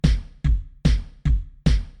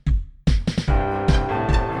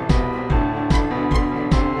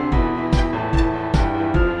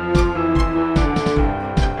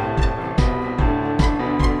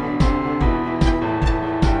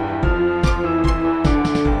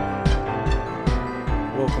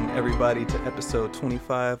everybody, to episode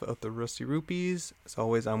 25 of the Rusty Rupees. As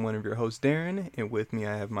always, I'm one of your hosts, Darren, and with me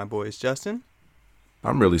I have my boys, Justin.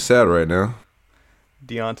 I'm really sad right now.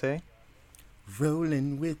 Deontay.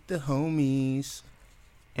 Rolling with the homies.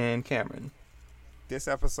 And Cameron. This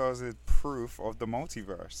episode is proof of the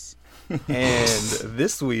multiverse. And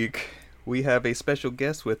this week, we have a special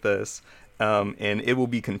guest with us, and it will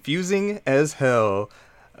be confusing as hell.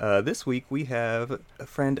 This week we have a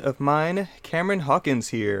friend of mine, Cameron Hawkins,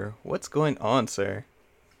 here. What's going on, sir?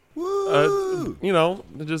 Woo!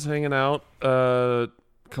 Just hanging out.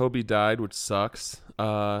 Kobe died, which sucks.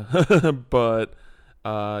 But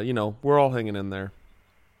we're all hanging in there.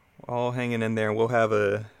 All hanging in there, and we'll have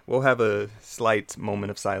a slight moment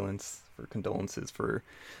of silence for condolences for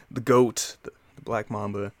the GOAT, the Black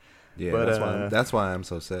Mamba. Yeah, But, that's why I'm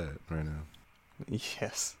so sad right now.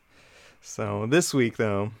 Yes. So this week,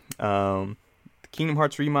 though, the Kingdom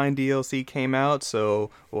Hearts Remind DLC came out,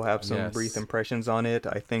 so we'll have some brief impressions on it.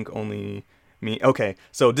 I think only me. Okay,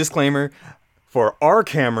 so disclaimer, for our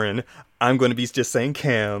Cameron, I'm going to be just saying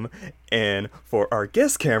Cam, and for our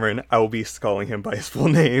guest Cameron, I will be calling him by his full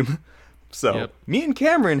name. So me and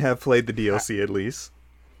Cameron have played the DLC at least.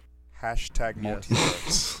 Hashtag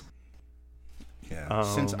multiverse. Yeah.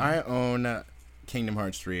 Since I own Kingdom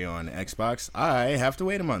Hearts 3 on Xbox, I have to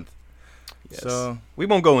wait a month. Yes. So we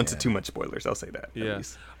won't go into too much spoilers. I'll say that. Yeah, at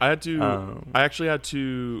least. I actually had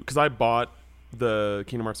to, because I bought the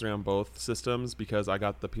Kingdom Hearts 3 on both systems because I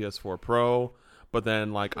got the PS4 Pro, but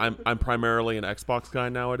then I'm primarily an Xbox guy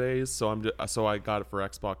nowadays, so I got it for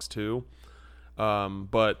Xbox too.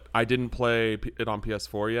 But I didn't play it on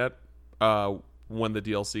PS4 yet when the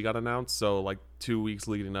DLC got announced. So 2 weeks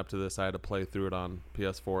leading up to this, I had to play through it on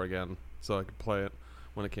PS4 again so I could play it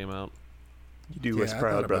when it came out. You do us proud,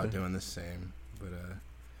 I thought brother. about doing the same, but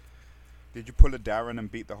Did you pull a Darren and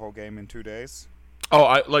beat the whole game in 2 days? Oh,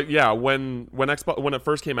 when it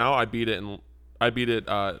first came out, I beat it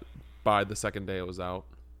by the second day it was out.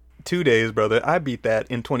 2 days, brother. I beat that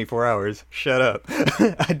in 24 hours. Shut up.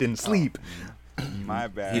 I didn't sleep. My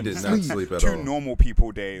bad. He did not sleep at all. 2 normal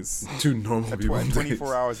people days. 2 normal people days.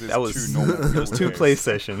 24 hours is That was 2 normal people It was 2 days. play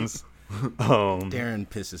sessions. Darren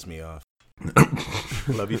pisses me off.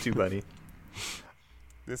 Love you too, buddy.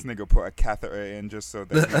 This nigga put a catheter in just so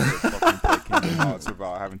that he could fucking play Kingdom Hearts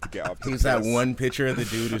without having to get up to He's that piss. one picture of the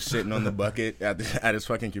dude who's sitting on the bucket at his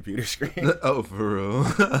fucking computer screen. Oh, for real?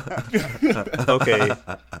 Okay.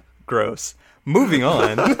 Gross. Moving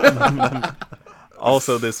on.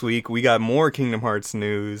 Also this week, we got more Kingdom Hearts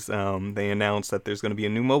news. They announced that there's going to be a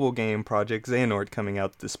new mobile game, Project Xehanort, coming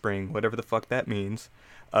out this spring. Whatever the fuck that means.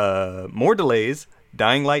 More delays.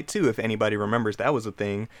 Dying Light 2, if anybody remembers that was a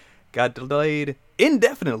thing, got delayed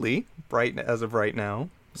indefinitely, as of right now.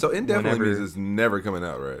 So indefinitely means it's never coming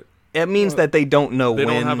out, right? It means that they don't know They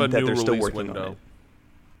when, don't have a that new they're still release working window. on it.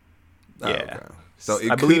 Oh, Yeah. okay. So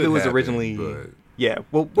I believe could it was happen, originally... but- Yeah,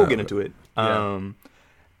 we'll get into it. Yeah.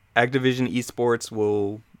 Activision Esports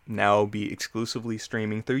will now be exclusively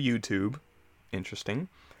streaming through YouTube. Interesting.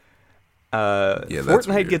 Yeah, that's Fortnite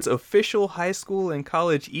weird. gets official high school and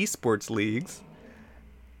college esports leagues.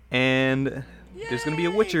 And there's going to be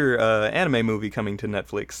a Witcher anime movie coming to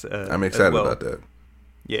Netflix. I'm as excited well. about that.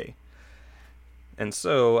 Yay. And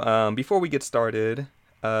so, before we get started,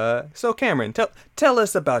 so Cameron, tell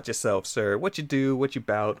us about yourself, sir. What you do, what you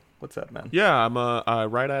bout. What's up, man? Yeah, I'm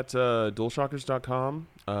right at DualShockers.com.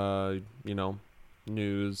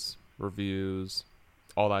 News, reviews,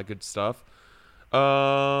 all that good stuff.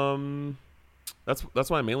 That's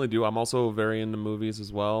what I mainly do. I'm also very into movies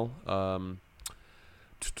as well.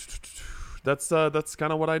 That's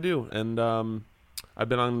kind of what I do. And I've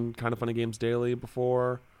been on Kind of Funny Games Daily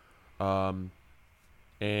before. And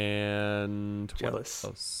Jealous.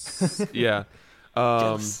 what else? Yeah.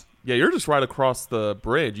 Jealous. Yeah, you're just right across the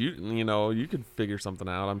bridge. You could figure something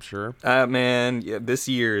out, I'm sure. Man, yeah, this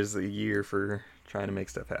year is a year for trying to make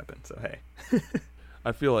stuff happen. So hey.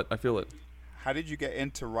 I feel it. How did you get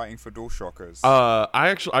into writing for DualShockers?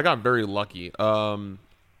 I got very lucky.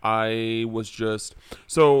 I was just,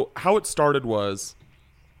 so how it started was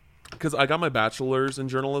because I got my bachelor's in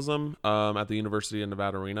journalism at the University of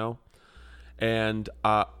Nevada, Reno, and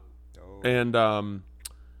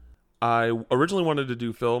I originally wanted to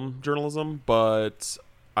do film journalism, but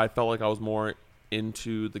I felt like I was more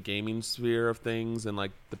into the gaming sphere of things and like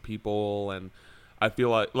the people, and I feel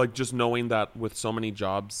like just knowing that with so many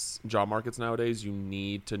job markets nowadays, you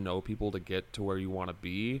need to know people to get to where you want to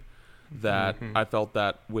be. That I felt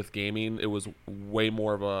that with gaming, it was way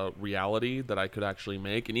more of a reality that I could actually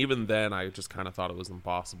make. And even then, I just kind of thought it was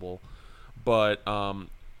impossible. But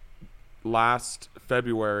last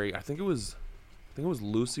February, I think it was think it was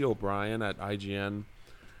Lucy O'Brien at IGN.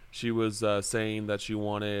 She was saying that she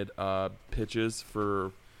wanted pitches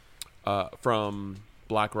for from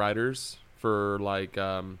Black writers for like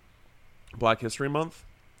Black History Month.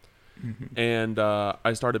 Mm-hmm. And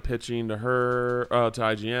I started pitching to her, to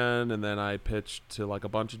IGN, and then I pitched to like a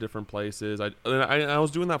bunch of different places. I was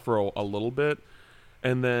doing that for a little bit,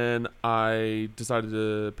 and then I decided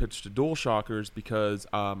to pitch to DualShockers because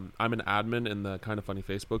I'm an admin in the Kind of Funny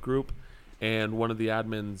Facebook group, and one of the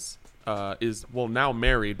admins is now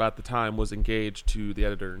married, but at the time was engaged to the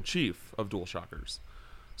editor-in-chief of DualShockers.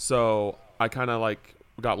 So I kind of like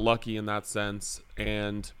got lucky in that sense,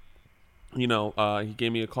 and he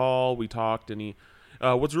gave me a call, we talked, and he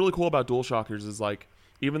what's really cool about DualShockers is like,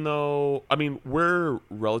 even though, I mean, we're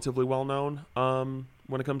relatively well known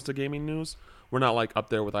when it comes to gaming news, we're not like up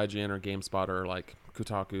there with IGN or GameSpot or like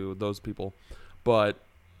Kotaku, those people, but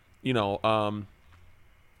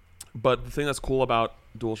but the thing that's cool about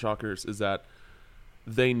DualShockers is that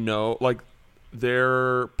they know, like,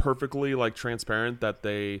 they're perfectly like transparent that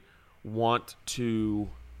they want to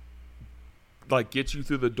like get you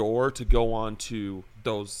through the door to go on to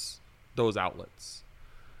those outlets.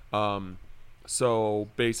 So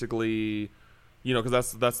basically,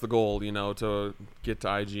 because that's the goal, to get to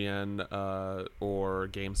IGN or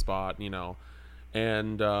GameSpot,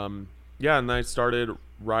 and and I started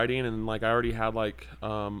writing, and like I already had like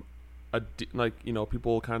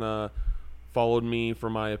people kind of followed me for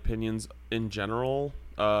my opinions in general.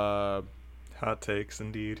 Hot takes,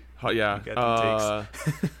 indeed. Yeah.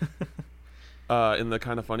 In the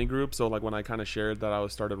Kind of Funny group. So like when I kind of shared that I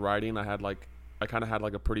started writing, I kind of had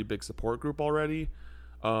like a pretty big support group already.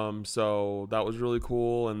 So that was really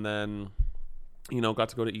cool. And then, got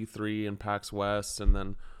to go to E3 and PAX West, and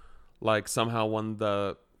then like somehow won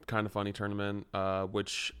the Kind of Funny tournament,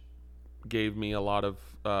 which gave me a lot of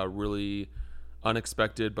really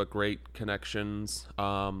unexpected but great connections.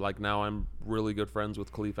 Like now I'm really good friends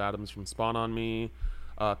with Khalif Adams from Spawn on Me.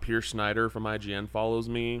 Pierce Schneider from IGN follows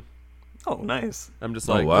me. Oh, nice. I'm just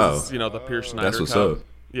like, wow. The Pierce Schneider That's what's Cup. up.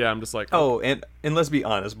 Yeah, I'm just like, and let's be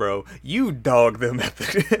honest, bro. You dogged them at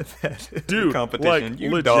the dude, competition. Like,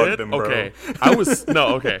 you legit? dogged them, bro.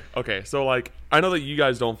 Okay. Okay. So like, I know that you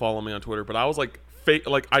guys don't follow me on Twitter, but I was like,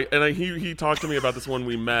 he talked to me about this when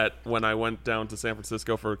we met when I went down to San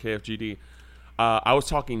Francisco for KFGD. I was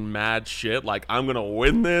talking mad shit, like I'm gonna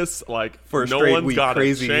win this, like for no one's got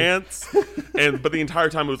crazy. A chance, but the entire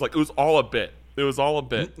time it was all a bit. It was all a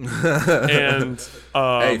bit. And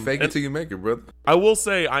hey, fake it till you make it, brother. I will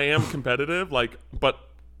say I am competitive, like, but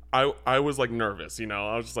I was like nervous,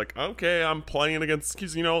 I was just like, okay, I'm playing against,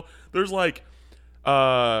 because there's like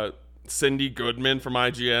Cindy Goodman from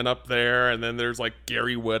IGN up there, and then there's like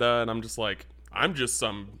Gary Whitta, and I'm just like, I'm just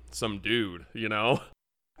some dude,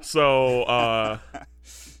 So I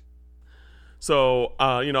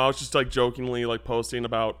was just like jokingly like posting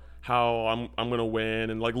about how I'm gonna win,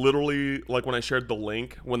 and like literally like when I shared the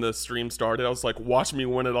link when the stream started, I was like, watch me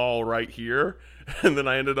win it all right here, and then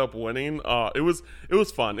I ended up winning. It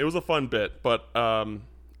was fun. It was a fun bit, but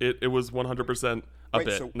it was 100% a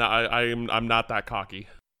bit. So now I'm not that cocky.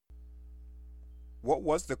 What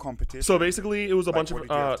was the competition? So basically, it was a bunch of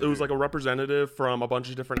it was like a representative from a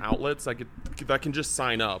bunch of different outlets that can just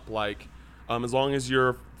sign up. Like, as long as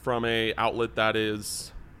you're from a outlet that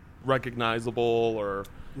is recognizable, or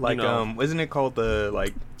like isn't it called the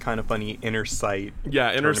like Kind of Funny Inner Sight?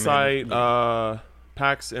 Yeah, Inner Sight,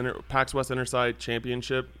 PAX West Inner Sight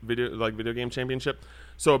Championship, video game championship.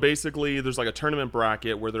 So basically, there's like a tournament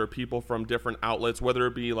bracket where there are people from different outlets, whether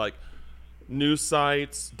it be like news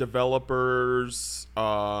sites, developers,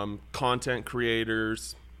 content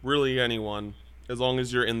creators, really anyone, as long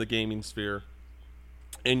as you're in the gaming sphere.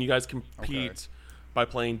 And you guys compete by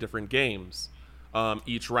playing different games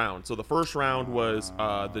each round. So the first round was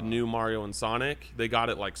the new Mario and Sonic. They got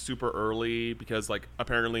it like super early because like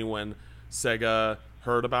apparently when Sega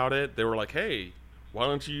heard about it, they were like, hey, why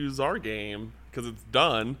don't you use our game? Because it's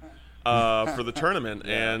done. For the tournament,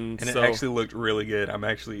 and so, it actually looked really good. I'm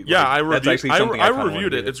actually I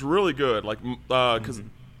reviewed it. It's really good. Like because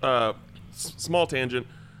small tangent.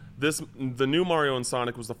 The new Mario and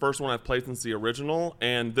Sonic was the first one I've played since the original,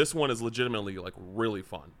 and this one is legitimately like really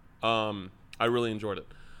fun. I really enjoyed it.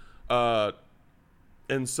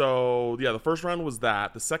 And so the first round was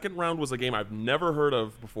that. The second round was a game I've never heard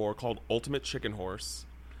of before called Ultimate Chicken Horse,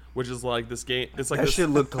 which is like this game. It's like that shit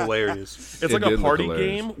looked hilarious. It's like a party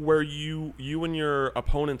game where you and your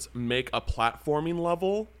opponents make a platforming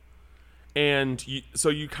level, and so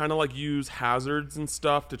you kind of like use hazards and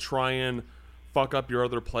stuff to try and fuck up your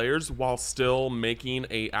other players while still making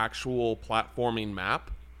a actual platforming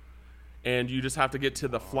map. and you just have to get to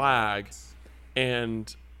the flag.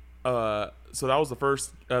 And so that was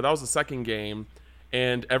the second game,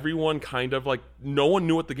 and everyone kind of like, no one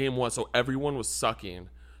knew what the game was, so everyone was sucking.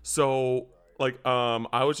 So like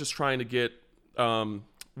I was just trying to get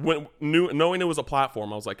knowing it was a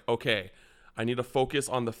platform, I was like, okay, I need to focus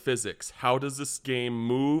on the physics. How does this game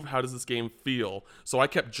move? How does this game feel? So I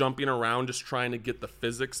kept jumping around just trying to get the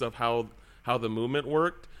physics of how the movement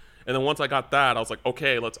worked. And then once I got that, I was like,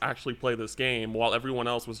 okay, let's actually play this game, while everyone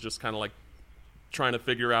else was just kind of like trying to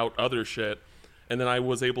figure out other shit. And then I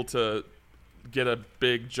was able to get a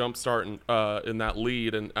big jump start in that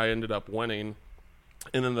lead, and I ended up winning.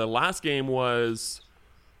 And then the last game was...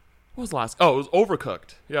 What was the last? Oh, it was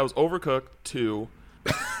Overcooked. Yeah, it was Overcooked 2.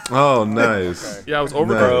 Oh, nice. Okay. Yeah, it was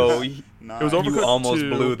Overcooked. Nice. It was Overcooked. You almost 2.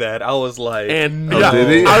 blew that. I was like... And did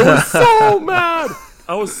he? I was so mad.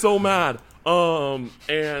 I was so mad. It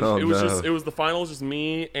was it was the finals, just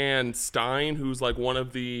me and Stein, who's like one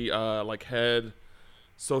of the like head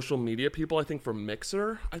social media people, I think, for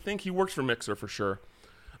Mixer. I think he works for Mixer for sure.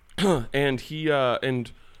 And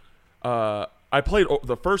I played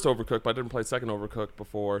the first Overcooked, but I didn't play second Overcooked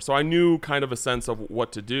before, so I knew kind of a sense of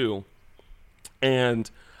what to do. And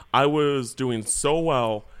I was doing so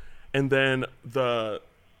well, and then the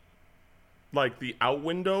out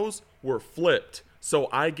windows were flipped. So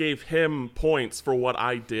I gave him points for what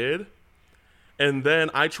I did, and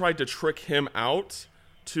then I tried to trick him out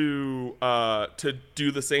to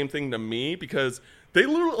do the same thing to me, because they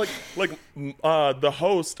literally the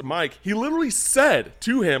host Mike, he literally said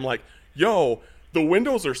to him like, "Yo, the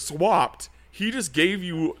windows are swapped. He just gave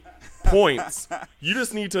you points. You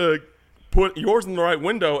just need to put yours in the right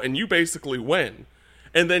window, and you basically win."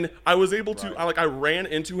 And then I was able to, I ran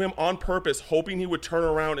into him on purpose, hoping he would turn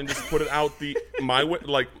around and just put it out my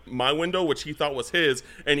window, which he thought was his,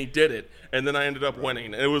 and he did it. And then I ended up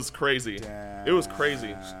winning. It was crazy. Damn. It was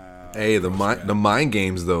crazy. Hey, the mind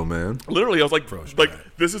games though, man. Literally, I was like,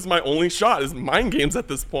 this is my only shot. Is mind games at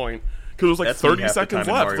this point, because it was like That's 30 seconds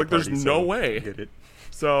left. Like, there's no way.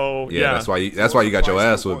 So yeah, that's why you got your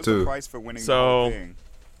ass whipped too. Price for winning the whole thing?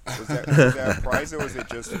 Was there a prize, or was it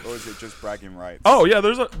just bragging rights? Oh yeah,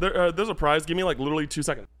 there's a prize. Give me like literally 2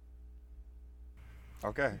 seconds.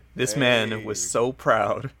 Okay. This man was so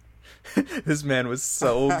proud. This man was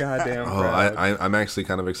so goddamn proud. I'm actually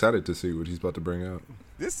kind of excited to see what he's about to bring out.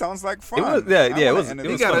 This sounds like fun. It was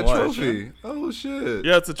He got a trophy. Oh shit.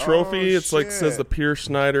 Yeah, it's a trophy. It's like, says the Pierre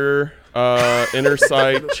Schneider Inner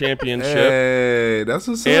Sight Championship. Hey, that's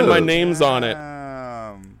what's up. And my name's on it.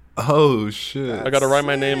 Oh shit. I gotta write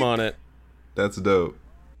my name on it. That's dope.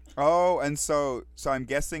 Oh, and so I'm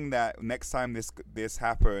guessing that next time this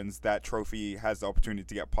happens, that trophy has the opportunity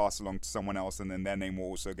to get passed along to someone else, and then their name will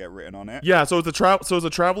also get written on it. Yeah, so it's a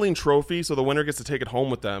traveling trophy, so the winner gets to take it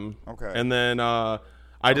home with them. Okay. And then I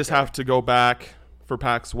just have to go back for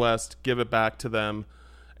PAX West, give it back to them,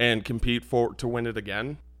 and compete to win it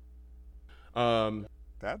again.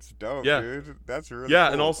 That's dope, yeah. dude. That's really cool.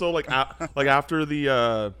 And also like after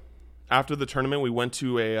the tournament, we went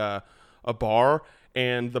to a bar,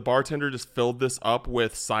 and the bartender just filled this up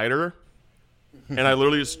with cider, and I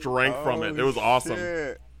literally just drank from it. It was awesome.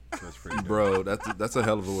 Bro, that's a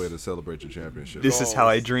hell of a way to celebrate your championship. This is how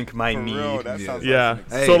I drink my mead. Yeah.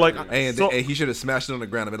 Hey, so like, hey, he should have smashed it on the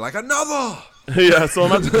ground and been like, another. Yeah. So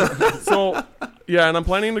and I'm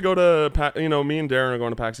planning to go to me and Darren are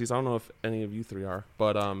going to PAX East. I don't know if any of you three are,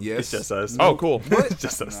 but yes, it's just us. Oh, cool. It's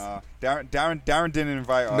just us. Nah, Darren didn't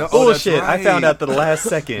invite us. No, bullshit! Right. I found out the last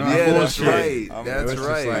second. Yeah, bullshit. That's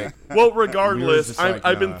right. Well, regardless,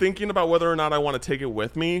 I've been thinking about whether or not I want to take it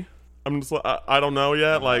with me. I'm just I don't know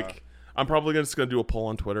yet. Like, I'm probably just gonna do a poll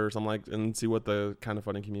on Twitter or something and see what the Kind of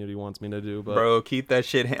Funny community wants me to do. But bro, keep that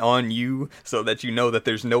shit on you so that you know that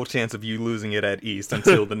there's no chance of you losing it at East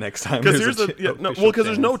until the next time. Because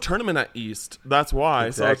there's no tournament at East. That's why.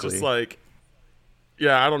 Exactly. So it's just like,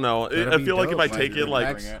 yeah, I don't know. I feel like if I take it,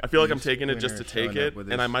 I feel like I'm taking it just to take it,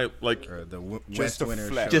 and I might like just to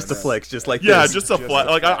flex, just like just a flex.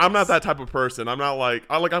 Like I'm not that type of person. I'm not like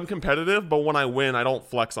I'm competitive, but when I win, I don't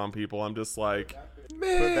flex on people. I'm just like,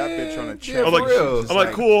 man, put that bitch on a chair. I'm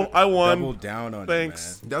like, cool, I won. Double down on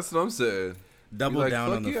Thanks. it, man. That's what I'm saying. Double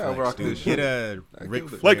down on the flex, dude. Get a Ric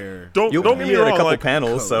Flair. Don't get me wrong. A couple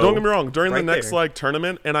panels, so don't get me wrong. During the next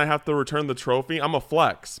tournament, and I have to return the trophy, I'm a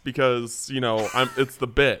flex because it's the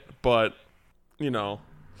bit, but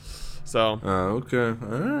so. Okay,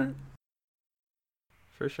 all right.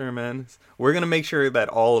 For sure, man. We're gonna make sure that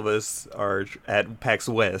all of us are at PAX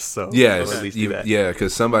West. So yeah, we'll at least do that. Yeah,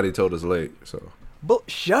 because somebody told us late. So. But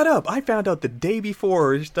shut up! I found out the day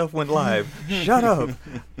before stuff went live. Shut up!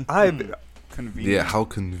 Convenient. Yeah, how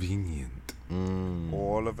convenient.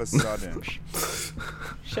 All of a sudden.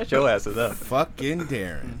 Shut your asses up. Fucking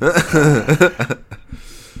Darren.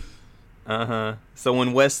 So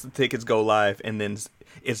when West tickets go live and then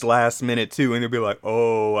it's last minute too, and they'll be like,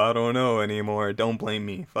 "Oh, I don't know anymore. Don't blame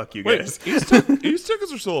me. Fuck you guys." Wait, East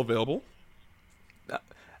tickets are still available.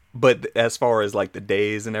 But as far as like the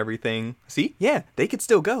days and everything, see, yeah, they could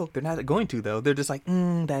still go. They're not going to though. They're just like,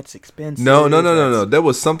 that's expensive. No. There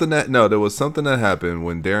was something that happened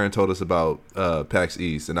when Darren told us about PAX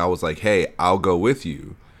East, and I was like, "Hey, I'll go with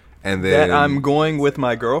you." And then that I'm going with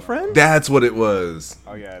my girlfriend. That's what it was.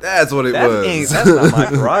 Oh yeah, that's what it was. That's not my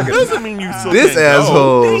prerogative. Doesn't mean you still this can't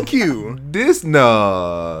asshole. go. Thank you.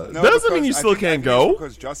 No. Doesn't mean you still can't go.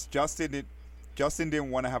 Because Justin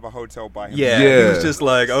didn't want to have a hotel by himself. Yeah, he was just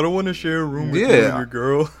like, I don't want to share a room with you and your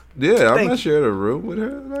girl. Yeah, I'm not sharing a room with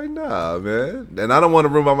her. Like, nah, man. And I don't want a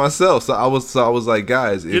room by myself. So I was like,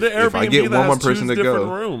 guys, if I get one more person to go,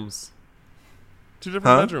 rooms, 2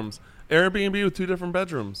 different bedrooms. Airbnb with 2 different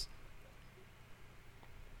bedrooms.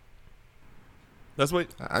 That's what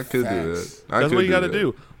I could do that. That's what you got to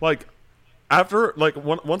do. Like after, like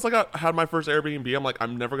once I had my first Airbnb, I'm like,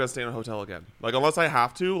 I'm never gonna stay in a hotel again. Like unless I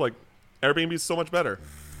have to. Like Airbnb is so much better.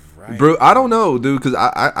 Right. Bro, I don't know, dude, because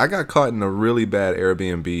I got caught in a really bad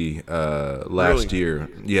Airbnb last year.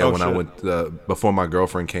 Yeah, when shit. I went before my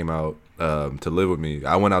girlfriend came out to live with me.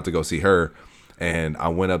 I went out to go see her, and I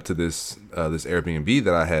went up to this Airbnb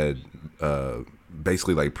that I had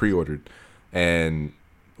basically like pre-ordered, and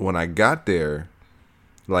when I got there,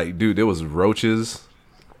 like, dude, there was roaches.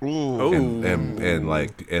 Ooh. And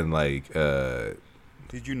like Did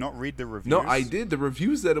you not read the reviews? No, I did. The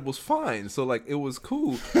reviews said it was fine, so like it was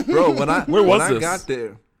cool, bro. When I I got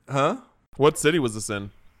there, What city was this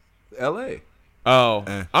in? L.A. Oh,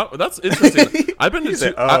 that's interesting. I've been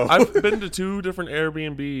to I've been to 2 different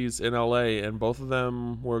Airbnbs in LA, and both of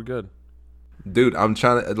them were good. Dude, I'm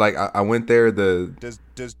trying to I went there. Does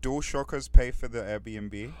DualShockers pay for the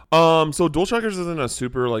Airbnb? So DualShockers isn't a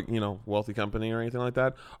super wealthy company or anything like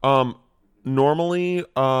that. Normally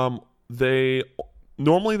they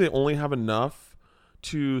only have enough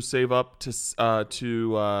to save up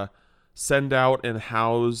to send out and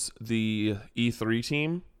house the E3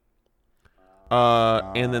 team.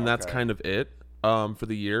 And then that's kind of it for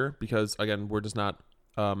the year, because again, we're just not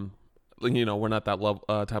we're not that level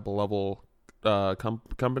type of level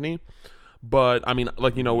company. But I mean,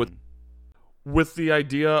 with the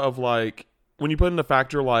idea of like when you put in a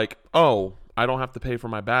factor like, oh, I don't have to pay for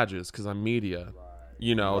my badges because I'm media,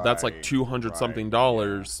 that's like $200 something.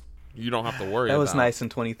 You don't have to worry about. That was nice in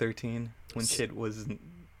 2013 when shit was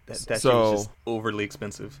that shit was just overly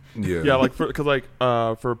expensive. Yeah, like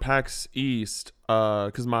for PAX East,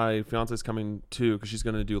 because my fiance's coming too, because she's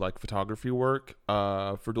gonna do like photography work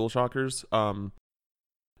for DualShockers.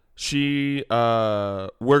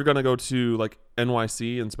 We're gonna go to like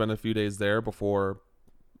NYC and spend a few days there before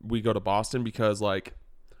we go to Boston, because like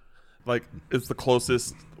it's the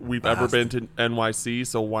closest we've ever been to NYC,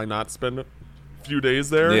 so why not spend a few days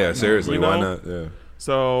there? Yeah, seriously, why not? Yeah.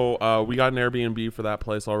 So we got an Airbnb for that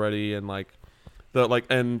place already, and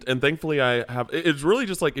and thankfully I have. It's really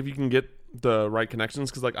just like if you can get the right connections,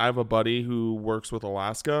 because like I have a buddy who works with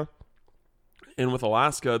Alaska, and with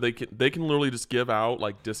Alaska they can literally just give out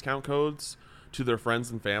like discount codes to their friends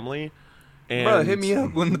and family. And, bro, hit me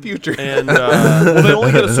up in the future. And they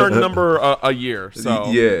only get a certain number a year. So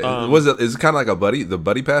yeah, is it kind of like the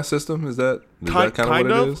buddy pass system? Is that kind of what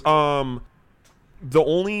it is?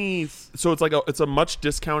 It's a much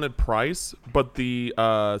discounted price, but the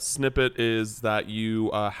snippet is that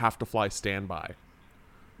you have to fly standby.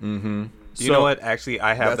 Mm-hmm. Do you know what? Actually,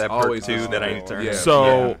 I have that perk too that I need to earn. Yeah.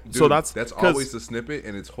 So Dude, that's always the snippet,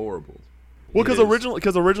 and it's horrible. Well, because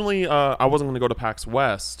originally I wasn't going to go to PAX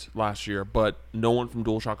West last year, but no one from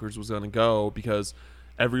DualShockers was going to go because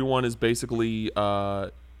everyone is basically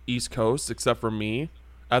East Coast except for me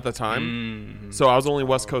at the time. Mm-hmm. So I was only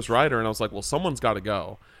West Coast rider, and I was like, well, someone's got to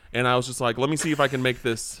go. And I was just like, let me see if I can make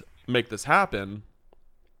this happen.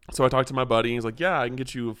 So I talked to my buddy, and he's like, yeah, I can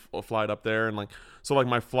get you a flight up there. And my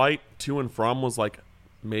flight to and from was like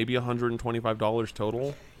maybe $125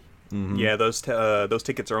 total. Mm-hmm. Yeah, those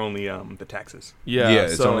tickets are only the taxes. Yeah,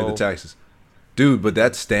 it's only the taxes, dude. But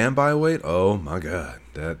that standby wait, oh my god,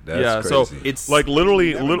 that's crazy. So it's like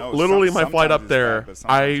literally my flight up there.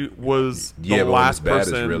 I was the last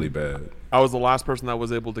person. Is really bad. I was the last person that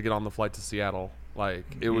was able to get on the flight to Seattle. Like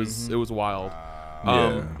it was wild.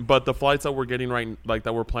 But the flights that we're getting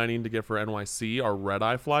that we're planning to get for NYC are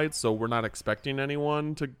red-eye flights, so we're not expecting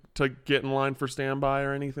anyone to get in line for standby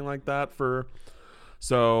or anything like that.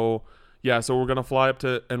 So so we're gonna fly up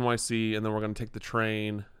to NYC, and then we're gonna take the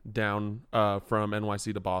train down from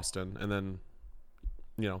NYC to Boston, and then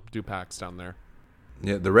do PAX down there.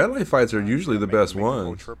 Yeah, the red light fights are usually the best make a whole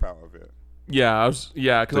ones. trip out of it.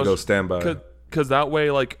 To go stand by. Because that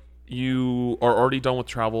way, like, you are already done with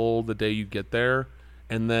travel the day you get there,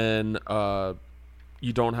 and then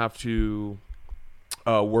you don't have to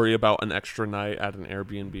worry about an extra night at an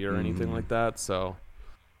Airbnb or anything like that. So,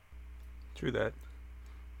 true that.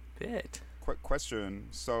 Bit. Quick question.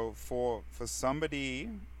 So for somebody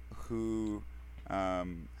who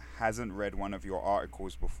hasn't read one of your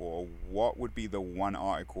articles before, what would be the one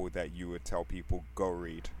article that you would tell people go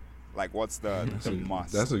read? Like, what's the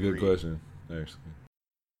must? That's a good read? question, actually.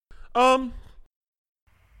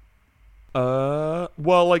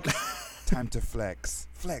 Well, like, time to flex.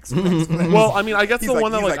 Well, I mean, I guess the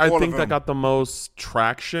one that I think that them. got the most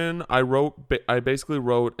traction, I basically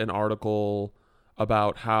wrote an article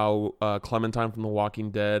about how Clementine from The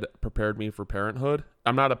Walking Dead prepared me for parenthood.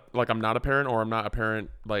 I'm not a parent, or I'm not a parent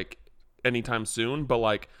like anytime soon, but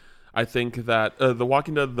like I think that The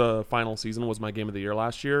Walking Dead, the final season, was my game of the year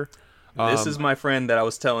last year. This is my friend that I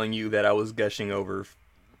was telling you that I was gushing over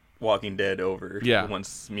Walking Dead over. Yeah.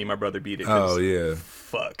 Once me and my brother beat it. Oh yeah.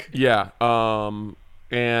 Fuck. Yeah.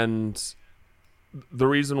 And the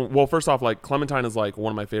reason, well, first off, like, Clementine is like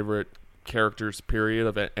one of my favorite characters, period,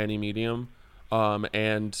 of any medium.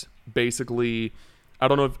 And basically, I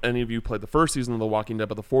don't know if any of you played the first season of The Walking Dead,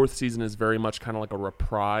 but the fourth season is very much kind of like a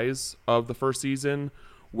reprise of the first season,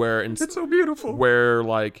 where it's so beautiful. Where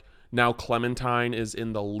like now Clementine is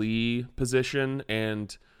in the Lee position,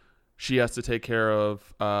 and she has to take care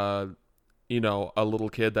of a little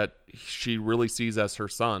kid that she really sees as her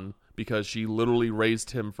son, because she literally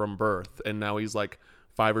raised him from birth, and now he's like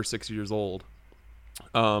 5 or 6 years old.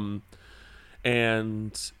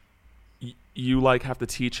 And you like have to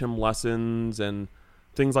teach him lessons and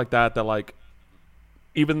things like that like,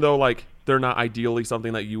 even though like they're not ideally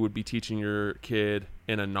something that you would be teaching your kid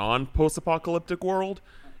in a non-post-apocalyptic world,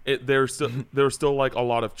 there's still like a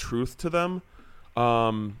lot of truth to them.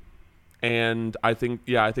 And I think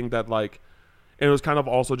that like, and it was kind of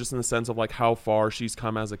also just in the sense of like how far she's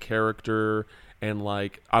come as a character, and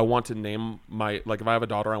like I want to name if I have a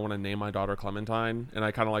daughter, I want to name my daughter Clementine. And I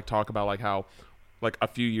kind of like talk about like how like a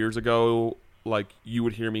few years ago, like you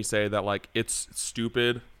would hear me say that like it's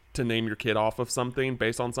stupid to name your kid off of something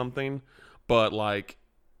based on something, but like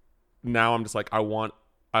now I'm just like I want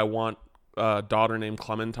a daughter named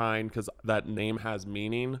Clementine because that name has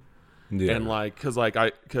meaning. Yeah. And like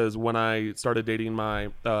because when I started dating my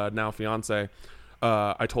now fiance,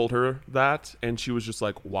 I told her that, and she was just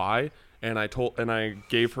like, why? And I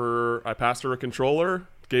passed her a controller,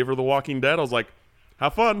 gave her The Walking Dead. I was like,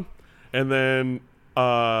 have fun. And then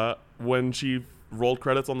when she rolled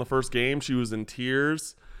credits on the first game, she was in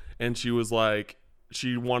tears, and she was like,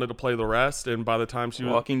 she wanted to play the rest. And by the time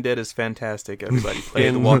Walking Dead is fantastic. Everybody play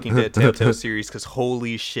the Walking Dead Telltale series, because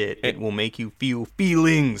holy shit, it will make you feel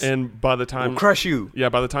feelings. And by the time it will crush you. Yeah,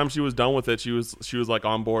 by the time she was done with it, she was like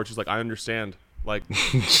on board. She's like, I understand. Like,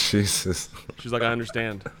 Jesus. She's like, I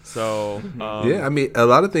understand. So yeah, I mean, a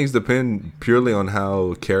lot of things depend purely on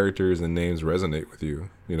how characters and names resonate with you.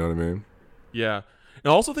 You know what I mean? Yeah.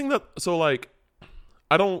 And I also think that, so like,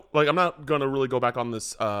 I'm not gonna really go back on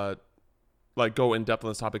this like go in depth on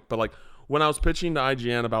this topic, but like when I was pitching to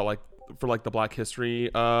IGN about like for like the Black History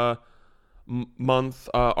month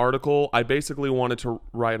article, I basically wanted to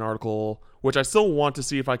write an article, which I still want to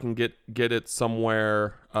see if I can get it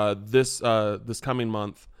somewhere this coming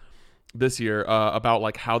month, this year, about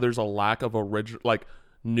like how there's a lack of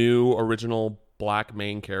new original Black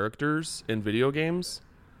main characters in video games.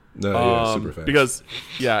 Yeah, super fast. Because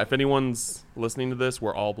if anyone's listening to this,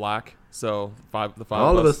 we're all Black. So the five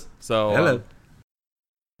all of us. So hello.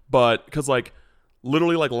 But because like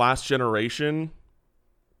literally like last generation,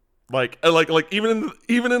 like even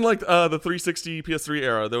in like the 360 PS3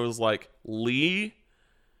 era, there was like Lee,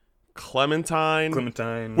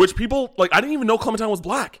 Clementine, which people like, I didn't even know Clementine was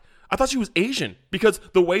Black. I thought she was Asian, because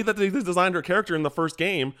the way that they designed her character in the first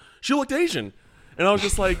game, she looked Asian. And I was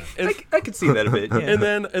just like, I could see that a bit. Yeah.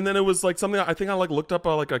 And then it was like something, I think I like looked up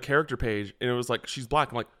like a character page, and it was like, she's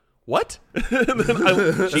Black. I'm like, what? And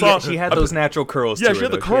then she had those natural curls. Yeah, she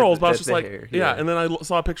had the curls, but I was just like, hair. Yeah. And then I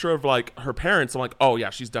saw a picture of like her parents. I'm like, oh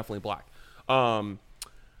yeah, she's definitely Black.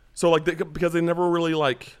 So like because they never really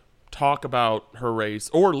like talk about her race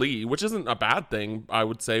or Lee, which isn't a bad thing, I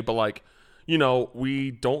would say, but like, you know,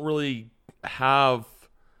 we don't really have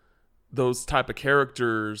those type of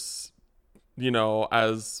characters, you know,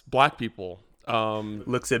 as Black people.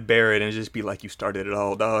 Looks at Barrett and just be like, "You started it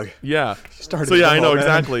all, dog." Yeah. So yeah, I know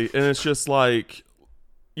exactly, and it's just like,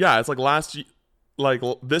 yeah, it's like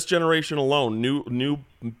this generation alone, new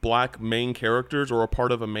black main characters or a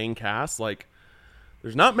part of a main cast. Like,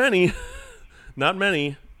 there's not many, not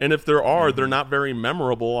many, and if there are, they're not very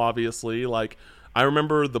memorable. Obviously, like I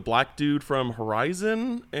remember the black dude from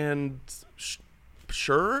Horizon and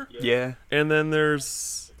Sure, yeah, and then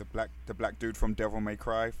there's the black dude from Devil May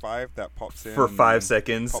Cry 5 that pops in for 5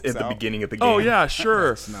 seconds at the beginning of the game. Oh yeah,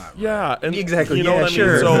 sure. That's not right. Yeah, and exactly. You know what I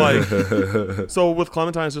sure. mean? So like, so with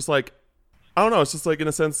Clementine, it's just like, I don't know. It's just like in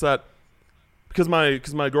a sense that because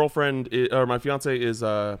my girlfriend or my fiance is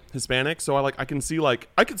Hispanic, so I could see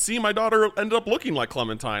my daughter ended up looking like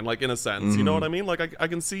Clementine, like in a sense. Mm-hmm. You know what I mean? Like I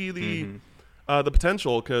can see the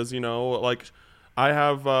potential because like I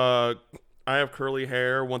have curly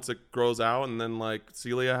hair once it grows out, and then like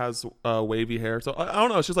Celia has wavy hair. So I don't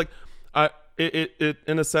know. It's just like it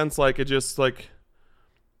in a sense like it just like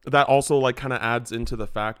that also like kind of adds into the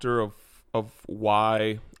factor of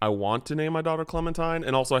why I want to name my daughter Clementine,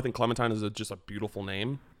 and also I think Clementine is just a beautiful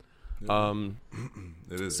name. It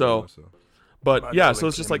is. So, but yeah, so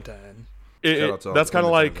it's just like that's kind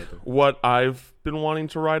of like what I've been wanting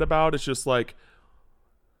to write about. It's just like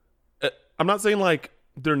I'm not saying like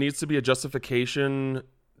there needs to be a justification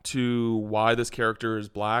to why this character is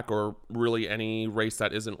black or really any race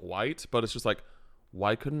that isn't white, but it's just like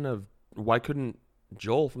why couldn't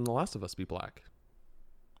Joel from The Last of Us be black?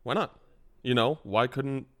 Why not? You know, why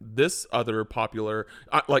couldn't this other popular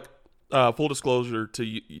full disclosure to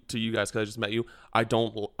you guys, because I just met you, I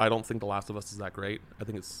don't think The Last of Us is that great. I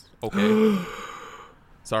think it's okay.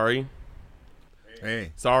 Sorry.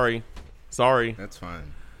 Hey. Sorry. That's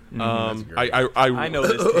fine. I know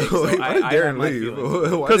this take, so why did Darren leave?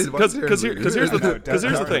 Because here's the thing. Here's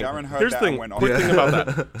the thing. Quick thing about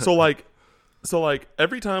that. So like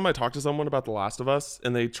every time I talk to someone about The Last of Us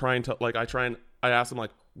and they try and I ask them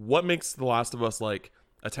like, what makes The Last of Us like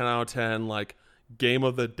a 10 out of 10 like game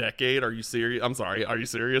of the decade? Are you serious? I'm sorry. Are you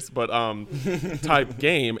serious? But type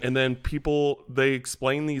game. And then they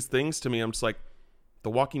explain these things to me. I'm just like, The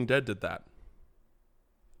Walking Dead did that.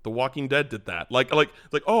 The Walking Dead did that. Like,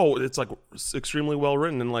 oh, it's like extremely well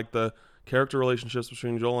written, and like the character relationships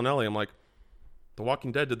between Joel and Ellie. I'm like, The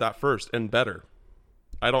Walking Dead did that first and better.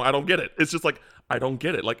 I don't get it. It's just like I don't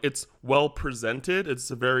get it. Like it's well presented. It's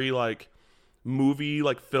a very like movie,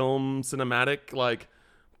 like film, cinematic, like.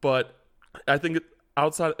 But I think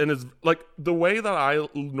outside and it's like the way that I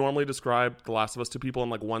normally describe The Last of Us to people in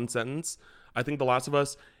like one sentence. I think The Last of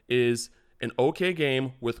Us is an okay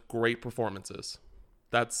game with great performances.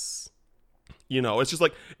 That's, it's just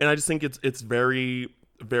like, and I just think it's very,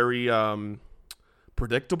 very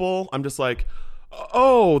predictable. I'm just like,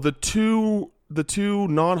 oh, the two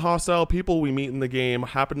non-hostile people we meet in the game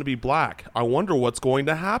happen to be black. I wonder what's going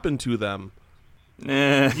to happen to them.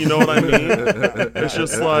 You know what I mean? It's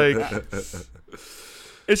just like,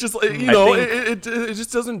 it just didn't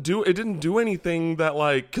do anything that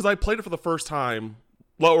like, because I played it for the first time,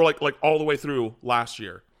 or like all the way through last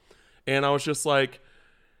year, and I was just like.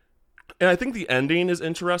 And I think the ending is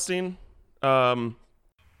interesting. Let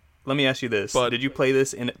me ask you this. Did you play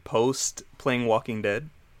this in post playing Walking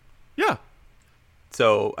Dead? Yeah.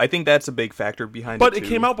 So I think that's a big factor behind it. But it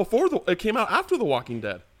came out after The Walking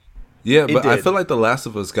Dead. Yeah, but I feel like The Last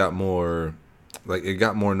of Us got more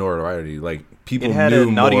notoriety. Like people it had knew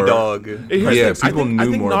a Naughty more. Dog. People knew I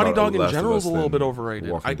think more Naughty about Dog The in Last general of is a Us little than bit overrated.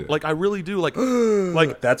 Walking Dead. I really do. Like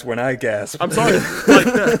that's when I gasped. I'm sorry.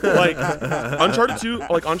 like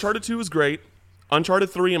Uncharted 2 is great. Uncharted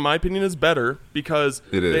 3, in my opinion, is better because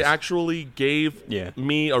they actually gave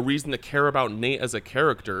me a reason to care about Nate as a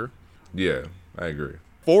character. Yeah, I agree.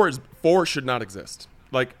 4 should not exist.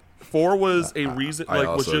 Like 4 was a reason. I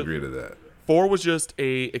also agree to that. 4 was just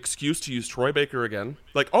a excuse to use Troy Baker again.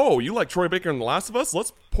 Like, oh, you like Troy Baker in The Last of Us?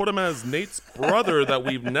 Let's put him as Nate's brother that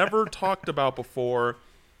we've never talked about before.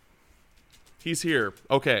 He's here.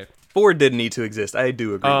 Okay. 4 didn't need to exist. I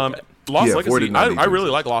do agree with that. Lost Legacy. I really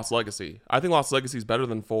like Lost Legacy. I think Lost Legacy is better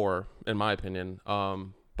than 4, in my opinion.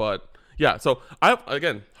 But yeah, so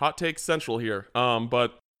again, hot take central here.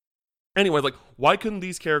 But anyway, like, why couldn't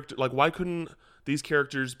these characters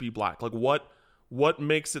be black? Like, what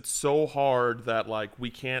makes it so hard that like we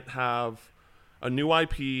can't have a new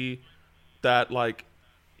IP that like,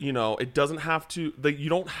 it doesn't have to. You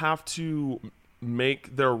don't have to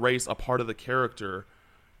make their race a part of the character.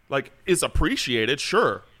 Like, it's appreciated,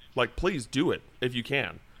 sure. Like, please do it if you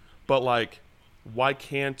can. But like, why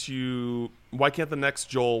can't the next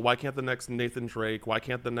Joel, why can't the next Nathan Drake, why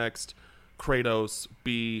can't the next Kratos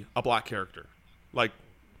be a black character? Like,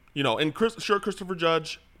 you know, and Christopher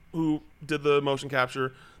Judge, who did the motion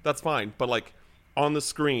capture, that's fine. But like on the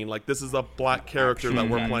screen, like this is a black character that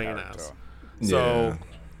we're playing as. So,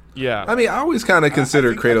 yeah. I mean, I always kind of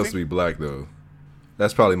considered Kratos to be black, though.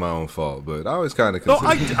 That's probably my own fault, but I always kind of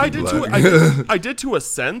considered I did I did to a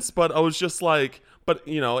sense, but I was just like, but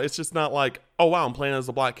you know, it's just not like, oh wow, I'm playing as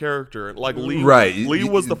a black character. Like Lee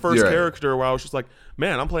was the first character where I was just like,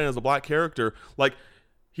 man, I'm playing as a black character. Like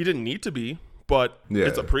he didn't need to be, but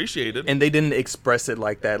it's appreciated. And they didn't express it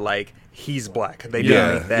like that, like he's black. They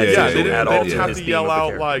didn't make that they didn't have to yell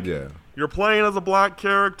out like, you're playing as a black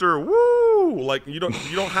character, woo! Like you don't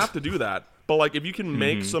have to do that. But like if you can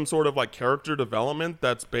make some sort of like character development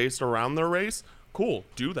that's based around their race, cool,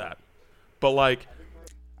 do that. But like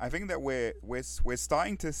I think that we're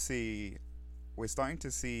starting to see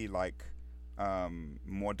like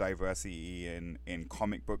more diversity in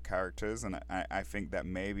comic book characters, and I think that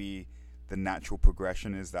maybe the natural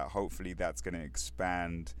progression is that hopefully that's going to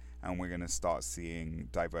expand and we're going to start seeing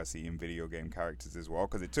diversity in video game characters as well,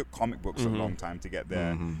 because it took comic books a long time to get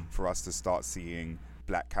there for us to start seeing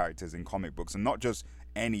black characters in comic books, and not just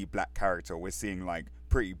any black character. We're seeing like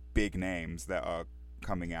pretty big names that are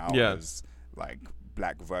coming out as like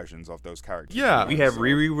black versions of those characters. Yeah, we have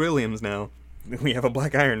Riri Williams now. We have a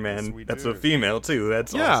black Iron Man that's a female too.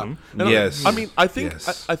 That's awesome. And I mean, I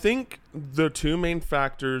think the two main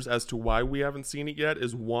factors as to why we haven't seen it yet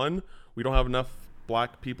is, one, we don't have enough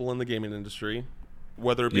black people in the gaming industry,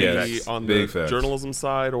 whether it be on the journalism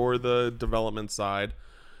side or the development side.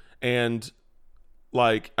 And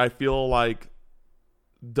like I feel like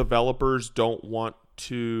developers don't want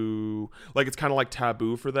to, like, it's kind of like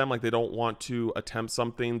taboo for them. Like they don't want to attempt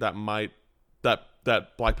something that might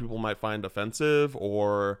that black people might find offensive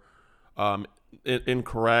or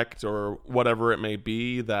incorrect or whatever it may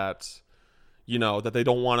be, that you know that they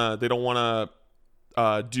don't want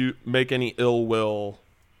to make any ill will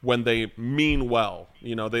when they mean well.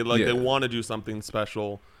 You know, they want to do something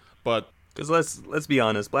special, but because let's be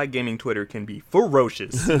honest, black gaming Twitter can be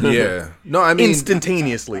ferocious. No, I mean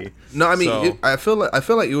instantaneously. No, I mean I feel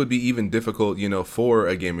like it would be even difficult, you know, for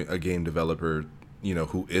a game developer, you know,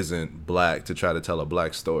 who isn't black to try to tell a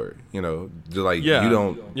black story. You know, like you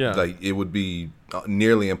don't like it would be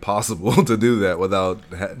nearly impossible to do that without.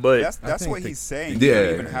 But that's what he's saying. You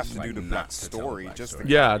don't even have to do the black story.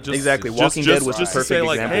 Exactly. Walking Dead was just a perfect say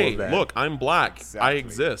like, example hey, of that. look, I'm black. Exactly. I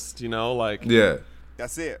exist. You know, like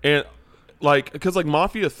that's it. And like, because like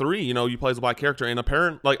Mafia 3, you know, you play as a black character,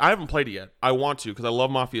 and like I haven't played it yet. I want to because I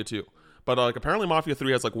love Mafia 2, but like apparently Mafia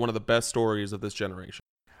 3 has like one of the best stories of this generation.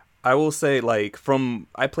 I will say, like,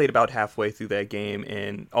 I played about halfway through that game,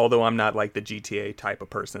 and although I'm not, like, the GTA type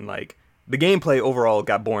of person, like, the gameplay overall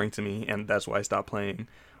got boring to me, and that's why I stopped playing.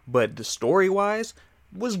 But the story-wise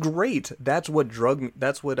was great. That's what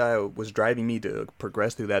was driving me to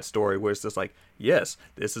progress through that story, where it's just like, yes,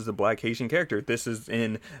 this is a black Haitian character. This is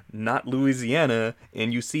in not Louisiana,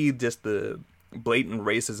 and you see just the blatant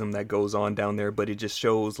racism that goes on down there, but it just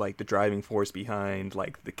shows like the driving force behind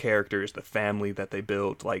like the characters, the family that they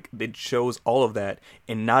built. Like it shows all of that,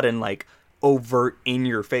 and not in like overt in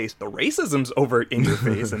your face. The racism's overt in your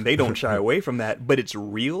face, and they don't shy away from that, but it's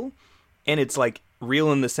real. And it's like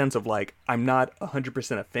real in the sense of like, I'm not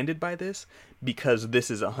 100% offended by this because this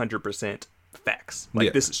is 100% facts.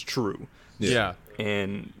 Like this is true. Yeah.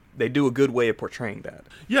 And they do a good way of portraying that.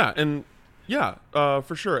 Yeah. And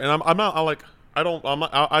for sure. And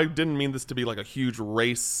I didn't mean this to be like a huge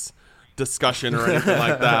race discussion or anything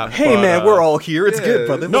like that. Hey, but, man, we're all here. It's good,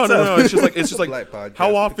 brother. No. It's just like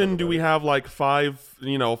how often do we have like five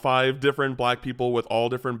different black people with all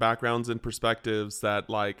different backgrounds and perspectives that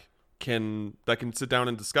can sit down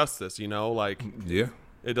and discuss this? You know, like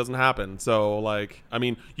it doesn't happen. So like, I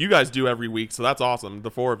mean, you guys do every week, so that's awesome,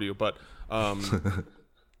 the four of you. But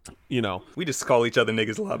you know, we just call each other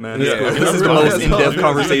niggas a lot, man. This is the most in-depth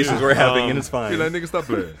conversations we're having, and it's fine. You're like, niggas, stop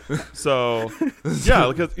playing. So,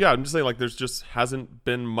 because I'm just saying, like, there's just hasn't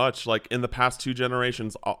been much, like, in the past 2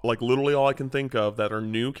 generations. Like, literally all I can think of that are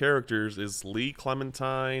new characters is Lee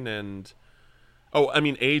Clementine and,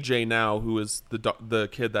 AJ now, who is the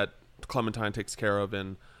kid that Clementine takes care of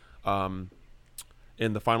in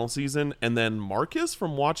the final season, and then Marcus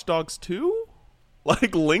from Watch Dogs 2.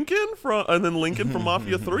 Like Lincoln from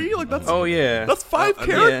Mafia 3, like that's that's 5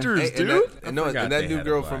 characters, dude. And that new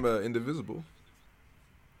girl from Indivisible.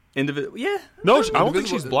 No, I don't think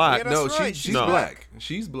she's black. Yeah, she's black.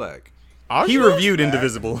 She's black. He reviewed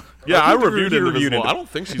Indivisible. Yeah, I reviewed Indivisible. I don't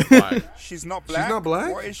think she's black. She's not black. She's not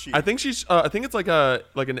black. What is she? I think she's. I think it's like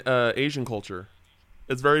an Asian culture.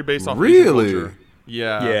 It's very based off Asian culture.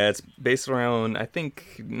 Yeah, it's based around, I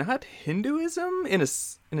think, not Hinduism in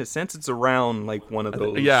a sense. It's around like one of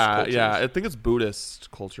those. cultures. I think it's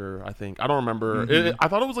Buddhist culture. I think I don't remember. I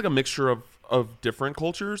thought it was like a mixture of different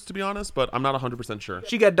cultures, to be honest, but I'm not 100% sure.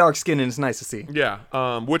 She got dark skin, and it's nice to see.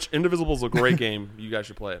 Yeah. Which Indivisible is a great game. You guys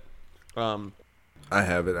should play it. I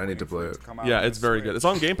have it. I need to play it. Yeah, it's very good. It's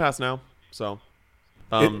on Game Pass now. So.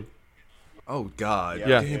 Oh God!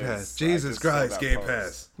 Yeah. Game Pass. Jesus Christ, Game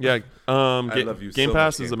Pass. Yeah. I love you Game so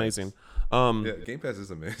Pass much, is Game amazing. Yeah, Game Pass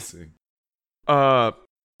is amazing.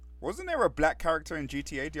 Wasn't there a black character in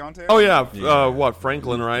GTA, Deontay? Oh yeah, what,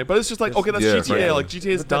 Franklin, right? But it's just like, okay, that's GTA. Franklin. Like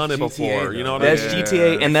GTA's done it before. You know what I That's mean?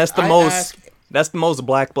 GTA, and that's the most. That's the most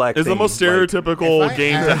black. It's thing. the most stereotypical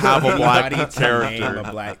game to have a black character. Name a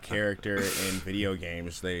black character in video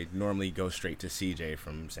games, they normally go straight to CJ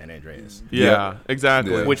from San Andreas. Yeah,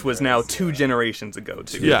 exactly. Yeah. which was now 2 generations ago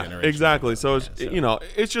too. Yeah, generations exactly. So ago, it's, you know,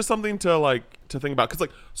 it's just something to think about. Cause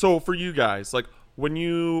like, so for you guys, like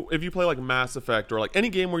if you play like Mass Effect or like any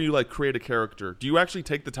game where you like create a character, do you actually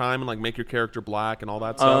take the time and like make your character black and all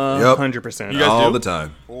that stuff? Yep. 100%. You guys All do? the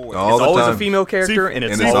time. Always. All It's the always time. a female character, and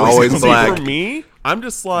it's it's always always black. See, for me, I'm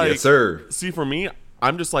just like, Yes, sir. See, for me,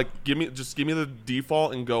 I'm just like, give me the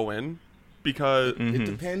default and go in, because It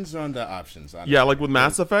depends on the options. Honestly. yeah, like with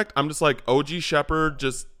Mass Effect, I'm just like OG Shepard,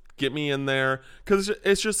 just get me in there, because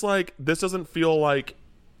it's just like, this doesn't feel like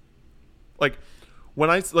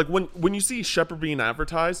when you see Shepard being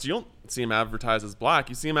advertised, you don't see him advertised as black.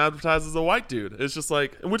 You see him advertised as a white dude. It's just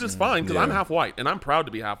like, which is fine, because I'm half white and I'm proud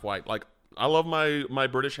to be half white. Like, I love my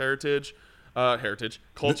British heritage,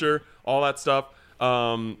 culture, all that stuff.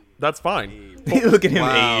 That's fine. Look at him.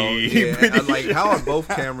 Wow. Hey, Yeah. I'm like, how are both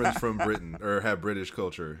Camerons from Britain or have British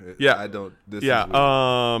culture? Yeah. I don't. This Yeah.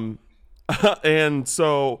 Is weird. And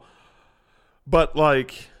so, but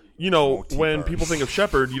like, you know, when people think of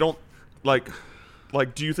Shepard, you don't like,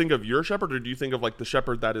 do you think of your Shepard, or do you think of like the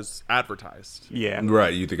Shepard that is advertised? Yeah.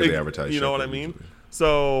 Right. You think of the advertised. You know what I Shepard mean? usually.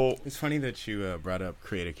 So It's funny that you brought up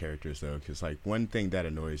creative characters, though, because like one thing that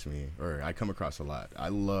annoys me, or I come across a lot, I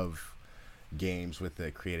love games with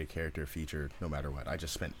the creative character feature no matter what. I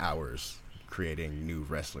just spent hours creating new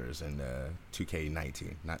wrestlers in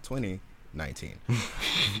 2K19, not 2019.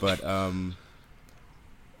 But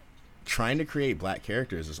trying to create black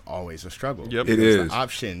characters is always a struggle. Yep. It because is. The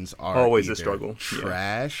options are Always a either struggle.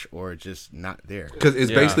 trash or just not there. Because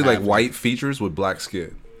it's Yeah. basically like white features with black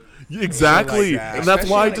skin. exactly, like that. and that's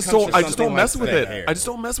why I Especially when it just comes to don't mess something with like it. that hair. I just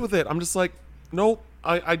don't mess with it. I'm just like, nope,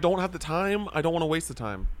 I don't have the time. I don't want to waste the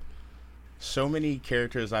time. So many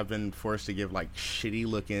characters I've been forced to give like shitty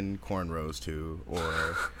looking cornrows to,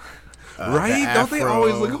 or Right? the Don't they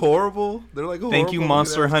always afro. look horrible? They're like horrible. Thank you,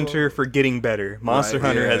 Monster Hunter, for getting better. Monster Right,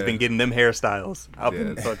 Hunter has yeah. been getting them hairstyles. I've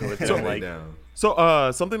been Yeah. fucking with So, them. Like,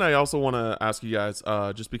 So, something I also want to ask you guys,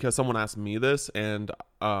 just because someone asked me this, and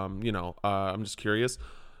I'm just curious.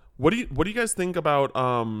 What do you guys think about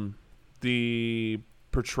the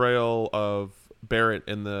portrayal of Barrett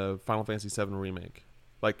in the Final Fantasy VII remake?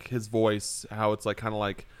 Like his voice, how it's like kind of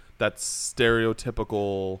like that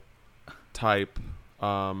stereotypical type.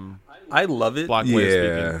 I love it. Black way of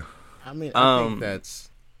Yeah. speaking. I mean, I think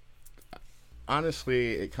that's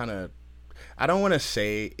honestly, it kind of. I don't want to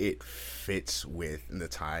say it fits with the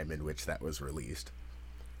time in which that was released.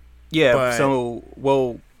 Yeah. But- So,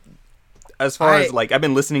 well, as far as like, I've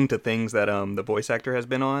been listening to things that the voice actor has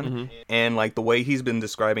been on, and like the way he's been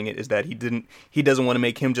describing it is that he doesn't want to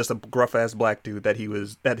make him just a gruff ass black dude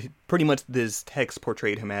pretty much this text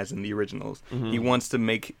portrayed him as in the originals. He wants to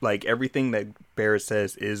make like everything that Barrett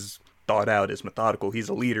says is thought out, is methodical. He's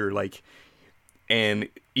a leader, like. And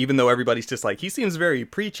even though everybody's just like, he seems very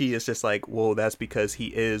preachy, it's just like, well, that's because he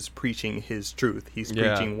is preaching his truth. He's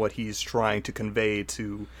preaching what he's trying to convey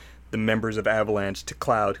to the members of Avalanche, to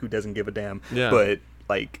Cloud, who doesn't give a damn. Yeah. But,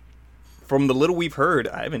 like, from the little we've heard,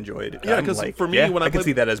 I've enjoyed it. Yeah, I'm because like, for me, yeah, when I I can played-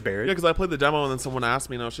 see that as Barrett. Yeah, because I played the demo and then someone asked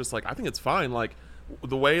me, and I was just like, I think it's fine. Like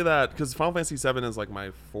the way that, because Final Fantasy VII is like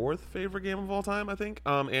my 4th favorite game of all time, I think.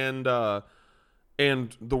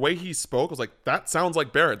 And the way he spoke was like, that sounds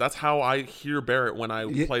like Barrett. That's how I hear Barrett when I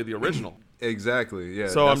play the original. Exactly. Yeah.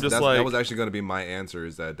 So I'm just like, that was actually going to be my answer.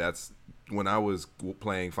 Is that's when I was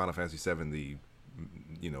playing Final Fantasy VII,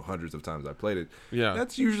 hundreds of times I played it. Yeah.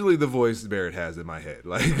 That's usually the voice Barrett has in my head.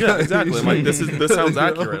 Like, yeah, exactly. I'm like, this sounds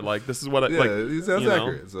accurate. Like, this is what I Yeah, like. it sounds you know?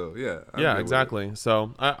 accurate. So yeah. I'm Yeah, good with it. exactly.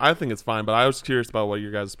 So I think it's fine, but I was curious about what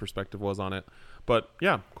your guys' perspective was on it. But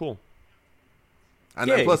yeah, cool. And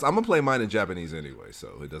then plus, I'm gonna play mine in Japanese anyway,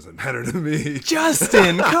 so it doesn't matter to me.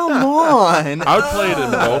 Justin, come on! I would play it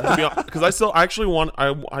in both, to be honest, because I actually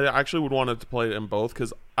would want to play it in both,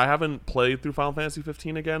 because I haven't played through Final Fantasy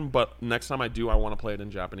 15 again, but next time I do, I want to play it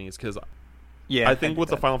in Japanese, because I think with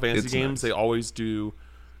the Final Fantasy games, they always do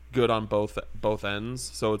good on both ends,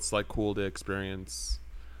 so it's like cool to experience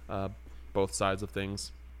both sides of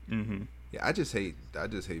things. Mm-hmm. Yeah, I just hate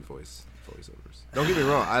voiceovers. Don't get me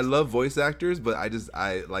wrong, I love voice actors, but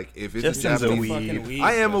I like if it's Justin's a Japanese.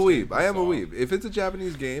 I am a weeb. If it's a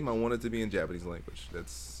Japanese game, I want it to be in Japanese language.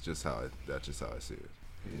 That's just how I see it.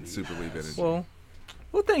 Super weeb energy.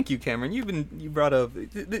 Well, thank you, Cameron. You brought up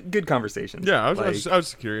good conversation. Yeah, I was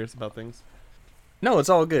just curious about things. No, it's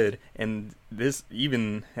all good. And this,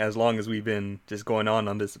 even as long as we've been just going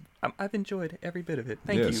on this, I've enjoyed every bit of it.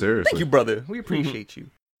 Thank you. Seriously. Thank you, brother. We appreciate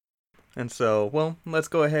you. And so, well, let's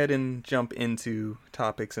go ahead and jump into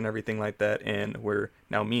topics and everything like that. And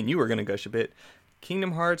now me and you are going to gush a bit.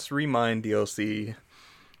 Kingdom Hearts Remind DLC.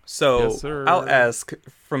 So, yes, sir. I'll ask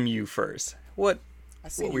from you first. I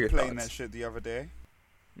seen you playing thoughts? that shit the other day.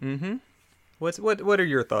 Mm-hmm. What are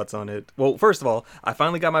your thoughts on it? Well, first of all, I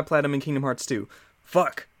finally got my platinum in Kingdom Hearts 2.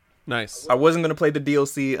 Fuck. Nice. I wasn't going to play the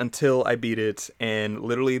DLC until I beat it, and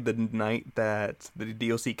literally the night that the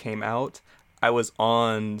DLC came out, I was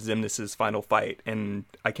on Xemnas' final fight, and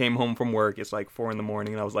I came home from work. It's like 4 a.m,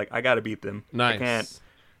 and I was like, I gotta beat them. Nice.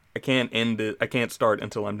 I can't end it. I can't start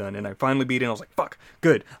until I'm done. And I finally beat it, and I was like, fuck,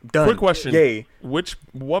 good, I'm done. Quick question. Yay. What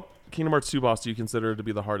Kingdom Hearts 2 boss do you consider to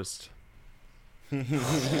be the hardest?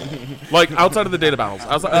 Like outside of the data battles,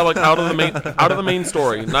 out of the main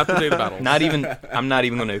story, not the data battles. I'm not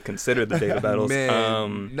even going to consider the data battles.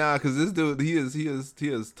 Man, because this dude, he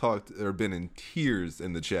has talked or been in tears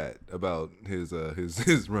in the chat about his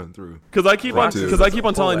run through. Because I keep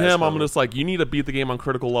on telling him, I'm cover. just like, you need to beat the game on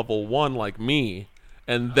critical level 1 like me,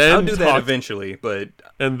 and then I'll do that eventually, but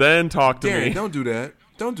and then talk to Darren, me. don't do that.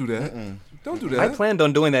 Don't do that. Don't do that. I planned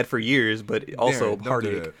on doing that for years, but also Darren,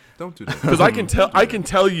 heartache. Don't do that. Because I can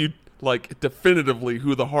tell you like definitively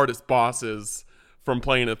who the hardest boss is from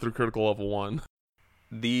playing it through critical level 1.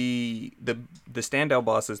 The standout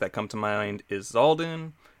bosses that come to mind is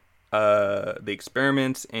Zaldin, the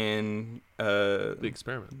experiments in The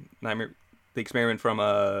experiment. Nightmare, the experiment from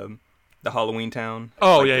the Halloween Town.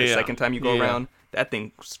 Oh, like yeah, the yeah. second time you go Yeah. around, that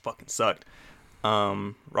thing fucking sucked.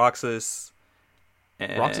 Roxas.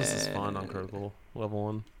 Roxas is fun on critical level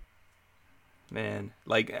 1. Man,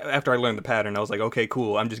 like after I learned the pattern, I was like, okay,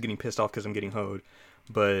 cool. I'm just getting pissed off because I'm getting hoed.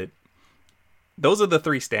 But those are the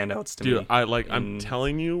 3 standouts to me. Dude, I'm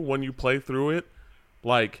telling you, when you play through it,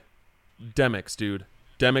 like Demyx, dude.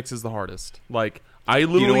 Demyx is the hardest. Like I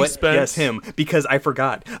literally you know what? spent Yes, him, because I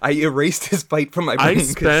forgot. I erased his fight from my brain. I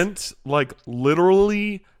spent like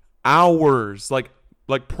literally hours, like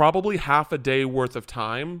probably half a day worth of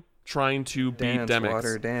time trying to beat Demyx.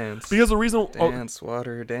 Water dance. Because the reason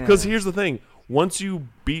Water dance. Because here's the thing. Once you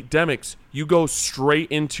beat Demyx, you go straight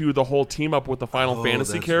into the whole team up with the Final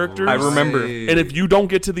Fantasy characters. I remember. And if you don't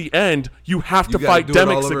get to the end, you have to fight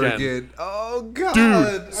Demyx again. Oh god,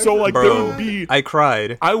 dude! So like Bro, there would be. I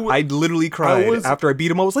cried. I literally cried after I beat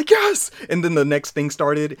him. I was like, yes! And then the next thing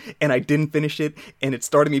started, and I didn't finish it, and it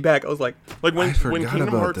started me back. I was like, when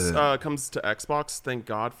Kingdom Hearts comes to Xbox, thank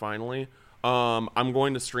God, finally. I'm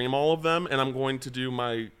going to stream all of them, and I'm going to do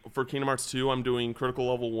for Kingdom Hearts 2, I'm doing critical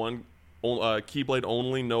level 1, Keyblade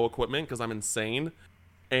only, no equipment, because I'm insane.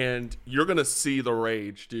 And you're gonna see the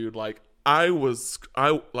rage, dude. Like I was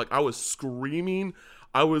screaming.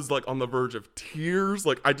 I was like on the verge of tears.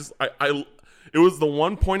 Like it was the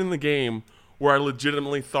one point in the game where I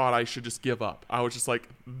legitimately thought I should just give up. I was just like,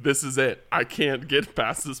 this is it. I can't get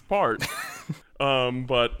past this part.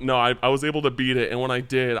 But no, I was able to beat it, and when I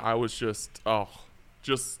did, I was just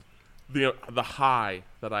the high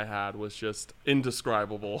that I had was just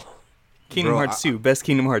indescribable. Kingdom Hearts 2, best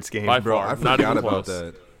Kingdom Hearts game. By Bro, far, I forgot about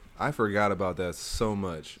that. I forgot about that so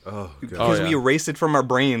much. Oh, God. Because we erased it from our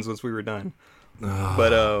brains once we were done.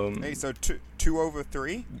 But Hey, so 2 over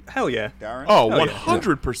 3? hell yeah. Darren? Oh, yeah.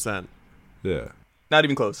 100%. Yeah. Not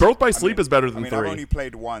even close. Birth by Sleep is better than 3. I've only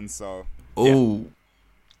played 1, so... Oh.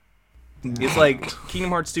 It's like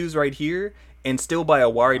Kingdom Hearts 2's right here, and still by a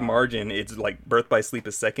wide margin, it's like Birth by Sleep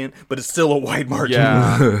is second, but it's still a wide margin.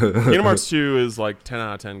 Yeah. Kingdom Hearts 2 is like 10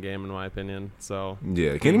 out of 10 game in my opinion. So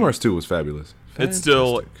Yeah, Kingdom Hearts 2 was fabulous. It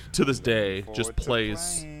still, to this day, just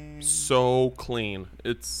plays so clean.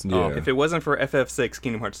 It's If it wasn't for FF6,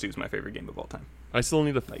 Kingdom Hearts 2 is my favorite game of all time. I still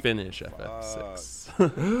need to finish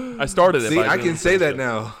FF6. I started it. See, I can say that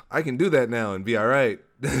now. I can do that now and be all right.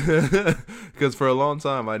 Because for a long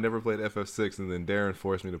time I never played FF6, and then Darren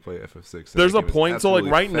forced me to play FF6. There's a point, so like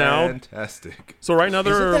right now, fantastic. So right now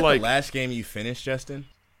there are like the last game you finished, Justin.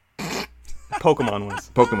 Pokemon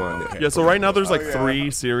ones. Pokemon. Yeah, so right now there's like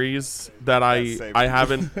 3 series that I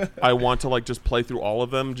haven't. I want to like just play through all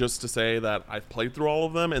of them just to say that I've played through all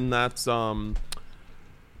of them, and that's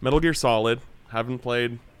Metal Gear Solid. Haven't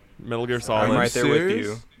played Metal Gear Solid. I'm right there with serious?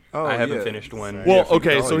 you. Oh, I haven't finished one. Well,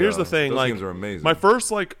 okay, so here's the thing. Those like, games are amazing. my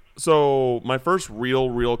first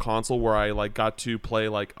real console where I like got to play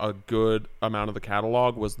like a good amount of the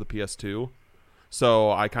catalog was the PS2.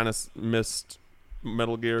 So I kind of missed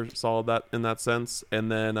Metal Gear Solid in that sense,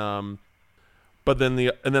 and then but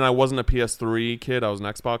then I wasn't a PS3 kid. I was an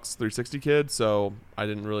Xbox 360 kid, so I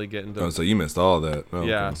didn't really get into. Oh, so you missed all that. Oh,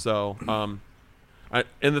 yeah. okay. So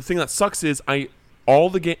and the thing that sucks is all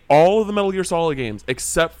of the Metal Gear Solid games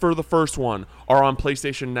except for the first one are on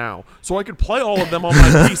PlayStation Now, so I could play all of them on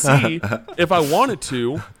my PC if I wanted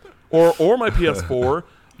to, or my PS4,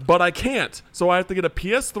 but I can't. So I have to get a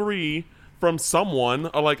PS3 from someone.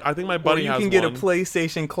 Like I think my buddy has one. You can get a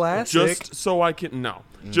PlayStation Classic. Just so I can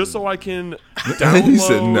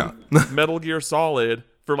download Metal Gear Solid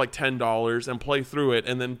for like $10 and play through it,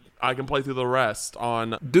 and then I can play through the rest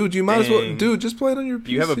on. Dude, you might as well. Dude, just play it on your PC.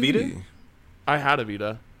 Do you have a Vita? I had a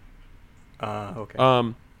Vita. Okay.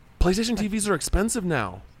 PlayStation TVs are expensive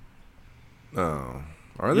now. Oh,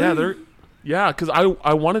 are they? Yeah, they're. Yeah, because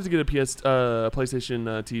I wanted to get a PlayStation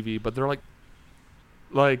TV, but they're like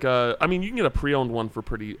I mean, you can get a pre-owned one for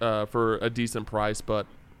for a decent price, but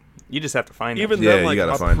you just have to find it. Even then, like you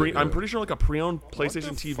gotta find it, I'm pretty sure like a pre-owned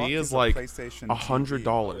PlayStation TV is like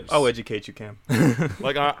 $100. I'll educate you, Cam.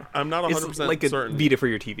 Like I'm not 100% like a certain. Vita for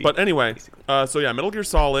your TV. But anyway, so yeah, Metal Gear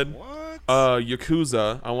Solid,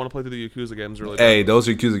 Yakuza. I want to play through the Yakuza games really. Hey, those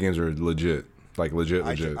Yakuza games are legit. Like legit.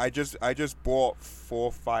 I just bought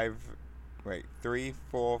 3,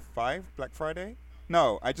 4, 5 Black Friday.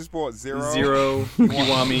 No, I just bought 0,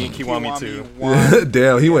 Kiwami 2. 1.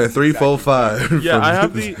 Damn, he went 3, 4, 5. Yeah, I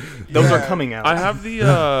have the. Those are coming out. I have the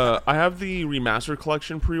remastered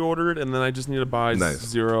collection pre-ordered, and then I just need to buy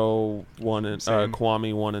 0, 1, and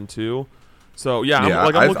Kiwami 1 and 2. So yeah,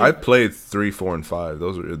 I played 3, 4, and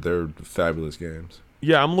 5. They're fabulous games.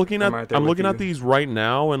 Yeah, I'm looking at these right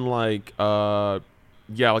now, and like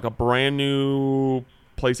like a brand new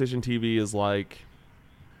PlayStation TV is like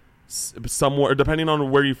somewhere, depending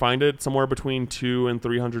on where you find it, somewhere between $200 and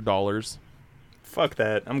 $300. Fuck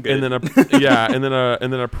that, I'm good. And then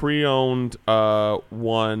and then a pre-owned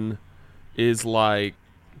one is like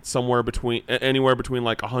anywhere between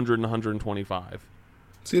like $100 and $125.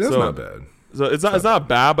 See, that's not bad. So it's not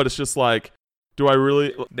bad, but it's just like, do I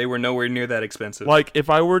really? They were nowhere near that expensive. Like, if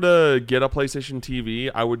I were to get a PlayStation TV,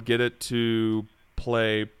 I would get it to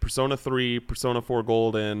play Persona 3, Persona 4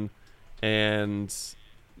 Golden, and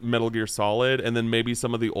Metal Gear Solid, and then maybe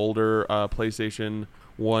some of the older PlayStation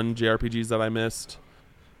 1 JRPGs that I missed.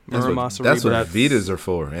 That's what Vitas are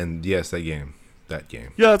for, and yes, that game.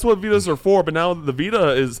 Yeah, that's what Vitas are for, but now the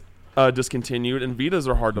Vita is discontinued, and Vitas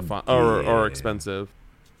are hard to find, or expensive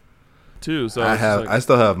too. So I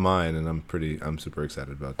still have mine, and I'm super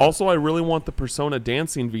excited about that. Also, I really want the Persona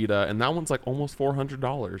Dancing Vita, and that one's like almost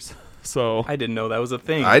 $400. So I didn't know that was a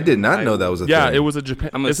thing. I did not know that was a thing. Yeah, it was a Japan.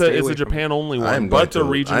 It's a Japan only one, I'm going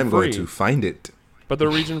to find it. But they're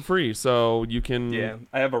region free, so you can. Yeah,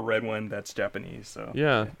 I have a red one that's Japanese. So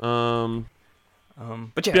yeah. But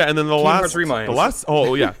yeah. Yeah, and then the last series.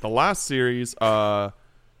 I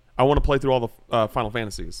want to play through all the Final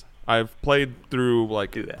Fantasies. I've played through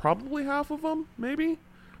like probably half of them, maybe,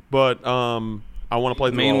 but I want to play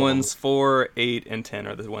the through main all ones. 4, 8, and 10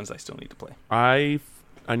 are the ones I still need to play.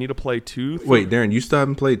 I need to play 2. Wait, Darren, you still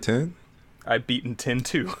haven't played 10? I've beaten 10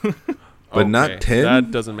 too. But not 10?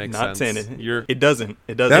 That doesn't make sense. Not 10. It doesn't.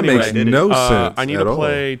 That anyway, makes no sense. I need to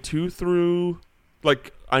play 2 through.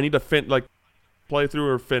 Like, I need to play through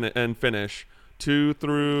or finish 2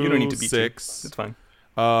 through. You don't need to beat 6. 2. It's fine.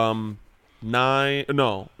 9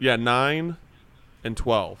 and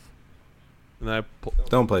 12. And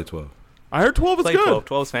don't play 12. I heard 12 is play good. 12.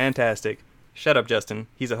 12 is fantastic. Shut up, Justin.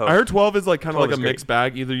 He's a host. I heard 12 is like kind of like a great. mixed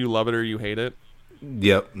bag. Either you love it or you hate it.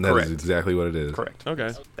 Yep, that is exactly what it is. Correct.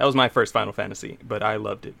 Okay. That was my first Final Fantasy, but I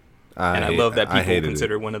loved it. I love that people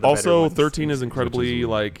consider one of the better ones. 13 is incredibly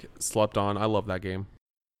like slept on. I love that game.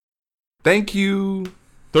 Thank you.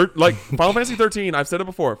 Final Fantasy 13, I've said it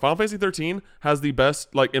before. Final Fantasy 13 has the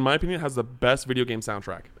best, like in my opinion, has the best video game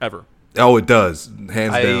soundtrack ever. Oh, it does.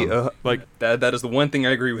 Hands down. That is the one thing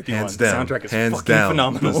I agree with you hands on. Down. The soundtrack is hands fucking down.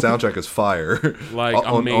 phenomenal. The soundtrack is fire. Like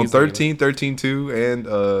on amazing. On 13,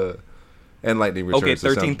 13-2, And Lightning Returns.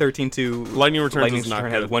 Okay, 13-2. Lightning Returns is not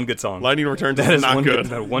good. Has one good song. Lightning Returns is not good.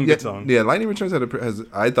 Good song. Yeah, Lightning Returns has.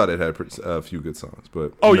 I thought it had a few good songs,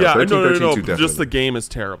 but no. Definitely. Just the game is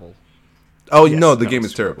terrible. Oh no, the game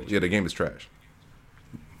is terrible. Yeah, the game is trash.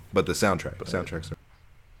 But the soundtracks are.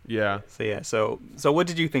 Yeah. So what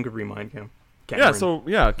did you think of Remind, Cam? Kingdom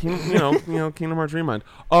Hearts Remind.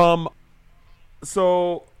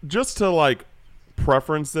 So just to like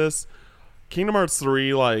preference this, Kingdom Hearts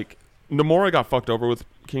 3, like Nomura got fucked over with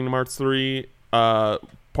Kingdom Hearts 3,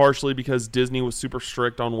 partially because Disney was super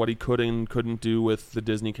strict on what he could and couldn't do with the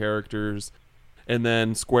Disney characters, and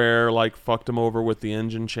then Square like fucked him over with the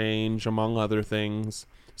engine change, among other things.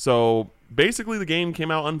 So basically, the game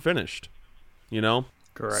came out unfinished.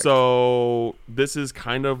 Correct. So this is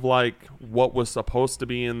kind of like what was supposed to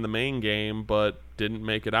be in the main game, but didn't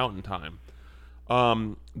make it out in time.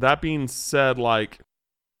 That being said, like,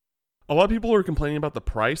 a lot of people are complaining about the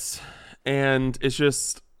price, and it's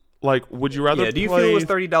just like, would you rather do you play feel it was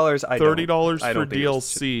 $30? $30 for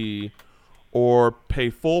DLC, or pay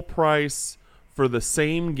full price for the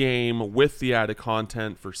same game with the added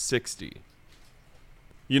content for $60?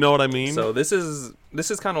 You know what I mean? So this is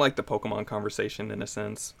kind of like the Pokemon conversation in a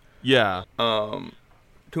sense. Yeah.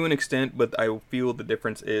 To an extent, but I feel the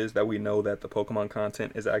difference is that we know that the Pokemon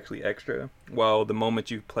content is actually extra. While the moment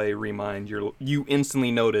you play Remind, you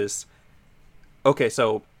instantly notice. Okay,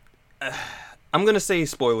 so I'm gonna say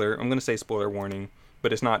spoiler. I'm gonna say spoiler warning,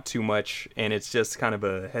 but it's not too much, and it's just kind of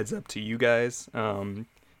a heads up to you guys. Cam,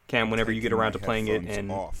 whenever you get around to playing it,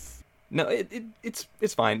 and no, it's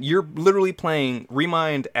fine. You're literally playing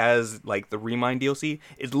Remind as like the Remind DLC.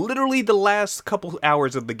 It's literally the last couple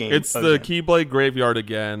hours of the game. It's the Keyblade Graveyard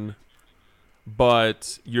again,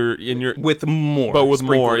 but you're in your with more. But with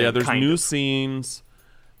more, yeah. There's new scenes,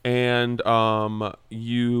 and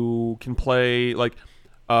you can play like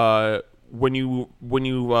when you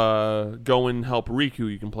go and help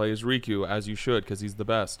Riku, you can play as Riku, as you should, because he's the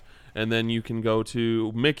best. And then you can go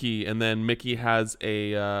to Mickey, and then Mickey has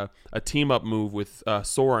a team up move with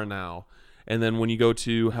Sora now. And then when you go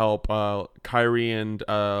to help Kairi and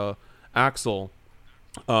Axel,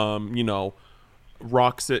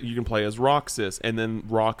 Roxas, you can play as Roxas, and then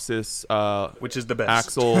Roxas, which is the best.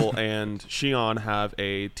 Axel and Xion have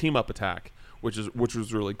a team up attack, which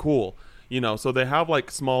was really cool. So they have like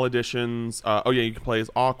small additions. You can play as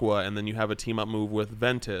Aqua, and then you have a team up move with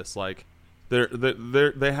Ventus, like.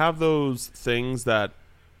 They have those things that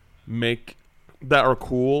are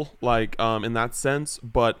cool, like in that sense,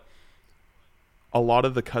 but a lot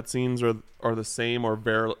of the cutscenes are the same or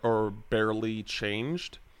barely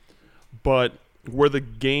changed. But where the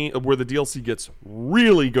DLC gets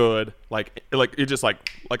really good, like it just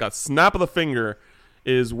like a snap of the finger,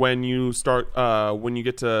 is when you start when you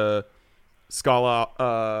get to Scala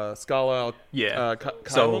Kylum,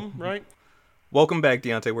 right? Welcome back,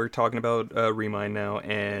 Deontay. We're talking about Remind now,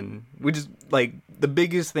 and we just like the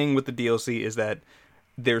biggest thing with the DLC is that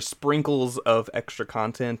there's sprinkles of extra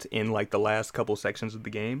content in like the last couple sections of the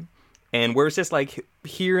game, and where it's just like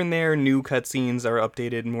here and there new cutscenes are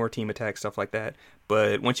updated, more team attack stuff like that.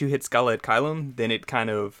 But once you hit Scala at Kylum, then it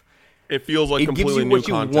feels like completely new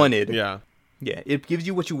content. You wanted. Yeah, it gives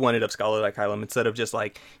you what you wanted of Scala at Kylum instead of just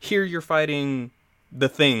like here you're fighting the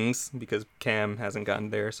things, because Cam hasn't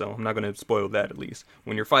gotten there, so I'm not going to spoil that. At least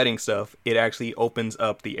when you're fighting stuff, it actually opens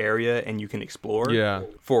up the area and you can explore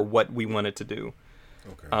for what we wanted to do.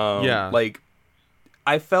 Okay. Like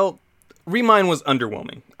I felt Remind was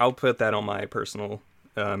underwhelming. I'll put that on my personal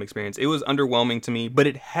experience. It was underwhelming to me, but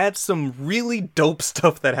it had some really dope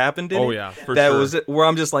stuff that happened in it. For sure. Was where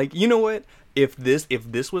I'm just like, you know what? If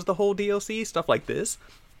this was the whole DLC, stuff like this,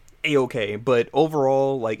 A-okay. But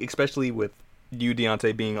overall, like especially with you,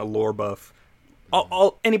 Deontay, being a lore buff,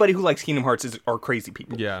 anybody who likes Kingdom Hearts are crazy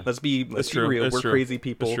people. Yeah, let's be real. We're crazy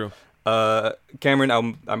people. It's true. Cameron,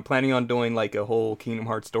 I'm planning on doing like a whole Kingdom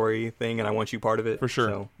Hearts story thing, and I want you part of it for sure.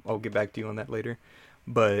 So I'll get back to you on that later.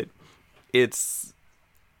 But it's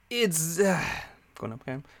going up,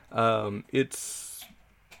 Cam. It's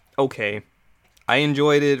okay. I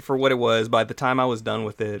enjoyed it for what it was. By the time I was done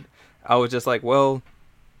with it, I was just like, well,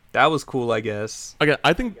 that was cool, I guess. Again,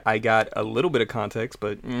 I think I got a little bit of context,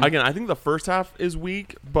 but again, I think the first half is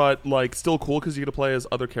weak, but like still cool because you get to play as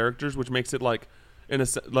other characters, which makes it like in a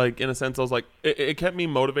sense, I was like, it kept me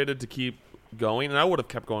motivated to keep going, and I would have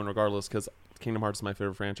kept going regardless because Kingdom Hearts is my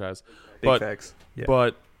favorite franchise. Big facts. Yeah.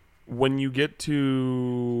 But when you get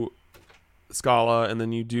to Scala and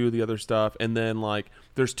then you do the other stuff, and then like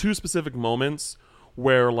there's two specific moments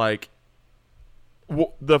where like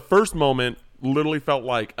the first moment literally felt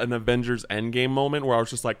like an Avengers Endgame moment where I was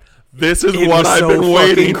just like, this is what I've been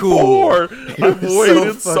waiting for. I've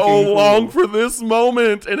waited so long for this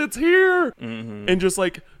moment, and it's here. Mm-hmm. And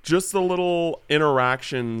just the little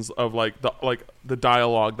interactions of the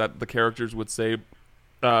dialogue that the characters would say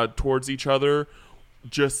towards each other,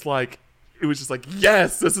 just like it was just like,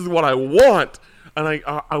 yes, this is what I want. And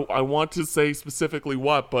I want to say specifically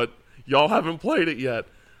what, but y'all haven't played it yet.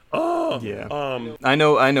 Oh yeah. I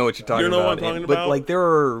know what you're talking about. You know what I'm talking about? But like there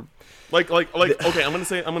are okay, I'm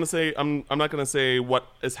not gonna say what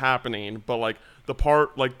is happening, but like the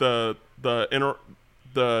part like the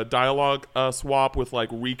dialogue swap with like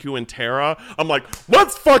Riku and Terra, I'm like,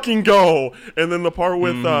 let's fucking go. And then the part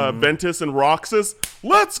with Ventus and Roxas,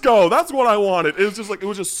 let's go. That's what I wanted. It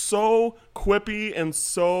was just so quippy and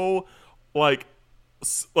so like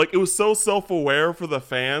it was so self-aware for the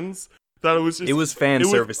fans that it was fan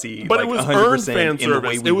servicey, but like it was earned fan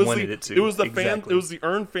service. In the way we wanted it to. It was it was the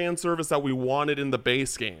earned fan service that we wanted in the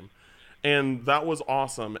base game, and that was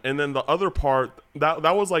awesome. And then the other part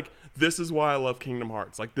that was like, this is why I love Kingdom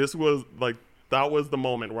Hearts. Like this was like that was the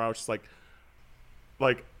moment where I was just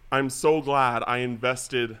like I'm so glad I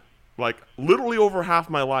invested like literally over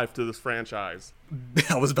half my life to this franchise.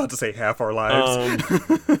 I was about to say half our lives.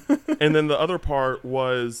 And then the other part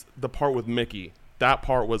was the part with Mickey. That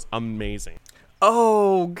part was amazing.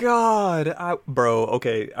 Oh God,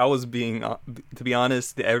 okay. I was being, to be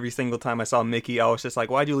honest, every single time I saw Mickey, I was just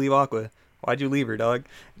like, "Why'd you leave Aqua? Why'd you leave her, dog?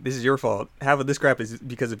 This is your fault. Half of this crap is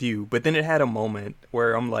because of you." But then it had a moment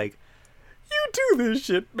where I'm like, "You do this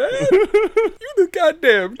shit, man. You the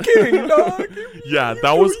goddamn king, dog." Yeah,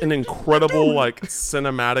 that was an incredible like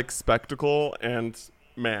cinematic spectacle, and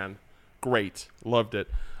man, great, loved it.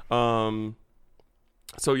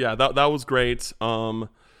 So yeah, that was great.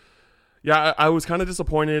 Yeah, I was kind of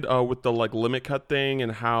disappointed with the like limit cut thing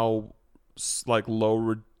and how like low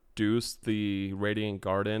reduced the Radiant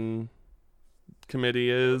Garden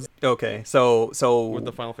committee is. Okay, so with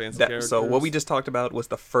the Final Fantasy characters. So what we just talked about was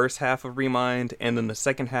the first half of Remind, and then the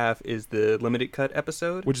second half is the limited cut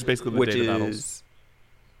episode, which is basically the data battles.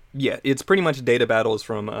 Yeah, it's pretty much data battles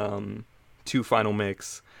from 2 Final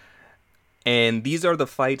Mix. And these are the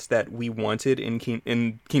fights that we wanted in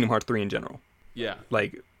Kingdom Hearts 3 in general. Yeah.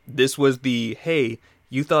 Like, this was the, hey,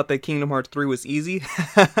 you thought that Kingdom Hearts 3 was easy?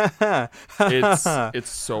 It's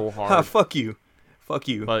so hard. Fuck you.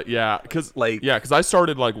 But yeah, because I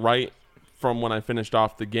started like right from when I finished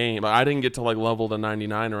off the game. I didn't get to like level to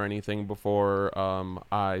 99 or anything before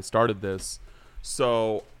I started this.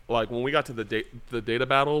 So like when we got to the data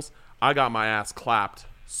battles, I got my ass clapped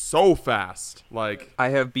so fast. Like I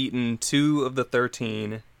have beaten 2 of the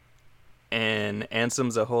 13, and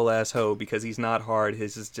Ansem's a whole ass hoe because he's not hard.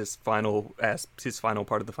 His is just his final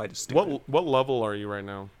part of the fight is stupid. What level are you right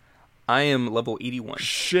now? I am level 81.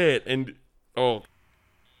 Shit, and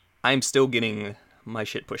I'm still getting my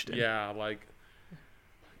shit pushed in. Yeah,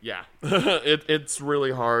 it's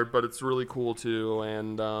really hard, but it's really cool too.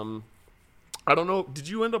 And I don't know. Did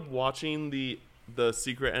you end up watching the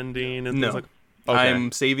secret ending and things like? Okay.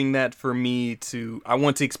 I'm saving that for me I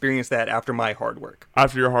want to experience that after my hard work.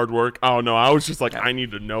 After your hard work? Oh no, I was just like, I need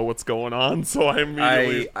to know what's going on, so I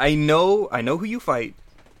immediately I know who you fight.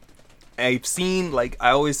 I've seen the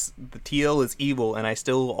TL is evil, and I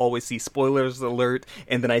still always see spoilers alert,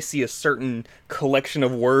 and then I see a certain collection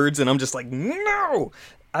of words, and I'm just like, no!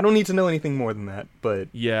 I don't need to know anything more than that, but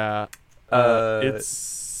yeah.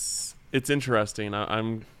 It's interesting.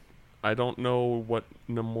 I don't know what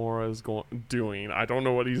Nomura is doing. I don't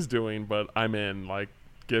know what he's doing, but I'm in. Like,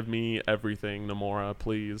 give me everything, Nomura,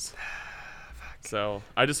 please. So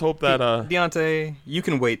I just hope that Deontay, you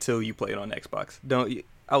can wait till you play it on Xbox.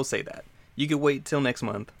 I'll say that you can wait till next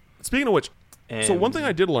month. Speaking of which, so one thing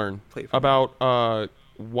I did learn about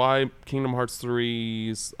why Kingdom Hearts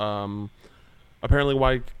 3's apparently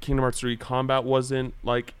why Kingdom Hearts 3 combat wasn't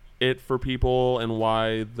like it for people, and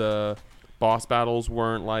why the boss battles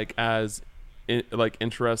weren't like as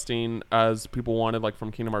interesting as people wanted, like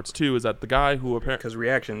from Kingdom Hearts 2, is that the guy who apparently because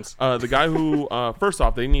reactions, the guy who first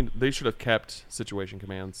off they should have kept situation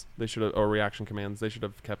commands, or reaction commands. They should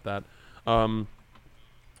have kept that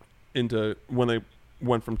into when they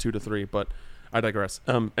went from 2 to 3. But I digress.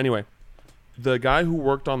 Anyway, the guy who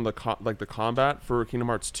worked on the combat for Kingdom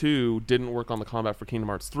Hearts 2 didn't work on the combat for Kingdom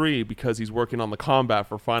Hearts 3 because he's working on the combat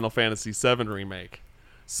for Final Fantasy VII Remake.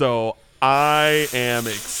 So I am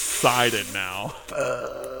excited now.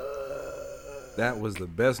 That was the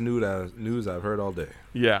best news I've heard all day.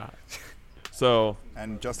 Yeah. So.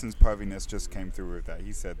 And Justin's perviness just came through with that.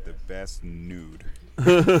 He said the best nude.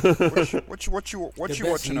 what you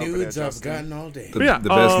watching over there, Justin? I've gotten all day. The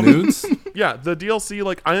best nudes? Yeah, the DLC,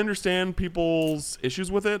 like, I understand people's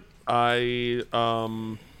issues with it. But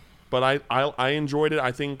I enjoyed it.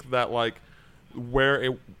 I think that, like, where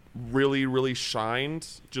it really, really shined,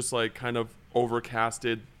 just, like, kind of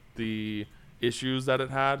overcasted the issues that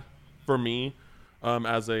it had for me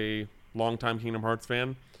as a longtime Kingdom Hearts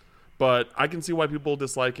fan. But I can see why people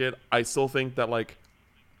dislike it. I still think that, like,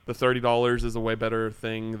 the $30 is a way better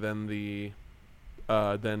thing than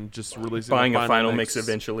than just releasing buying a final mix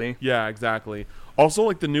eventually. Yeah, exactly. Also,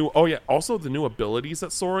 like the new abilities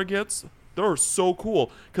that Sora gets, they're so cool.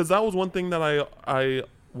 Because that was one thing that I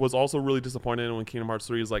was also really disappointed in when Kingdom Hearts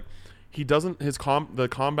 3 is like the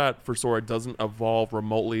combat for Sora doesn't evolve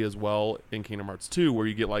remotely as well in Kingdom Hearts 2, where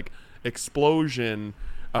you get like explosion,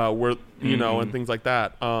 where you know, and things like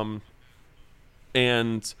that.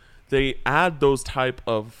 And they add those type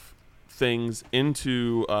of things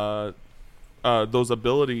into those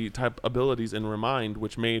abilities in Remind,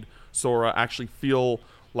 which made Sora actually feel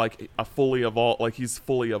like he's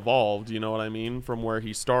fully evolved. You know what I mean? From where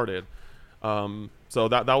he started. So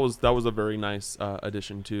that was a very nice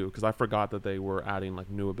addition too, because I forgot that they were adding like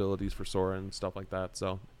new abilities for Sora and stuff like that.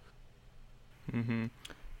 So.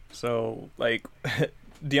 So like,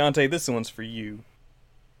 Deontay, this one's for you.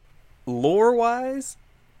 Lore-wise,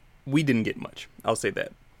 we didn't get much. I'll say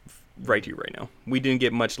that right here, right now. We didn't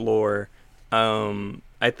get much lore.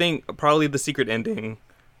 I think probably the secret ending.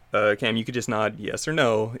 Cam, you could just nod yes or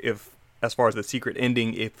no if, as far as the secret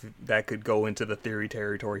ending, if that could go into the theory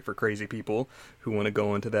territory for crazy people who want to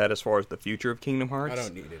go into that as far as the future of Kingdom Hearts. I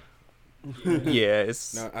don't need it. Yeah,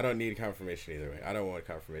 it's... No, I don't need confirmation either way. I don't want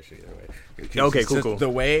confirmation either way. Okay, cool. The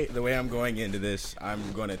way I'm going into this,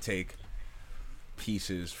 I'm going to take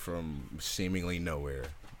pieces from seemingly nowhere.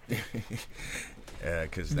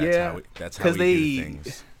 Because that's how we do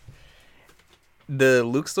things. The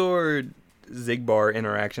Luxor Xigbar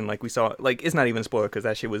interaction, like we saw, like it's not even a spoiler because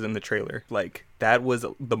that shit was in the trailer. Like that was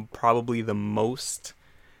probably the most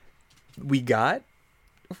we got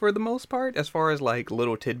for the most part, as far as like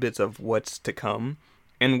little tidbits of what's to come,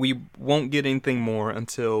 and we won't get anything more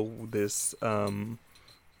until this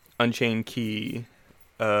Unchained Key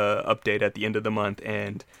update at the end of the month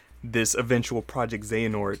and this eventual Project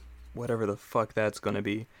Xehanort, whatever the fuck that's gonna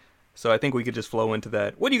be. So I think we could just flow into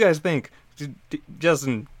that. What do you guys think?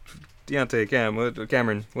 Justin, Deontay,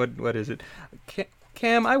 Cameron, what is it?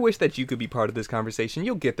 Cam, I wish that you could be part of this conversation.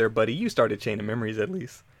 You'll get there, buddy. You started Chain of Memories at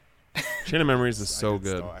least. Chain of Memories is so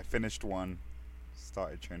good. I finished one,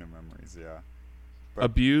 started Chain of Memories, yeah. But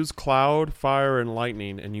abuse Cloud, Fire, and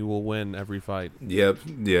Lightning, and you will win every fight. Yep,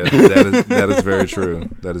 yeah, that is very true.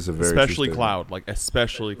 That is a very especially true Cloud, like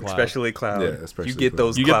especially Cloud. Especially Cloud. Yeah, especially you get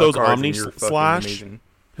Cloud. those Omni Slash.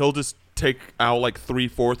 He'll just take out like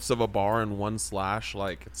 3/4 of a bar in one slash.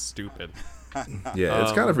 Like it's stupid. Yeah,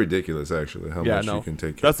 it's kind of ridiculous actually. How much you can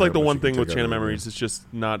take. That's like the one thing with Chain of Memories. It's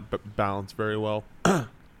just not balanced very well.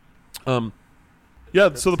 Yeah.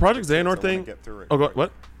 So the Project Xehanort thing. Oh,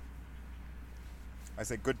 what? I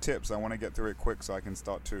said good tips. I want to get through it quick so I can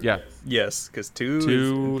start 2. Yeah. Yes, because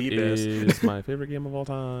 2 is my favorite game of all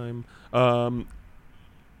time.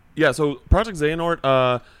 Yeah. So Project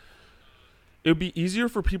Xehanort. It would be easier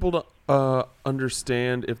for people to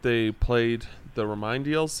understand if they played the Remind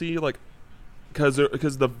DLC, like, because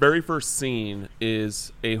the very first scene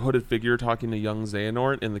is a hooded figure talking to young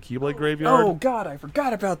Xehanort in the Keyblade graveyard. Oh God, I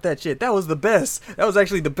forgot about that shit. That was the best. That was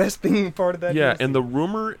actually the best thing part of that. Yeah, DLC. And the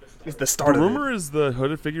rumor is the start. The rumor is the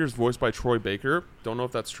hooded figure is voiced by Troy Baker. Don't know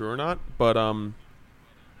if that's true or not, but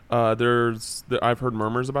I've heard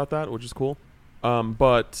murmurs about that, which is cool.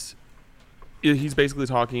 But he's basically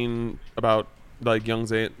talking about like young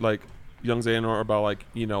Xehanort about like,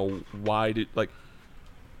 you know, why did like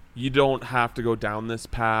you don't have to go down this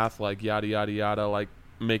path, like yada yada yada, like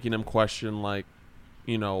making him question like,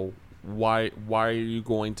 you know, why are you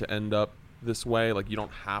going to end up this way? Like you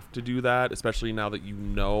don't have to do that, especially now that you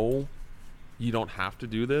know you don't have to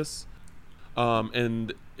do this.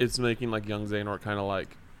 And it's making like young Xehanort kind of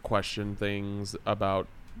like question things about,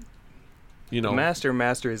 you know, the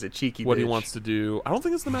Master is a cheeky what bitch. He wants to do. I don't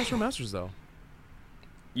think it's the Master of Masters though.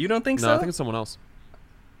 You don't think so? No, I think it's someone else.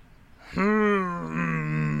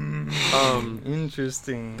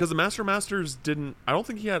 Interesting. Because the Master of Masters didn't. I don't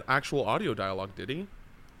think he had actual audio dialogue, did he?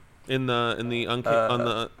 In the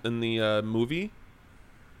movie,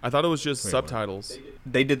 I thought it was just subtitles.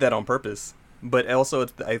 They did that on purpose, but also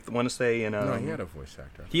I want to say in no, he had a voice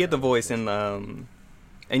actor. He had the voice in and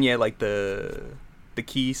yeah, like the the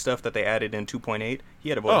key stuff that they added in 2.8, he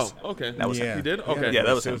had a voice. Oh, okay. That was him. He did? Okay. Yeah,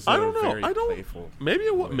 that was him. I don't know. Maybe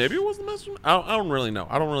it was the master. I don't really know.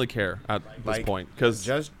 I don't really care at this point because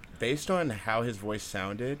just based on how his voice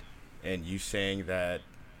sounded, and you saying that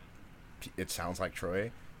it sounds like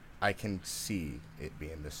Troy, I can see it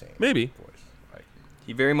being the same. Maybe. Voice.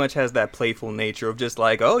 He very much has that playful nature of just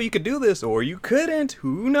like, oh, you could do this or you couldn't.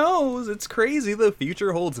 Who knows? It's crazy. The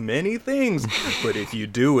future holds many things, but if you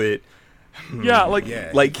do it,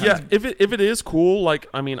 if it is cool, like,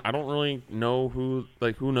 I mean, I don't really know who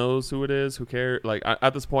knows who it is, who cares. Like,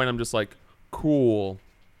 at this point, I'm just like, cool,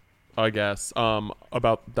 I guess,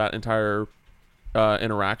 about that entire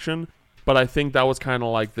interaction. But I think that was kind of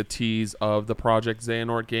like the tease of the Project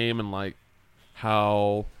Xehanort game and like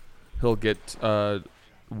how he'll get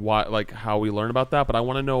why, like, how we learn about that. But I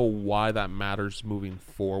want to know why that matters moving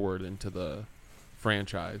forward into the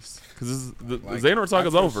franchise, because the Xehanort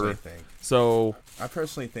Saga's over. So I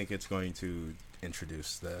personally think it's going to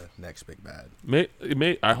introduce the next big bad.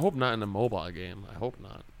 I hope not in a mobile game. I hope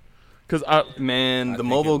not. Because the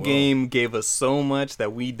mobile game gave us so much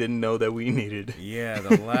that we didn't know that we needed. Yeah,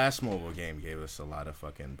 the last mobile game gave us a lot of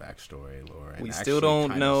fucking backstory lore. And we still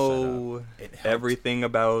don't know everything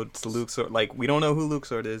about Luxord. Like, we don't know who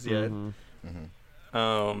Luxord is yet.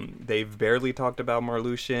 They've barely talked about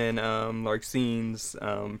Marluxia and Larxene's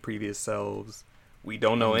previous selves. We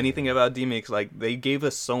don't know anything about Demyx. Like, they gave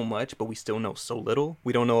us so much, but we still know so little.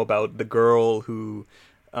 We don't know about the girl who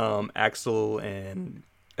Axel and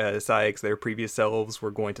Sykes, their previous selves, were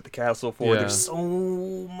going to the castle for. There's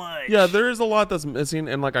so much. Yeah, there is a lot that's missing,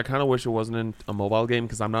 and like I kind of wish it wasn't in a mobile game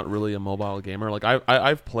because I'm not really a mobile gamer. Like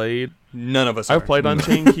I've played. None of us. I've played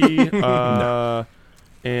Unchained Key, or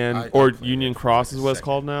Union Cross is what it's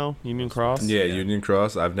called now. Union Cross. Yeah, Union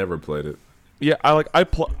Cross. I've never played it. Yeah,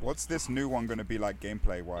 What's this new one going to be like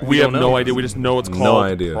gameplay wise? We have no idea. We just know it's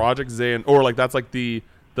called Project Xehanort, or like that's like the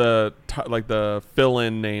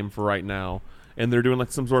fill-in name for right now. And they're doing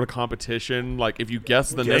like some sort of competition. Like if you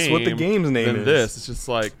guess the name, guess what the game's name is. This, it's just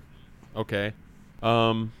like, okay,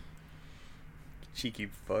 cheeky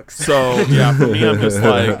fucks. So yeah, for me, I'm just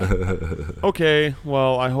like, okay,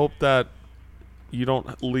 well, I hope that you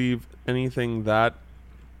don't leave anything that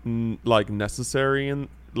like necessary in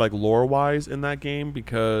like lore wise in that game,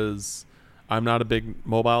 because I'm not a big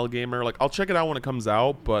mobile gamer. Like I'll check it out when it comes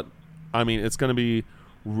out, but I mean it's gonna be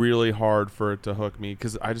really hard for it to hook me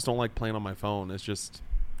because I just don't like playing on my phone. It's just,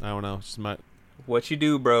 I don't know. It's just what you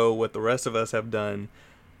do, bro, what the rest of us have done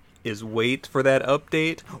is wait for that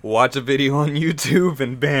update, watch a video on YouTube,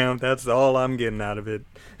 and bam, that's all I'm getting out of it.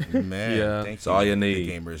 Man, yeah, that's all you need.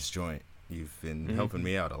 The Gamers Joint. You've been helping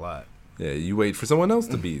me out a lot. Yeah, you wait for someone else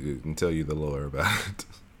to beat it and tell you the lore about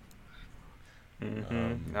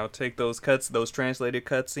it. I'll take those translated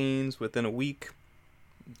cutscenes within a week.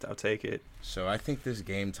 I'll take it. So I think this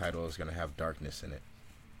game title is going to have darkness in it.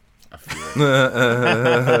 I feel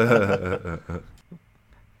it.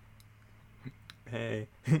 Hey.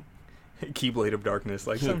 Keyblade of Darkness.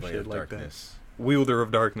 Like some shit like darkness. That. Wielder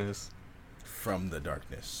of Darkness. From the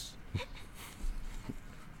darkness.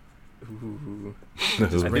 Ooh.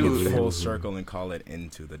 Just bring it full circle and call it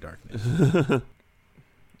Into the Darkness.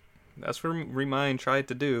 That's what Remind tried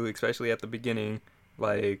to do, especially at the beginning.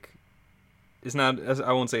 Like, it's not,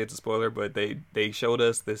 I won't say it's a spoiler, but they showed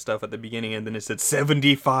us this stuff at the beginning, and then it said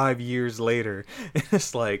 75 years later. And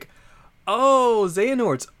it's like, oh,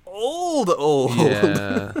 Xehanort's old.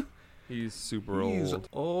 Yeah. He's super old. He's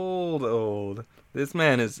old. This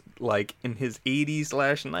man is like in his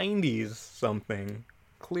 80s/90s something.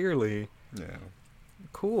 Clearly. Yeah.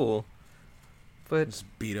 Cool. But just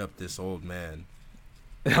beat up this old man.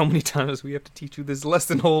 How many times we have to teach you this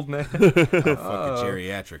lesson, old man? I'll fucking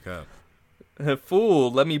geriatric up.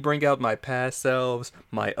 Fool, let me bring out my past selves,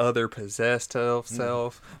 my other possessed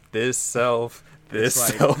self, this self, this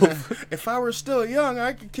self. If I were still young,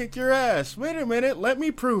 I could kick your ass. Wait a minute, let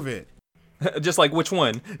me prove it. Just like which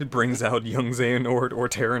one? It brings out young Xehanort or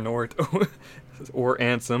Terranort or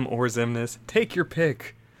Ansem or Xemnas. Take your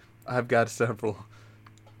pick. I've got several.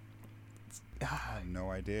 I have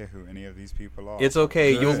no idea who any of these people are. It's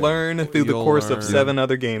okay. You'll learn through the course of 7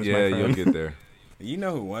 other games, my friend. Yeah, you'll get there. You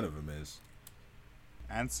know who one of them is.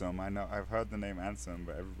 Ansem, I know. I've heard the name Ansem,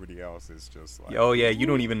 but everybody else is just like... Oh, yeah, you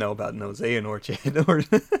don't even know about no Xehanort yet.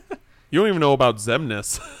 You don't even know about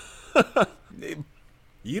Xemnas.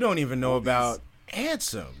 You don't even know about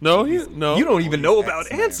Ansem. No. You don't even know about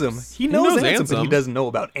Ansem. He knows Ansem, but he doesn't know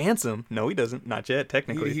about Ansem. No, he doesn't. Not yet,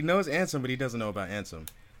 technically. He knows Ansem, but he doesn't know about Ansem.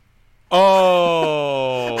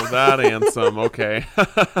 Oh, that Ansem. Okay.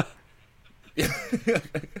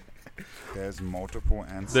 There's multiple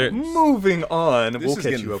answers. Moving on. This we'll is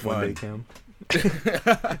catch getting you up one day, fun.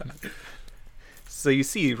 Cam. So you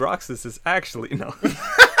see, Roxas is actually no.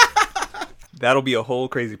 That'll be a whole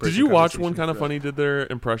crazy. Did you watch when Kind of Funny did their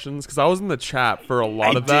impressions? Because I was in the chat for a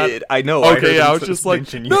lot of that. Did. I know. Okay, I was just like,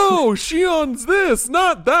 no, Shion's this,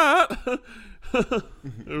 not that.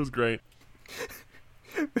 It was great.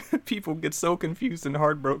 People get so confused and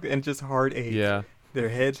heartbroken and just heartache. Yeah. Their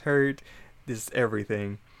heads hurt. This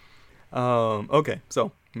everything. Okay,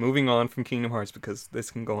 so moving on from Kingdom Hearts because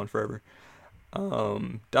this can go on forever.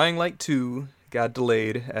 Dying Light 2 got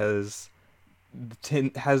delayed as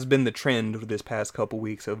has been the trend this past couple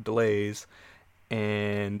weeks of delays,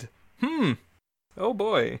 and oh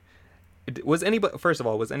boy, was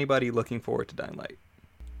anybody looking forward to Dying Light?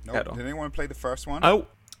 Nope. Did anyone play the first one?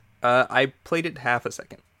 I played it half a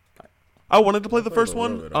second. I wanted to play the first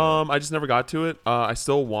one. I just never got to it. I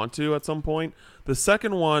still want to at some point. The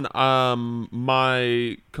second one,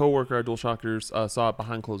 my coworker at DualShockers saw it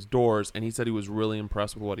behind closed doors, and he said he was really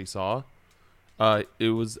impressed with what he saw.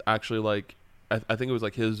 It was actually like, I think it was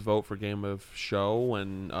like his vote for Game of Show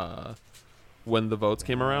when the votes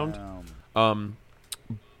came around.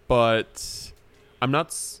 But I'm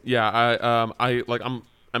not. Yeah,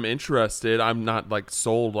 I'm interested. I'm not like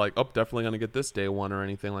sold. Like, oh, definitely gonna get this day one or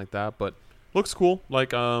anything like that. But looks cool.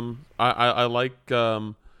 Like, I like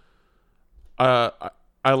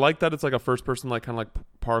I like that it's like a first person, like kind of like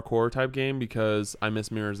parkour type game because I miss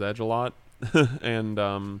Mirror's Edge a lot,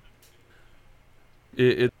 and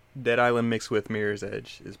it Dead Island mixed with Mirror's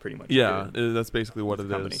Edge is pretty much that's basically what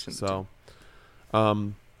it is. So,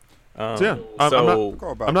 I'm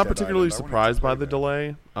not particularly surprised by the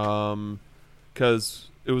delay, because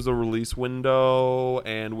it was a release window,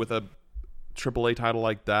 and with a AAA title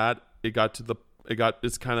like that, it kind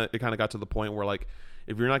of got to the point where, like,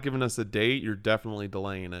 if you're not giving us a date, you're definitely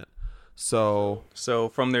delaying it. So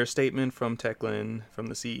from their statement from Techland, from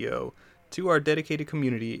the CEO, to our dedicated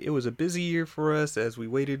community, it was a busy year for us as we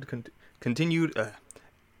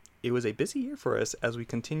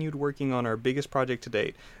continued working on our biggest project to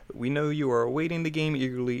date. We know you are awaiting the game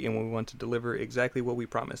eagerly, and we want to deliver exactly what we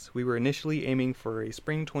promised. We were initially aiming for a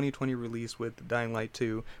spring 2020 release with Dying Light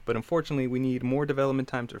 2, but unfortunately we need more development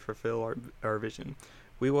time to fulfill our vision.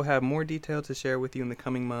 We will have more detail to share with you in the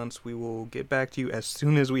coming months. We will get back to you as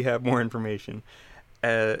soon as we have more information.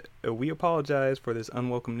 We apologize for this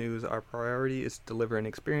unwelcome news. Our priority is to deliver an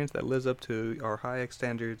experience that lives up to our high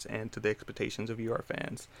standards and to the expectations of you, our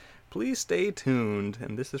fans. Please stay tuned.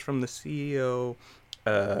 And this is from the CEO,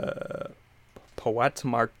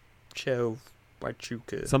 Pawatmarchew.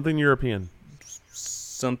 Something European.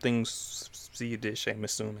 Something Swedish, I'm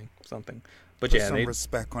assuming. Something. But Put some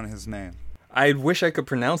respect on his name. I wish I could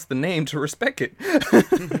pronounce the name to respect it.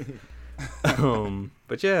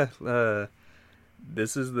 But yeah,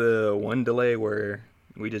 this is the one delay where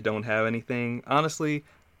we just don't have anything. Honestly,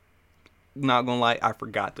 not gonna lie, I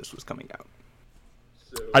forgot this was coming out.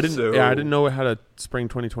 I didn't know it had a spring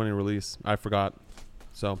 2020 release. I forgot.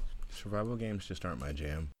 So survival games just aren't my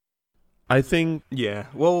jam. I think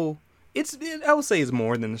well, I would say it's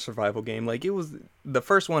more than a survival game. Like, it was the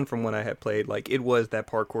first one from when I had played. Like, it was that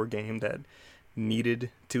parkour game that needed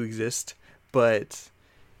to exist, but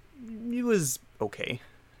it was okay.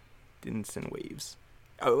 Didn't send waves.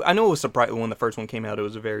 I know it was surprising when the first one came out. It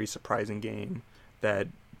was a very surprising game that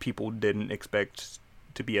people didn't expect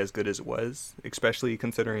to be as good as it was, especially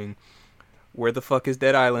considering where the fuck is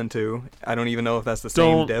Dead Island 2? I don't even know if that's the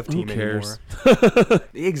same dev team anymore.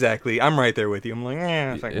 Exactly. I'm right there with you. I'm like,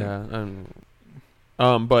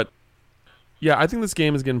 but yeah, I think this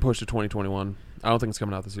game is getting pushed to 2021. I don't think it's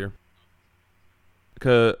coming out this year.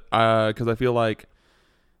 Cause I feel like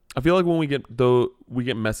when we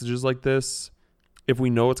get messages like this, if we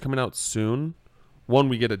know it's coming out soon, one,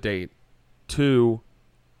 we get a date. Two,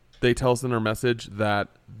 they tell us in their message that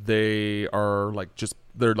they are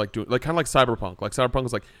they're doing kind of like Cyberpunk. Like, Cyberpunk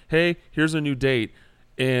is like, hey, here's a new date,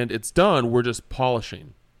 and it's done. We're just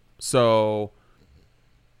polishing. So,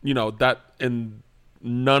 that, and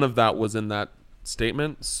none of that was in that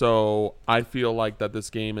statement. So I feel like that this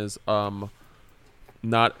game is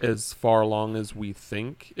not as far along as we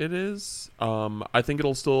think it is. I think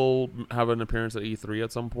it'll still have an appearance at E3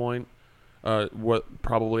 at some point.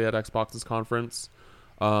 Probably at Xbox's conference.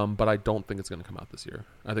 But I don't think it's going to come out this year.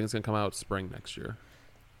 I think it's going to come out spring next year.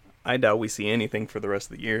 I doubt we see anything for the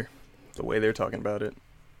rest of the year, the way they're talking about it.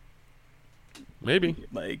 Maybe.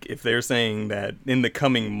 Like, if they're saying that in the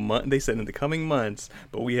coming they said in the coming months,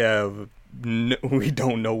 but we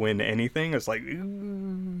don't know when anything. It's like,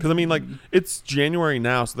 because I mean, like, it's January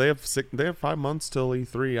now, so they have 5 months till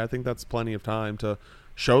E3. I think that's plenty of time to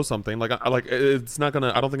show something. Like it's not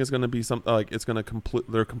gonna. I don't think it's gonna be some like it's gonna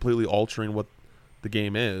they're completely altering what the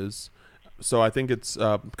game is. So I think it's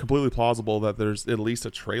completely plausible that there's at least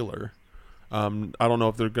a trailer. I don't know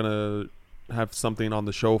if they're gonna have something on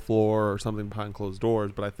the show floor or something behind closed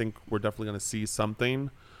doors, but I think we're definitely gonna see something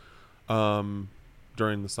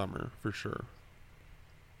during the summer for sure.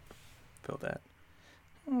 Feel that.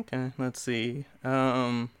 Okay, let's see.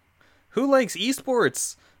 Who likes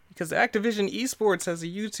esports? Because Activision Esports has a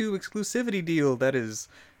YouTube exclusivity deal that is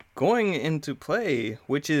going into play,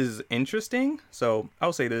 which is interesting. So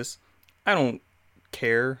I'll say this. I don't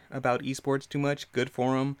care about esports too much. Good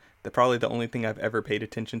for them. Probably the only thing I've ever paid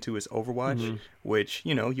attention to is Overwatch, which,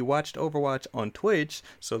 you know, you watched Overwatch on Twitch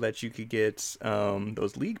so that you could get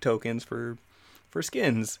those league tokens for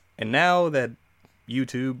skins. And now that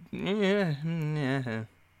YouTube,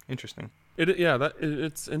 interesting.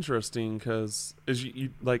 It's interesting because as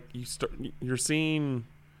you're seeing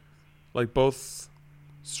like both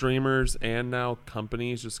streamers and now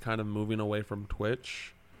companies just kind of moving away from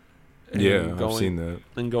Twitch. I've seen that.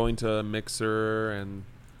 And going to Mixer and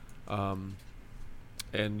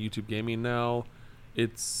YouTube Gaming now.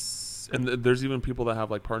 There's even people that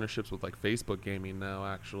have like partnerships with like Facebook Gaming now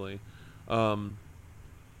actually. So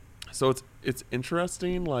it's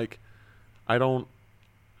interesting. Like I don't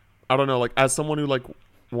know. Like as someone who like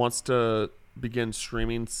wants to begin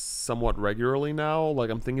streaming somewhat regularly now, like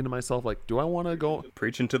I'm thinking to myself, like, do I want to go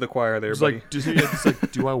preaching to the choir there, buddy?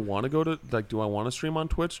 Do I want to go to do I want to stream on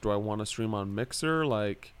Twitch? Do I want to stream on Mixer?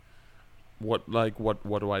 What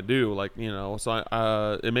do I do? Like, you know,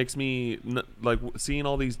 so it makes me like seeing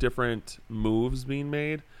all these different moves being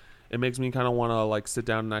made. It makes me kind of want to like sit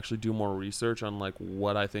down and actually do more research on like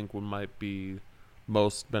what I think might be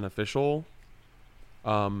most beneficial.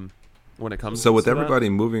 When it comes so with everybody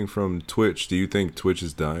moving from Twitch, do you think Twitch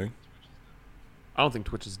is dying? I don't think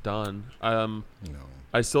Twitch is done. No.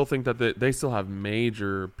 I still think that they still have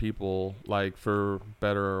major people, like for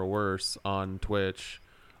better or worse, on Twitch.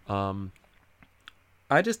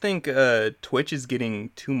 I just think Twitch is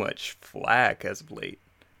getting too much flack as of late.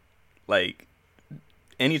 Like,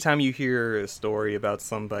 anytime you hear a story about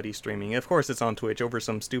somebody streaming, of course it's on Twitch over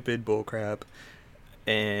some stupid bullcrap,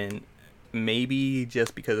 and maybe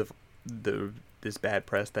just because of this bad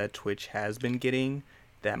press that Twitch has been getting,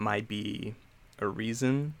 that might be a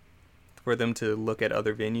reason for them to look at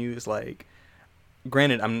other venues. Like,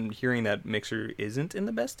 granted, I'm hearing that Mixer isn't in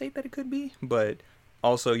the best state that it could be, but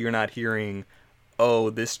also you're not hearing, oh,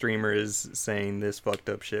 this streamer is saying this fucked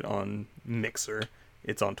up shit on Mixer.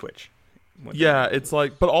 It's on Twitch. Yeah, it's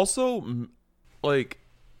like, but also, like,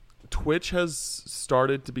 Twitch has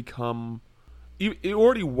started to become, it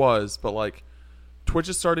already was, but like, Twitch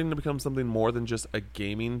is starting to become something more than just a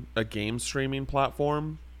game streaming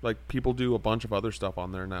platform. Like, people do a bunch of other stuff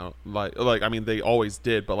on there now. Like I mean, they always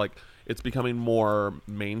did, but like, it's becoming more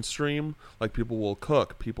mainstream. Like, people will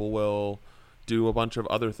cook, people will do a bunch of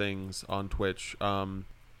other things on Twitch.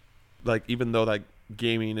 Like, even though like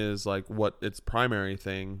gaming is like what its primary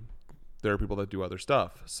thing, there are people that do other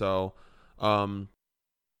stuff. So,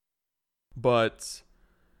 but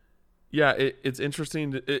yeah, it's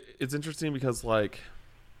interesting. It's interesting because like,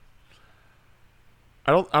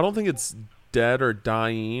 I don't think it's dead or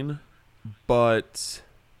dying, but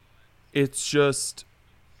it's just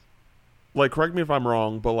like, correct me if I'm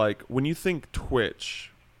wrong, but like when you think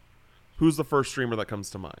Twitch, who's the first streamer that comes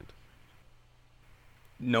to mind?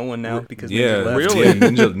 No one now because Ninja left. Really? Yeah,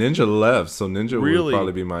 Ninja left, so Ninja Really? would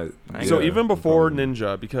probably be my. So even before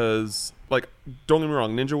Ninja, because like, don't get me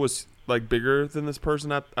wrong, Ninja was like bigger than this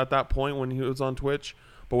person at that point when he was on Twitch.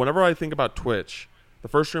 But whenever I think about Twitch, the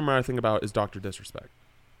first streamer I think about is Dr. Disrespect.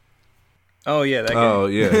 Oh yeah, that guy. Oh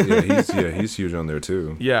yeah, he's huge on there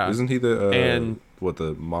too. Yeah, isn't he the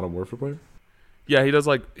Modern Warfare player? Yeah, he does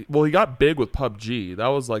like. Well, he got big with PUBG. That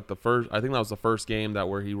was like the first. I think that was the first game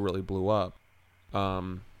where he really blew up.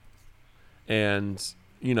 And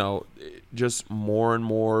you know, just more and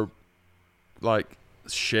more like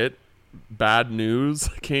bad news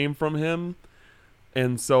came from him,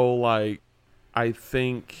 and so like, I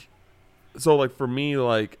think, so like for me,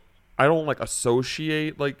 like, I don't like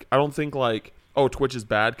associate, like, I don't think like, oh, Twitch is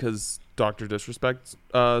bad because Dr. Disrespect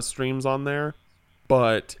streams on there,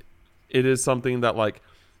 but it is something that like,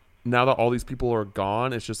 now that all these people are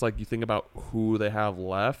gone, it's just like you think about who they have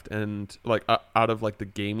left, and like out of like the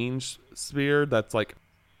gaming sphere, that's like,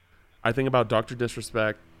 I think about Dr.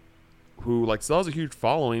 Disrespect, who like still has a huge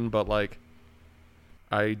following, but like,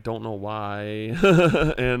 I don't know why.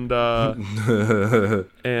 and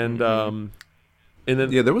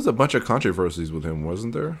then yeah, there was a bunch of controversies with him,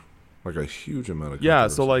 wasn't there? Like a huge amount of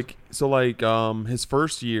controversy. His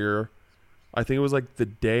first year, I think it was like the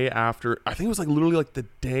day after. I think it was like literally like the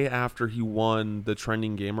day after he won the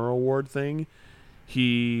Trending Gamer Award thing.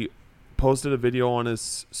 He posted a video on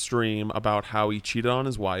his stream about how he cheated on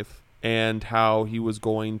his wife and how he was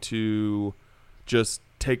going to just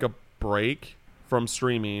take a break from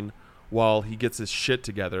streaming while he gets his shit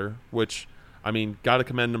together, which, I mean, gotta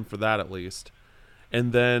commend him for that at least.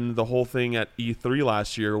 And then the whole thing at E3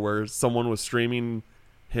 last year where someone was streaming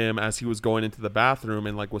him as he was going into the bathroom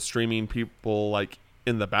and like was streaming people like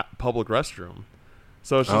in the public restroom.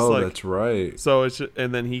 So it's just like, that's right. So it's just,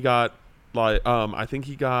 and then he got like I think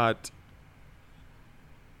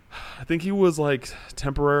he was like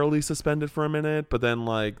temporarily suspended for a minute, but then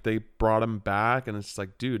like they brought him back, and it's just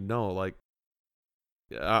like, dude, no, like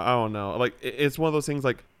I don't know, like it's one of those things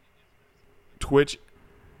like Twitch.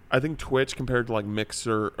 I think Twitch compared to like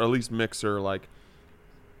Mixer, or at least Mixer, like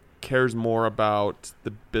cares more about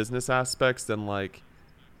the business aspects than like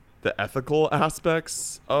the ethical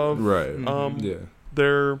aspects of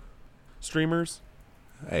their streamers.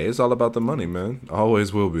 Hey, it's all about the money, man.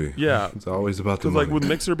 Always will be. Yeah, it's always about the money. Because like with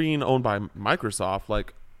Mixer being owned by Microsoft,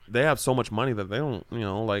 like they have so much money that they don't,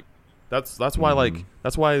 like that's why like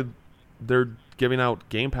that's why they're giving out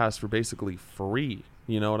Game Pass for basically free.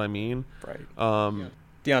 You know what I mean? Right.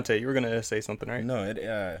 Deontay, you were gonna say something, right?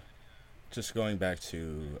 No, just going back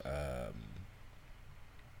to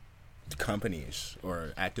companies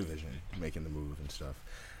or Activision making the move and stuff.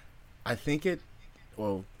 I think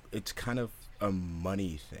it's kind of a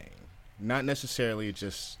money thing, not necessarily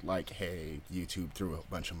just like, hey, YouTube threw a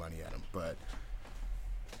bunch of money at them, but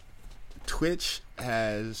Twitch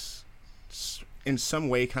has in some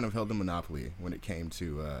way kind of held the monopoly when it came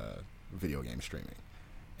to video game streaming,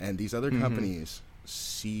 and these other companies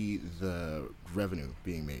see the revenue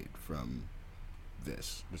being made from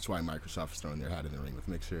this. That's why Microsoft is throwing their hat in the ring with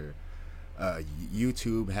Mixer.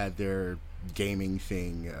 YouTube had their gaming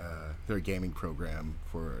thing, their gaming program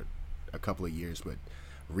for a couple of years, but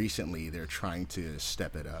recently they're trying to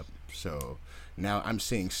step it up. So now I'm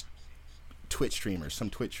seeing Twitch streamers,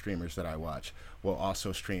 some Twitch streamers that I watch will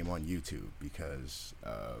also stream on YouTube because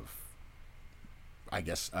of, I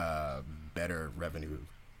guess, better revenue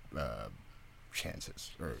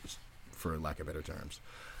chances, or for lack of better terms.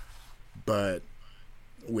 But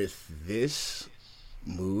with this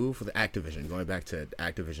move, with Activision, going back to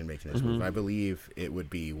Activision making this move, I believe it would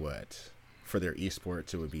be for their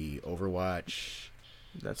esports, it would be Overwatch.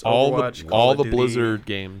 That's all Overwatch, all the Blizzard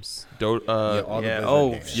games. All the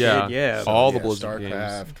Blizzard games. Yeah. So, all the Blizzard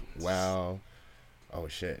StarCraft, games. WoW. Oh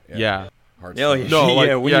shit. Yeah. Hearthstone.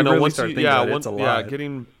 Once you it's a lot.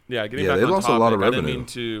 Getting back they on lost topic, a lot of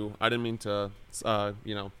revenue. I didn't mean to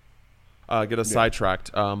get us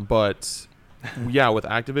sidetracked. But yeah, with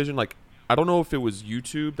Activision, like I don't know if it was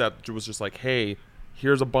YouTube that was just like, hey,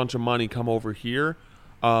 here's a bunch of money, come over here.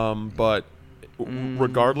 But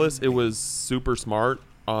regardless, it was super smart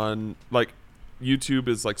on like YouTube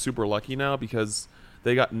is like super lucky now because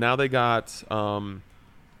they got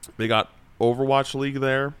Overwatch League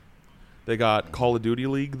there. They got Call of Duty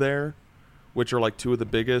League there, which are like two of the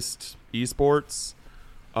biggest esports.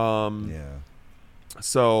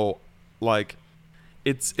 So like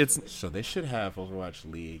it's so they should have Overwatch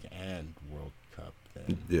League and World Cup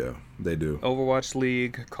then. Yeah, they do. Overwatch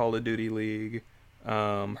League, Call of Duty League,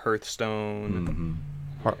 Hearthstone.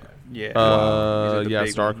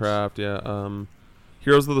 StarCraft, ones.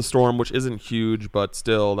 Heroes of the Storm, which isn't huge, but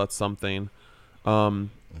still that's something.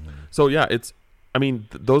 So yeah,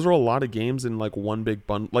 those are a lot of games in like one big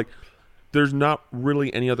bundle. Like there's not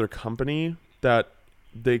really any other company that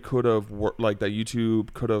they could have that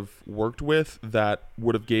YouTube could have worked with that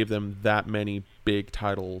would have gave them that many big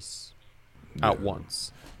titles at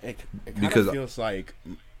once. It kind of feels like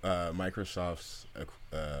Microsoft's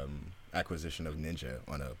acquisition of Ninja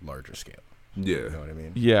on a larger scale. Yeah. You know what I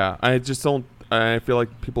mean? Yeah, I feel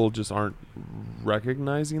like people just aren't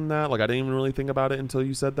recognizing that. Like I didn't even really think about it until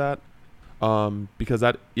you said that. Because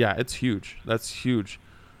it's huge. That's huge.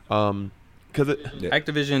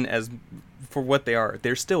 Activision, as for what they are,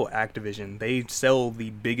 they're still Activision. They sell the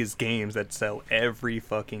biggest games that sell every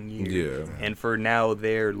fucking year. Yeah. And for now,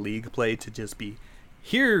 their league play to just be,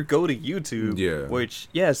 here, go to YouTube. Yeah. Which,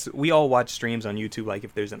 yes, we all watch streams on YouTube, like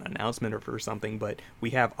if there's an announcement or for something, but we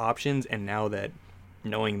have options. And now that,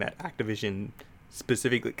 knowing that Activision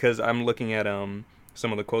specifically, because I'm looking at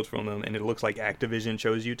some of the quotes from them, and it looks like Activision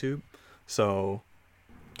chose YouTube. So,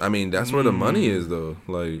 I mean, that's where the money is, though.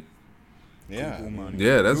 Like, yeah,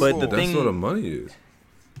 yeah, that's but that's where the money is.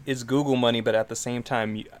 it's Google money, but at the same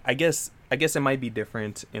time, I guess it might be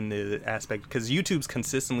different in the aspect because YouTube's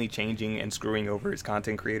consistently changing and screwing over its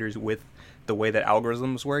content creators with the way that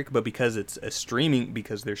algorithms work. But because they're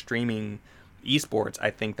streaming esports, I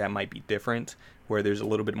think that might be different, where there's a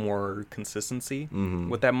little bit more consistency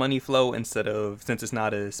with that money flow instead of, since it's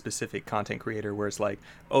not a specific content creator where it's like,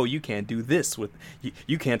 oh, you can't do this with,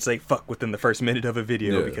 you can't say fuck within the first minute of a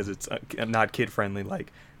video because it's not kid friendly.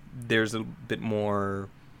 Like, there's a bit more.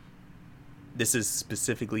 This is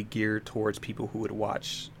specifically geared towards people who would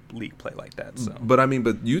watch League play like that. So, but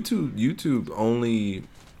YouTube only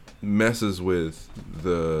messes with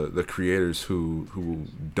the creators who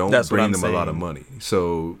don't bring them a lot of money.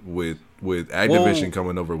 So with Activision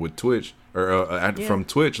coming over with Twitch from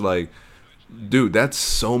Twitch, like, dude, that's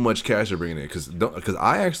so much cash they're bringing in. Because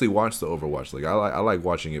I actually watch the Overwatch League. I like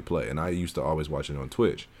watching it play, and I used to always watch it on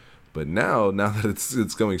Twitch. But now that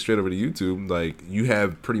it's going straight over to YouTube, like, you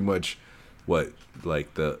have pretty much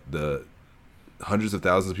the hundreds of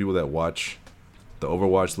thousands of people that watch the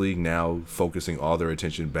Overwatch League now focusing all their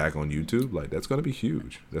attention back on YouTube. Like, that's going to be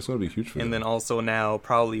huge. That's going to be huge for them. And then also now,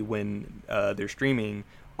 probably when they're streaming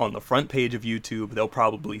on the front page of YouTube, they'll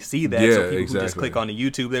probably see that. Yeah, so people exactly. who just click on the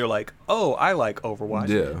YouTube, they're like, oh, I like Overwatch.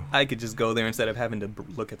 Yeah. I could just go there instead of having to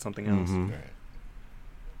look at something else. Mm-hmm.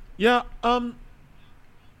 Yeah,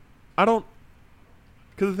 I don't,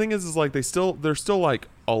 because the thing is like they're still like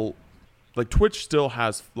Twitch still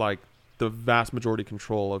has like the vast majority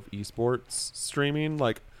control of esports streaming,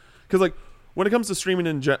 like, because like when it comes to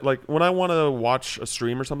streaming like when I want to watch a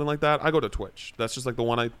stream or something like that, I go to Twitch. That's just like the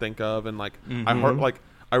one I think of, and like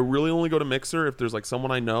I really only go to Mixer if there's like someone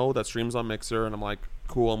I know that streams on Mixer and I'm like,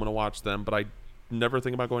 cool, I'm gonna watch them, but I never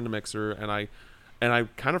think about going to Mixer, and I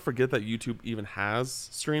kind of forget that YouTube even has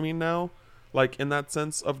streaming now, like in that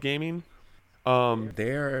sense of gaming.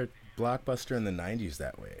 They're Blockbuster in the 90s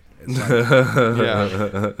that way. It's like,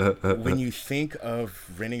 yeah. When you think of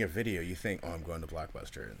renting a video, you think, oh, I'm going to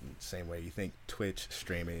Blockbuster. In the same way you think Twitch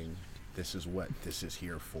streaming, this is what this is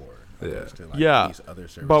here for. To, like, these other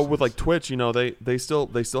services. But with like Twitch, you know, they still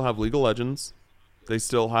have League of Legends. They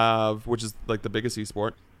still have, which is like the biggest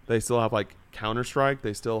esport. They still have like Counter-Strike.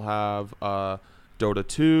 They still have Dota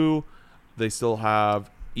 2. They still have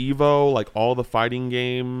Evo, like all the fighting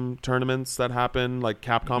game tournaments that happen, like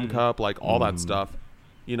Capcom Cup, like all that stuff.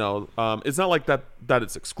 You know, it's not like that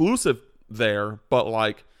it's exclusive there, but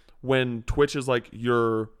like when Twitch is like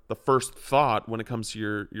the first thought when it comes to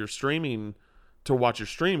your streaming, to watch your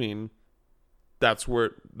streaming, that's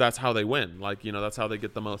how they win. Like, you know, that's how they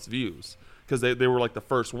get the most views, because they were like the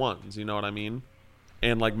first ones, you know what I mean?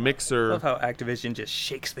 And like Mixer, I love how Activision just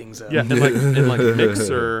shakes things up. Yeah, and like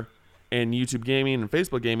Mixer and YouTube Gaming and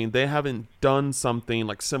Facebook Gaming, they haven't done something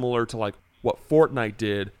like similar to like what Fortnite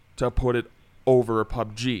did to put it over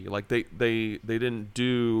PUBG. Like they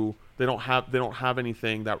don't have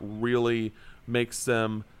anything that really makes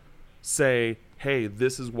them say, hey,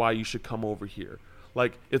 this is why you should come over here.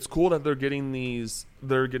 Like, it's cool that they're getting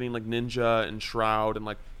like Ninja and Shroud and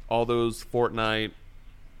like all those Fortnite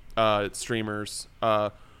streamers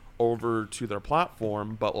over to their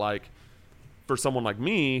platform, but like for someone like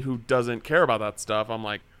me who doesn't care about that stuff, I'm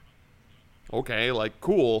like, okay, like,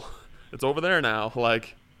 cool, it's over there now.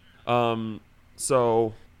 Like,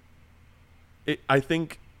 so I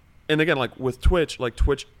think, and again, like with Twitch,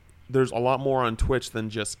 there's a lot more on Twitch than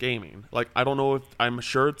just gaming. Like, I don't know if, I'm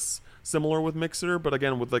sure it's similar with Mixer, but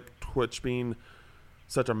again, with like Twitch being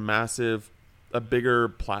such a bigger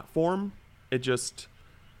platform,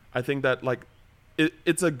 I think that like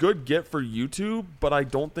it's a good get for YouTube, but I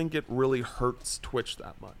don't think it really hurts Twitch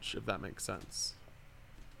that much, if that makes sense.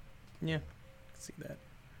 Yeah, I can see that.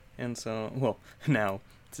 And so, well, now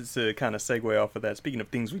to kind of segue off of that, speaking of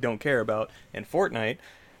things we don't care about, and Fortnite.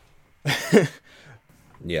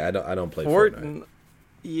 Yeah, I don't play Fortnite.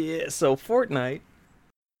 Yeah, so Fortnite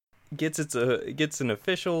gets an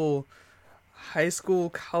official high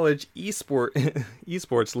school college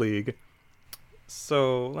esports league.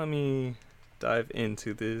 So let me dive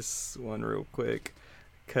into this one real quick,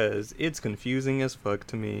 because it's confusing as fuck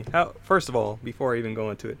to me. First of all, before I even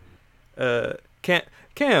go into it,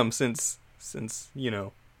 Cam, since you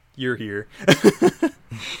know you're here,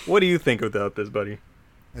 what do you think about this, buddy?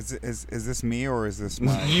 Is this me, or is this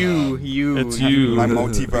my it's you, my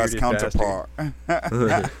multiverse counterpart?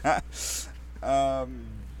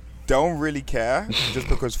 Don't really care, just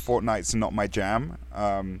because Fortnite's not my jam.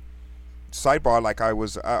 Sidebar, like, I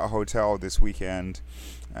was at a hotel this weekend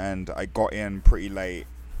and I got in pretty late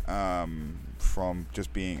from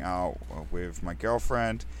just being out with my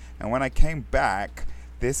girlfriend, and when I came back,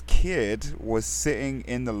 this kid was sitting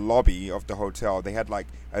in the lobby of the hotel. They had like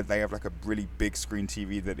they have like a really big screen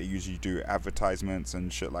TV that they usually do advertisements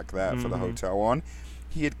and shit like that for the hotel on.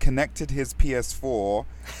 He had connected his PS4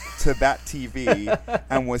 to that TV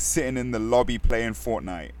and was sitting in the lobby playing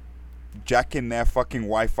Fortnite, jacking their fucking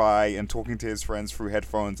Wi-Fi and talking to his friends through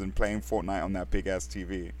headphones and playing Fortnite on that big ass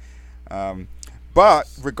TV. But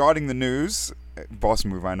regarding the news, boss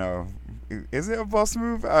move, I know. Is it a boss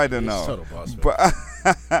move? I don't know. Total boss move.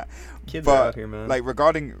 But Kids are out here, man. like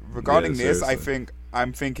regarding this, seriously.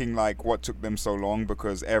 I'm thinking like what took them so long,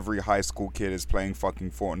 because every high school kid is playing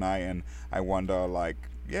fucking Fortnite, and I wonder like,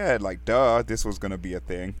 yeah, like duh, this was gonna be a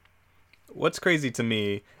thing. What's crazy to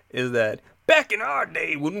me is that back in our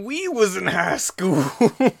day when we was in high school,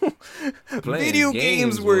 video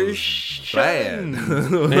games were bad. And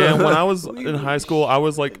when I was in high school, I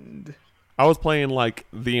was playing like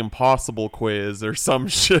the Impossible Quiz or some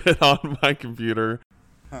shit on my computer.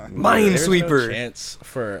 Minesweeper. There's no chance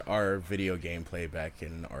for our video game play back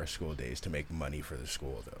in our school days to make money for the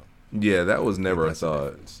school, though. Yeah, that was never a That's the thought.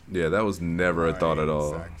 difference. Yeah, that was never a thought at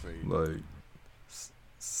all. Exactly. Like,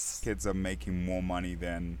 Kids are making more money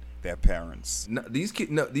than their parents. these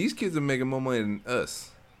kids are making more money than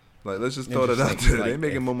us. Like, let's just Yeah, throw that just out think, there. like, They're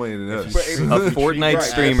making more money than if us. But if- A Fortnite Right,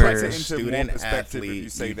 streamer. puts it into more Student perspective if you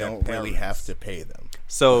athlete, say you their don't really parents. have to pay them.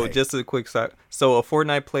 So Right. just a quick side. So a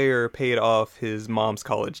Fortnite player paid off his mom's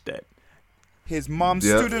college debt. His mom's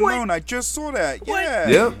Yep. student What? loan. I just saw that. What? Yeah.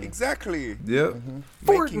 Yep. Exactly. Yep. Making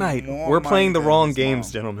Fortnite. more We're money playing the than wrong his games,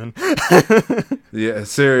 mom. gentlemen. Yeah,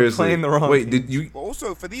 seriously. playing the wrong Wait, game. did you? But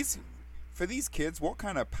also for these kids, what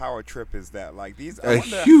kind of power trip is that? Like these, I A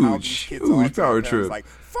wonder how huge, these kids huge are to their power parents. trip. Like,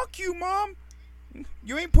 fuck you, mom.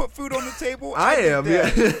 You ain't put food on the table. I did am.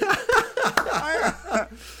 that. Yeah.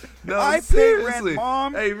 No, I pay seriously. rent,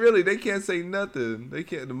 Mom. Hey, really? They can't say nothing. They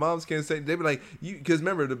can't. The moms can't say. They be like, you, because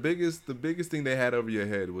remember the biggest thing they had over your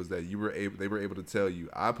head was that they were able to tell you,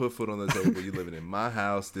 I put food on the table. You living in my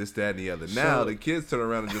house. This, that, and the other. Now the kids turn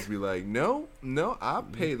around and just be like, no, I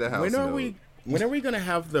pay the house. When are we gonna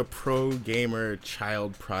have the pro gamer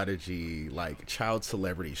child prodigy, like child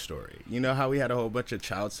celebrity story? You know how we had a whole bunch of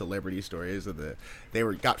child celebrity stories of they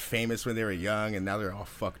got famous when they were young and now they're all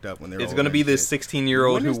fucked up when they're It's older going to be and this shit.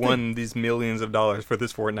 16-year-old When who is the- won these millions of dollars for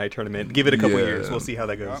this Fortnite tournament. Give it a couple Yeah. years. We'll see how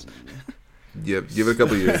that goes. Yep. Give it a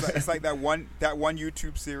couple years. It's like that one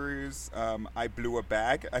YouTube series, I Blew a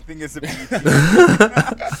Bag. I think it's a BET.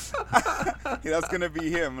 That's gonna be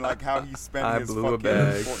him, like how he spent I his blew a fucking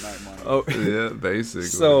bag. Fortnite money. Oh, Yeah, basically.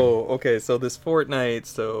 so this Fortnite,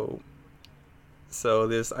 so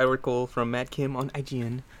this article from Matt Kim on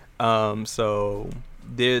IGN. So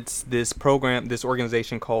this program, this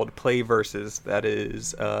organization called Play Versus that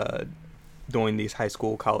is doing these high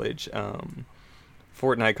school, college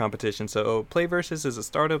Fortnite competitions. So Play Versus is a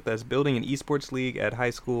startup that's building an esports league at high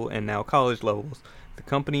school and now college levels. The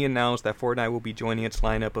company announced that Fortnite will be joining its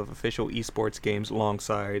lineup of official esports games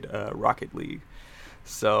alongside Rocket League.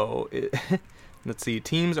 So, let's see.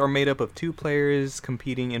 Teams are made up of 2 players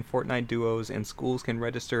competing in Fortnite duos, and schools can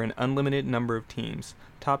register an unlimited number of teams.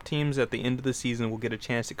 Top teams at the end of the season will get a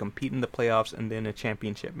chance to compete in the playoffs and then a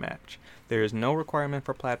championship match. There is no requirement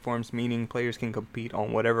for platforms, meaning players can compete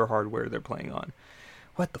on whatever hardware they're playing on.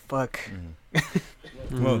 What the fuck?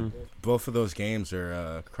 Well, both of those games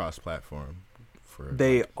are cross-platform.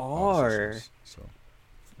 They all are. systems, so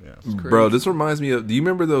yeah. Bro, this reminds me of. Do you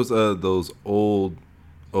remember those old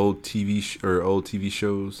TV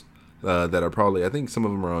shows that are probably, I think some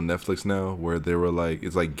of them are on Netflix now, where they were like,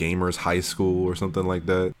 it's like Gamers High School or something like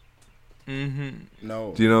that.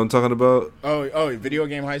 No. Do you know what I'm talking about? Oh, Video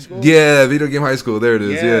Game High School? Yeah, Video Game High School. There it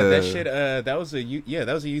is. Yeah, that shit. That was a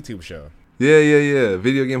YouTube show. Yeah.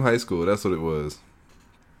 Video Game High School. That's what it was.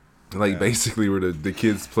 Like basically, where the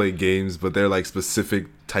kids play games, but they're like specific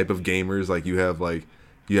type of gamers. Like you have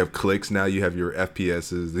clicks now. You have your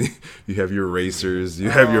FPSs. You have your racers. You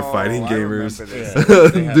have your fighting gamers.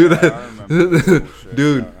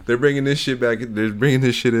 Dude, they're bringing this shit back. They're bringing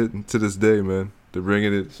this shit in to this day, man. They're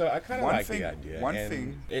bringing it. So I kind of like thing- the idea. one and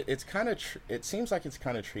thing- it's kind of it seems like it's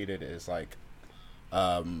kind of treated as like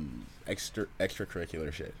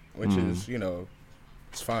extracurricular shit, which is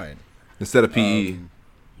it's fine. Instead of PE.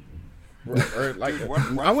 Or like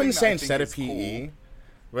One I wouldn't thing say that I think instead is of PE,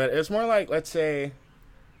 but it's more like, let's say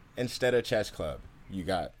instead of chess club, you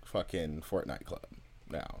got fucking Fortnite club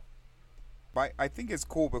now. But I think it's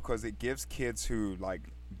cool because it gives kids who like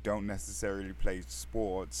don't necessarily play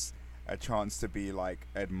sports a chance to be like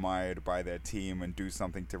admired by their team and do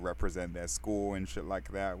something to represent their school and shit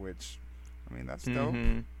like that, which I mean that's dope.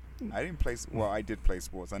 I didn't play. Well, I did play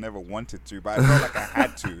sports. I never wanted to, but I felt like I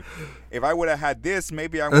had to. If I would have had this,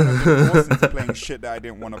 maybe I would have been forced into playing shit that I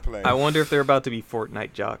didn't want to play. I wonder if they're about to be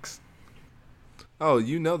Fortnite jocks. Oh,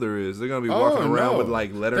 there is. They're gonna be walking around with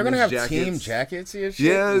like Letterman jackets. They're gonna have jackets. Team jackets and shit.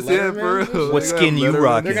 Yes, yeah, for real. What skin you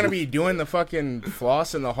rocking? They're gonna be doing the fucking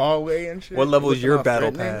floss in the hallway and shit. What level is your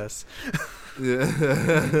battle pass?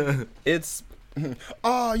 Yeah. It's.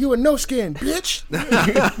 Oh, you a no skin, bitch.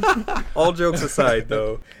 All jokes aside,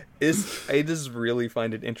 though, I just really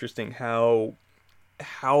find it interesting how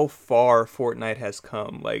far Fortnite has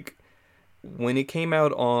come. Like when it came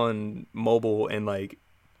out on mobile and like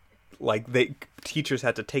teachers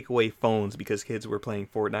had to take away phones because kids were playing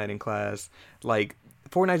Fortnite in class. Like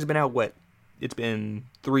Fortnite's been out it's been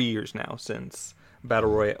 3 years now since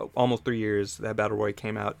Battle Royale, almost 3 years that Battle Royale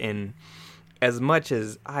came out. And as much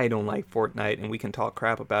as I don't like Fortnite and we can talk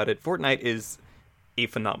crap about it, Fortnite is a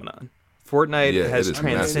phenomenon. Fortnite has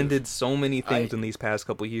transcended so many things in these past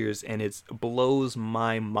couple years, and it blows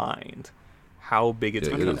my mind how big it's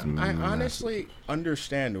become. I honestly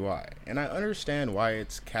understand why, and I understand why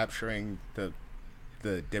it's capturing the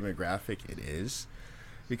demographic it is,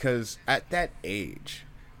 because at that age,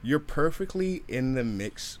 you're perfectly in the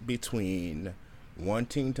mix between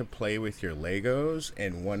wanting to play with your Legos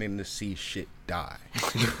and wanting to see shit die.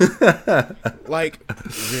 Like,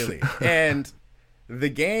 really. And the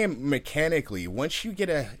game mechanically, once you get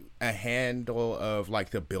a handle of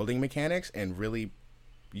like the building mechanics and really,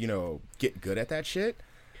 get good at that shit,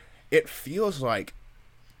 it feels like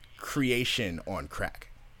creation on crack.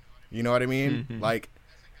 You know what I mean? Mm-hmm. Like,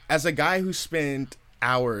 as a guy who spent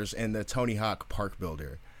hours in the Tony Hawk Park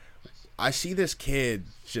Builder, I see this kid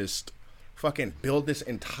just fucking build this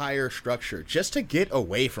entire structure just to get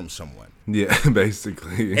away from someone. Yeah,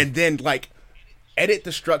 basically. And then like edit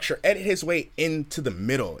the structure, edit his way into the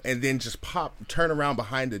middle, and then just turn around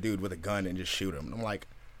behind the dude with a gun and just shoot him. And I'm like,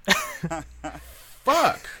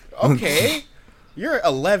 fuck, okay, you're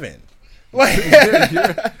 11. Like,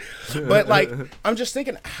 but like, I'm just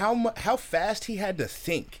thinking how fast he had to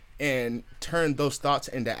think and turn those thoughts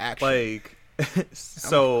into action. Like,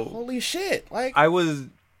 so holy shit! Like, I was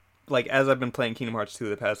like, as I've been playing Kingdom Hearts 2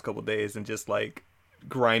 the past couple days and just like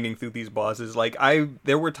grinding through these bosses, like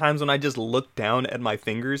there were times when I just looked down at my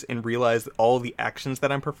fingers and realized all the actions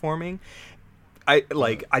that I'm performing. I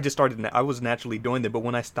was naturally doing them, but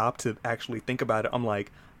when I stopped to actually think about it, I'm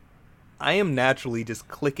like, I am naturally just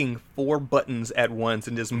clicking 4 buttons at once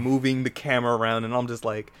and just moving the camera around, and I'm just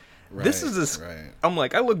like, this is I'm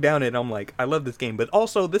like, I look down at it and I'm like, I love this game, but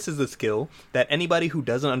also this is a skill that anybody who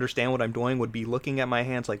doesn't understand what I'm doing would be looking at my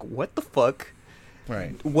hands like, what the fuck?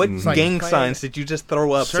 Right. What gang signs did you just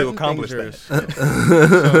throw up to accomplish that?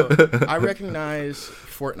 So I recognize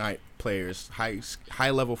Fortnite players,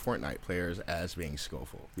 high level Fortnite players, as being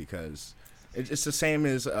skillful, because it's the same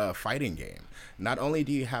as a fighting game. Not only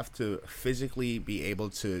do you have to physically be able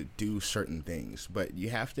to do certain things, but you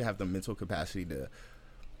have to have the mental capacity to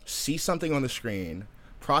see something on the screen,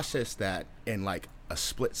 process that in like a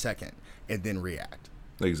split second, and then react.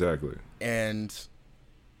 Exactly. And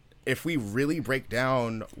if we really break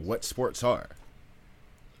down what sports are,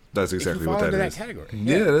 that's exactly what that is. That category.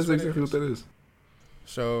 Yeah, that's exactly what that is.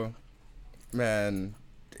 So, man,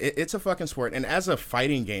 it's a fucking sport. And as a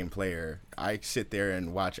fighting game player, I sit there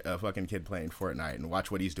and watch a fucking kid playing Fortnite and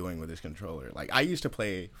watch what he's doing with his controller. Like, I used to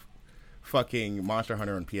play fucking Monster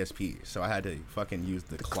Hunter on PSP, so I had to fucking use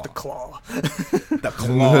the claw. The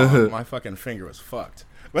claw. My fucking finger was fucked.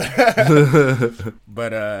 But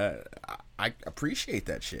I appreciate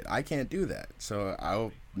that shit. I can't do that. So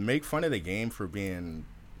I'll make fun of the game for being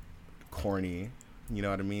corny, you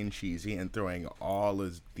know what I mean, cheesy, and throwing all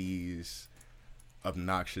of these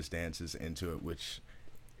obnoxious dances into it, which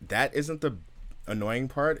that isn't the annoying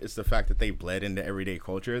part. It's the fact that they bled into everyday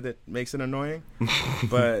culture that makes it annoying.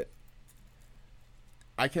 But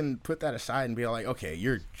I can put that aside and be like, okay,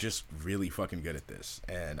 you're just really fucking good at this,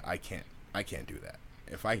 and I can't do that.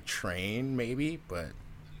 If I train, maybe, but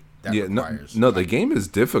that requires no, the game is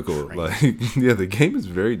difficult. Training. Like, yeah, the game is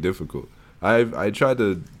very difficult. I tried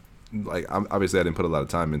to, like, obviously I didn't put a lot of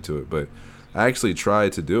time into it, but I actually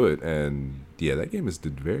tried to do it, and yeah, that game is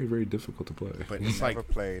very, very difficult to play. But it's like,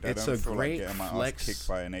 played. It's I don't a feel great like getting my flex. ass kicked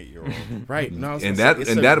by an 8-year-old. Right. No, and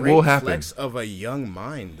that will happen. Flex of a young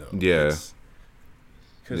mind, though. Yeah.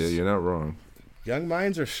 Yeah, you're not wrong. Young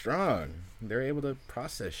minds are strong. They're able to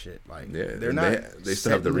process shit. Like, yeah, they're not. They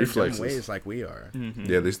still have the reflexes. Ways like we are. Mm-hmm.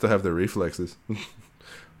 Yeah, they still have the reflexes.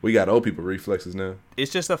 We got old people reflexes now.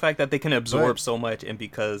 It's just the fact that they can absorb so much, and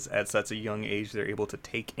because at such a young age they're able to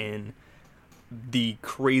take in the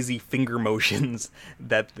crazy finger motions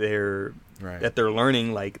that they're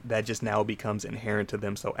learning, like that just now becomes inherent to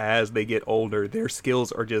them. So as they get older, their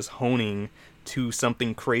skills are just honing to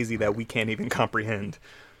something crazy that we can't even comprehend.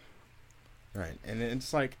 Right, and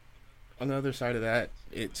it's like on the other side of that,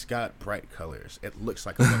 it's got bright colors. It looks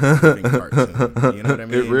like a living cartoon. You know what I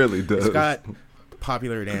mean? It really does. It's got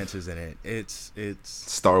popular dances in it. It's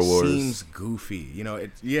Star Wars. Seems goofy. You know,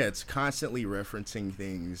 it's constantly referencing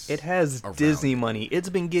things. It has Disney money. It's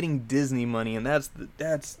been getting Disney money, and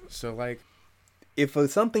that's so like. If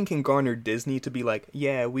something can garner Disney to be like,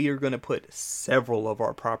 yeah, we are going to put several of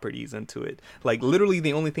our properties into it. Like, literally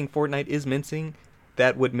the only thing Fortnite is missing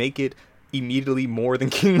that would make it immediately more than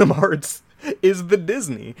Kingdom Hearts is the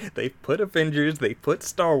Disney. They put Avengers, they put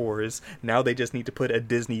Star Wars, now they just need to put a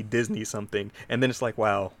Disney something. And then it's like,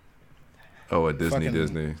 wow. Oh, a Disney. I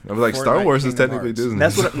was like, Fortnite, Star Wars is technically Disney.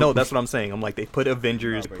 That's what I'm saying. I'm like, they put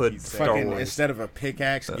Avengers, put Star Wars. Instead of a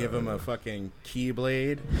pickaxe, give him a fucking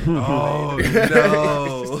keyblade. Oh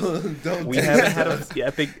no! We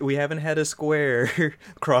haven't had a Square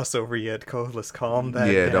crossover yet. Let's calm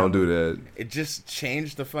that. Yeah, down. Don't do that. It just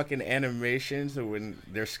changed the fucking animation so when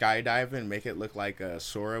they're skydiving, make it look like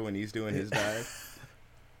Sora when he's doing his dive.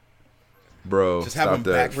 Bro, just have stop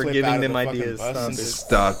that. We're giving them ideas.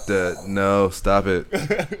 Stop that. No, stop it.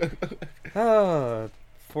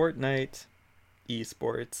 Fortnite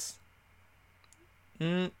esports.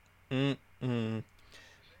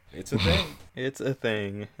 It's a thing. It's a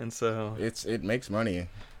thing. And so it makes money.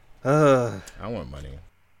 I want money.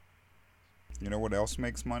 You know what else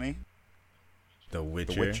makes money? The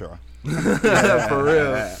Witcher. The Witcher. Yeah, for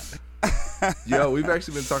real. Yo, we've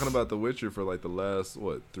actually been talking about The Witcher for like the last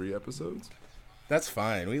 3 episodes. That's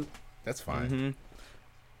fine. That's fine. Mm-hmm.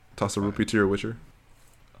 Toss a rupee to your Witcher.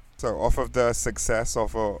 So off of the success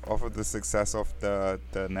of the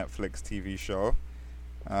Netflix TV show,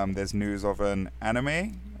 there's news of an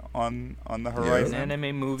anime on the horizon. An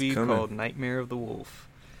anime movie called Nightmare of the Wolf.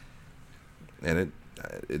 And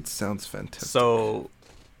it sounds fantastic. So.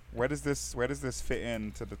 Where does this fit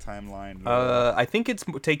into the timeline? I think it's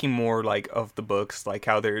taking more like of the books, like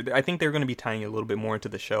how I think they're going to be tying a little bit more into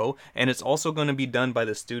the show, and it's also going to be done by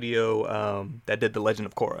the studio that did The Legend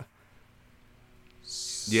of Korra.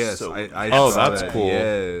 Yes, so, I that's that. Cool.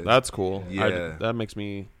 Yeah. That's cool. Yeah, that makes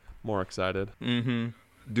me more excited. Mm-hmm.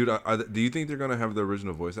 Dude, do you think they're going to have the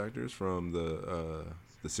original voice actors from the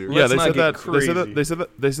series? Yeah, they said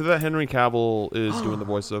that Henry Cavill is doing the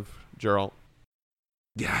voice of Geralt.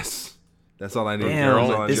 Yes. That's all I need.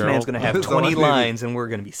 Damn, this man's going to have 20 lines and we're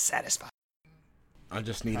going to be satisfied. I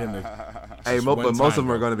just need him to... Hey, but most of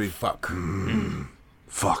them are going to be... Fuck.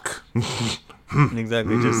 Fuck.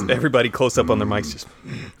 Exactly. Just everybody close up on their mics. Just...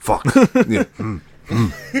 Fuck. Yeah.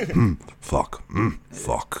 Fuck.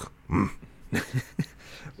 Fuck.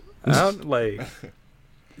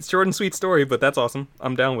 It's short and sweet story, but that's awesome.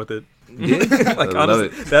 I'm down with it. Yeah, like honestly,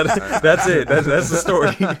 that's it. That's the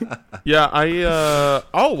story. Yeah,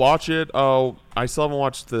 I'll watch it. Oh, I still haven't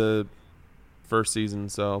watched the first season,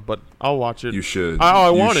 but I'll watch it. You should. I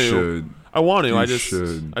want to. I want to. You I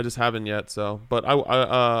should. just haven't yet. So, but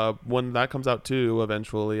I when that comes out too,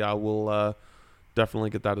 eventually, I will definitely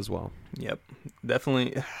get that as well. Yep,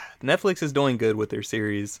 definitely. Netflix is doing good with their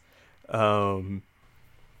series.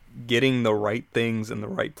 Getting the right things in the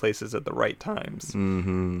right places at the right times.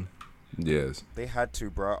 Mm-hmm. Yes. They had to,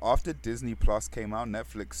 bro. After Disney Plus came out,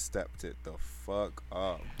 Netflix stepped it the fuck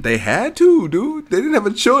up. They had to, dude. They didn't have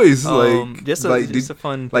a choice. Just a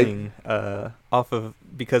fun thing. Off of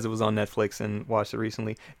because it was on Netflix and watched it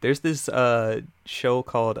recently. There's this show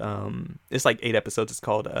called it's like 8 episodes. It's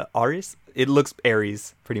called Aries. It looks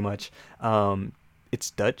Aries pretty much.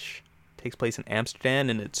 It's Dutch. Takes place in Amsterdam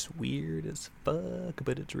and it's weird as fuck,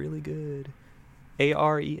 but it's really good.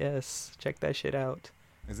 ARES. Check that shit out.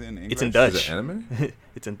 Is it in English? It's in Dutch. Is it anime?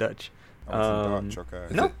 It's in Dutch. Oh, it's in Dutch.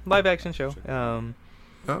 Okay. No, live action show.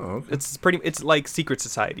 Okay. It's like secret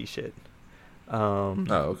society shit.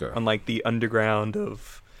 Okay. On like the underground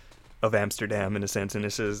of Amsterdam in a sense, and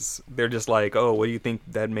they're just like, oh, what do you think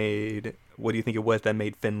it was that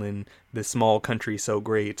made Finland, this small country, so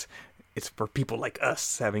great? It's for people like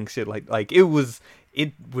us having shit like it was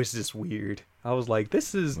just weird. I was like,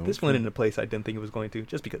 this went in a place I didn't think it was going to,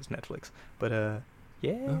 just because Netflix. But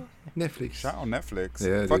yeah, Netflix. Shout out Netflix.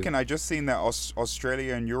 Yeah, fucking, dude. I just seen that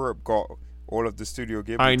Australia and Europe got all of the Studio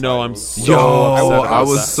Ghibli. I know. titles. I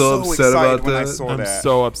was so upset about when that. I saw I'm that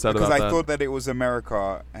so upset because about I that. thought that it was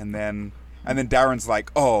America, and then Darren's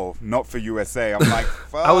like, "Oh, not for USA." I'm like,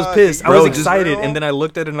 "Fuck." I was pissed. I Bro, was just- excited, and then I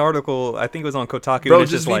looked at an article. I think it was on Kotaku. Bro, and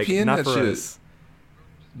it's just just like, VPN not that for shit. us.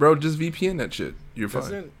 Bro, just VPN that shit. you're fine.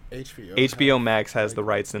 Doesn't HBO HBO Max has the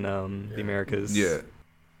rights in the Americas. Yeah.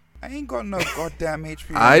 I ain't got no goddamn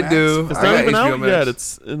HBO I Max. do. It's I not got even HBO out Max. yet.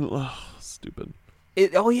 It's stupid.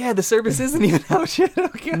 Oh yeah, the service isn't even out yet.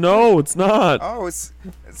 Okay. No, it's not. Oh, it's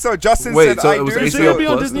so Justin Wait, said so I it was do. It's HBO gonna be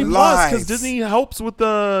on Plus Disney then? Plus because Lies. Disney helps with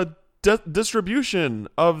the distribution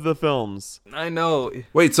of the films. I know.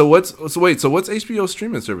 Wait, so what's HBO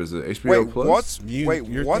streaming service? Is it HBO Wait, Plus?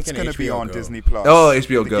 You're what's thinking going to be HBO on Go. Disney Plus? Oh,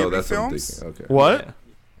 HBO The Go. Ghibli That's what I'm films? thinking. Okay. What? Yeah.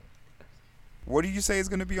 What did you say is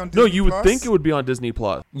going to be on Disney No, you would Plus? think it would be on Disney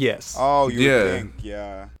Plus. Yes. Oh, you Yeah. would think,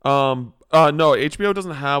 yeah. No, HBO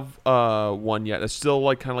doesn't have one yet. It's still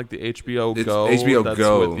like kind of like the HBO It's Go. HBO that's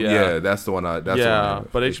Go. with- Yeah, that's the one. That's the one I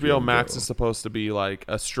have. but HBO Max Go. is supposed to be like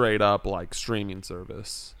a straight up like streaming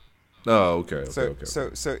service. Oh, okay. So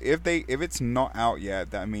if it's not out yet,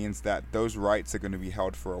 that means that those rights are going to be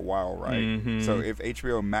held for a while, right? Mhm. So if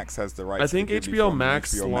HBO Max has the rights, I think to Ghibli HBO film,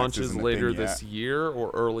 Max HBO Max launches isn't a later thing this yet. year or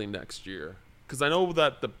early next year. Because I know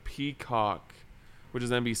that the Peacock, which is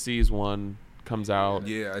NBC's one, comes out.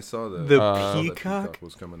 Yeah, I saw that. The that Peacock?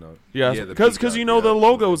 was coming out. Yeah, the because Peacock, you know yeah. the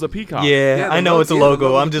logo is a peacock. Yeah, Yeah, the I know logo- it's a yeah, the logo.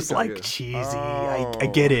 logo's I'm a just peacock, like yeah. cheesy. Oh. I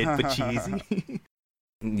get it, but cheesy.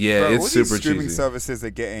 Yeah, Bro, all it's these super streaming cheesy. services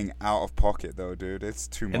are getting out of pocket though, dude. It's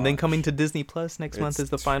too much. And then coming to Disney Plus next month It's is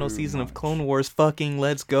the final too season of much. Clone Wars. Fucking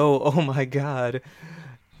let's go. Oh my god.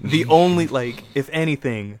 The only, like, if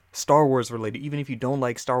anything, Star Wars related, even if you don't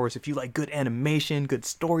like Star Wars, if you like good animation, good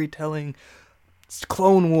storytelling, it's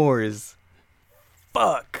Clone Wars.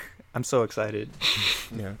 Fuck. I'm so excited.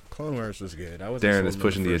 Yeah, Clone Wars was good. I was Darren is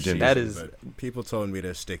pushing the agenda. That is- people told me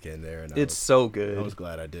to stick in there, and It's so I good. was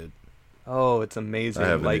glad I did. Oh, it's amazing. I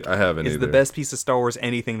haven't. Like, I haven't it's either. the best piece of Star Wars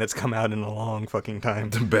anything that's come out in a long fucking time.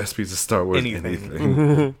 The best piece of Star Wars. Anything.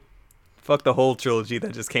 Anything. Fuck the whole trilogy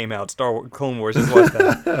that just came out. Star Wars, Clone Wars, just watch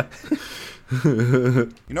that.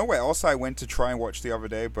 You know where else I went to try and watch the other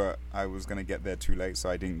day, but I was gonna get there too late, so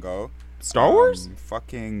I didn't go. Star Wars?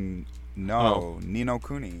 Fucking no, Ni no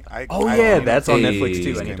Kuni. Oh I yeah, don't that's on Hey. Netflix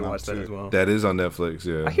too. I need Came to out watch that too. as well. That is on Netflix.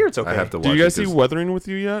 Yeah, I hear it's okay. I have to watch. Did you guys it see 'cause- Weathering with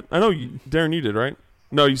You yet? I know, Darren, you did, right?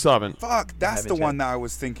 No, you still haven't. Fuck, that's the haven't one that I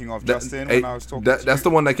was thinking of, That- Justin, hey, when I was talking. that- to that's you. the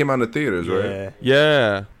one that came out in the theaters, right? Yeah.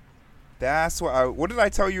 Yeah. That's what did I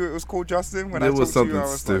tell you it was called, Justin? When I It was talked to you, something I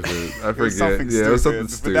was like, stupid. I it was forget. something Yeah, it was something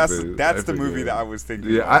stupid, but stupid. that's I the movie forget. that I was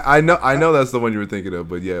thinking. Yeah, of. I know that's the one you were thinking of,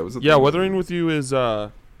 but yeah, it was. Yeah, Weathering with You is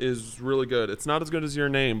really good. It's not as good as Your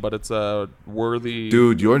Name, but it's a worthy.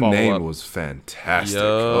 Dude, your follow-up. name was fantastic. Yup.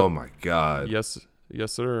 Oh my god. Yes,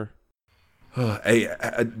 sir. Hey,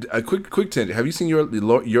 a quick tangent. Have you seen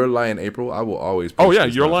your Lie in April? I will always. Oh push yeah,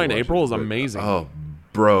 this Your not to Lie in watch April it, is but- amazing. Oh,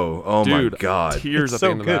 bro. Oh Dude, my god. tears It's at so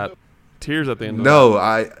the end good. of that. Tears at the end of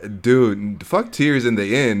No, dude, fuck tears in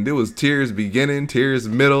the end. It was tears beginning, tears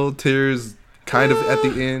middle, tears kind of at the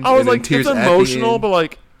end. that. I was and then like, tears it's at the emotional, end. but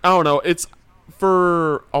like, I don't know. It's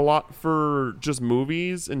for just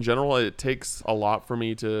movies in general. It takes a lot for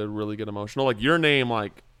me to really get emotional. Like Your Name,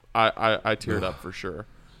 like I teared up for sure.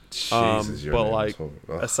 Jesus, your but name like-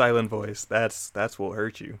 was A silent voice. That's what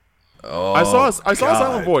hurt you. oh, I saw a God.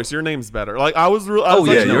 Silent Voice. Your Name's better. Like I was really. Oh,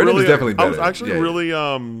 yeah, actually Your Name is really, definitely I was better. actually Yeah, yeah. really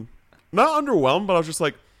not underwhelmed, but I was just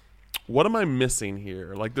like, what am I missing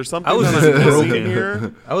here? Like there's something I was that just I'm missing broken.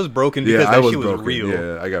 here. I was broken because Yeah, I that was shit was broken. real.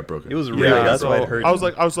 Yeah, I got broken. It was Yeah. real. Yeah, That's so why it hurt. I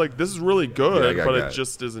was like, this is really good, Yeah, I got but got. it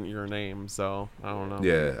just isn't Your Name. So I don't know.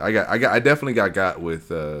 Yeah, I definitely got with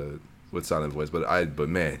Silent Voice, but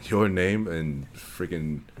man, Your Name and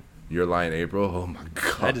freaking Your Lie in April. Oh my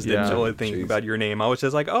god. I just didn't Yeah. know anything Jeez. about Your Name. I was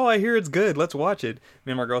just like, oh, I hear it's good. Let's watch it.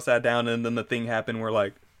 Me and my girl sat down, and then the thing happened. We're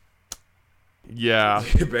like, Yeah.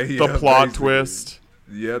 Yeah, The plot basically. twist.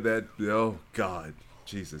 Yeah, that. Oh god,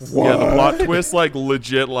 Jesus. Yeah, the plot twist, like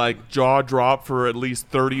legit, like jaw drop for at least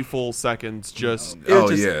 30 full seconds. Just Oh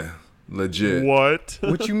just- yeah, legit. what?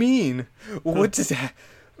 what you mean? What does that?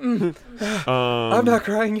 I'm not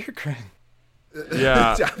crying. You're crying.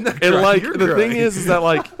 Yeah, I'm not and crying, like you're the thing crying. is that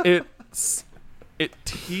like it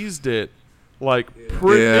teased it like it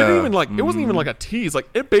didn't even like it wasn't even like a tease, like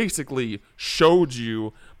it basically showed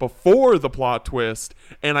you before the plot twist,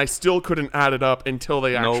 and I still couldn't add it up until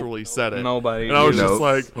they Nope. actually said it. Nobody. And I was Nope. just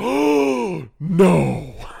like, oh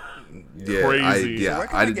no. Yeah, Crazy. So where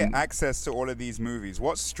can I get didn't. access to all of these movies?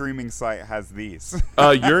 What streaming site has these? Your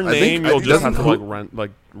I think- name, I you'll think just have doesn't to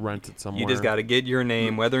rent it somewhere. You just got to get Your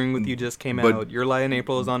Name. Weathering with You just came But- out. Your Lie in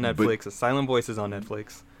April is on Netflix. A Silent Voice is on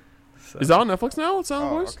Netflix. So. Is that on Netflix now? It's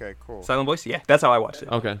Silent Oh, Voice. okay, cool. Silent Voice? Yeah, that's how I watched it.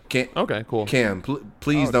 Okay. Cam, Cool.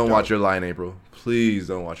 please Oh, don't dope. watch Your Lie in April. Please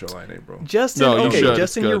don't watch Your Lie in April. Justin, No, you okay, should. It's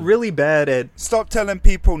Justin, good. you're really bad at. Stop telling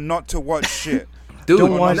people not to watch shit. Dude,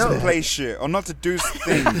 don't watch not that. to play shit or not to do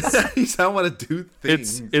things. I want to do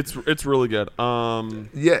things. It's really good.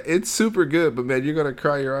 Yeah, it's super good, but man, you're gonna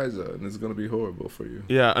cry your eyes out, and it's gonna be horrible for you.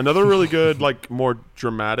 Yeah, another really good, like more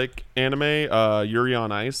dramatic anime, Yuri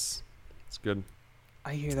on Ice. It's good.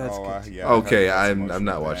 I hear that's good. Yeah, Okay, I heard I'm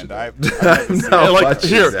not watching that. I'm not Like, watching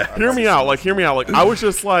that. hear me out. Like, hear me out. Like, I was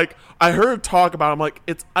just like, I heard talk about it. I'm like,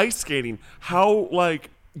 it's ice skating. How, like,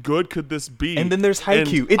 good could this be? And then there's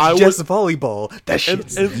Haikyuu. And It's just volleyball. That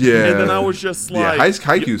shit's... Yeah. And then I was just like... Yeah,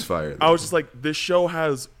 Haikyuu's fire. I was just like, this show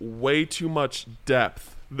has way too much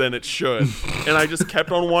depth than it should. And I just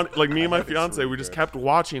kept on watching. Like, me and my fiance, we just kept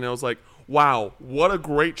watching. And I was like, wow, what a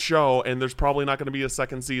great show. And there's probably not going to be a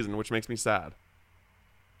second season, which makes me sad.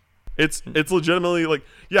 It's legitimately like,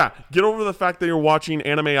 yeah, get over the fact that you're watching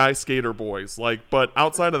anime ice skater boys. Like, but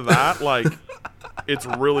outside of that, like, it's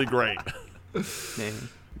really great. Man.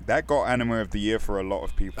 That got Anime of the Year for a lot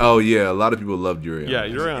of people. Oh yeah, a lot of people loved Yuri. Yeah, On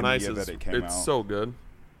Ice. Yuri on in the Ice year is that it came out. so good.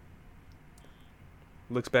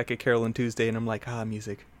 Looks back at Carol and Tuesday and I'm like,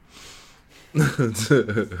 music.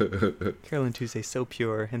 Carol and Tuesday so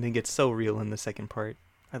pure and then gets so real in the second part.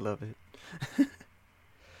 I love it.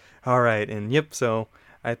 All right, and yep, so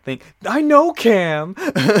I think I know Cam.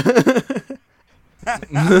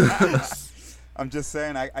 I'm just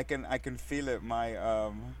saying, I can feel it. My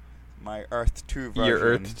Earth 2 version Your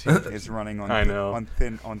Earth 2 is running on I know. on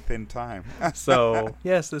thin time. So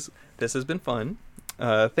yes, this has been fun.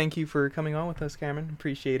 Thank you for coming on with us, Cameron.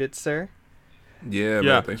 Appreciate it, sir. Yeah,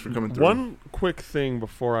 man, thanks for coming through. One quick thing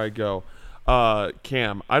before I go.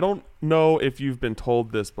 Cam, I don't know if you've been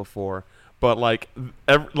told this before, but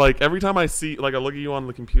every time I see, like, I look at you on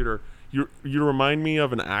the computer, you remind me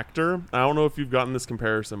of an actor. I don't know if you've gotten this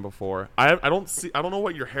comparison before. I don't know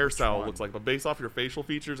what your hairstyle looks like, but based off your facial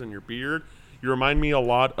features and your beard, you remind me a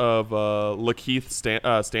lot of Lakeith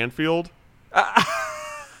Stanfield.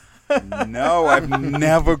 No, I've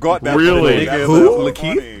never got that. Really? Who?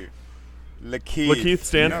 Lakeith? Lakeith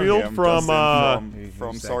Stanfield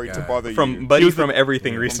from Sorry to Bother You. From Buddy from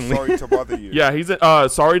Everything recently. Sorry to Bother You. Yeah, he's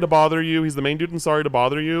Sorry to Bother You. He's the main dude in Sorry to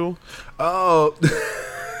Bother You. Oh.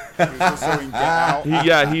 He's also in Get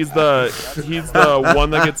Out. He's the one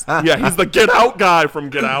that gets. Yeah, he's the Get Out guy from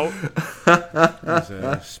Get Out. He's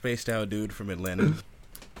a spaced out dude from Atlanta.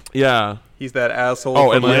 Yeah. He's that asshole. Oh,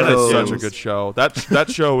 from Atlanta's Heroes. such a good show. That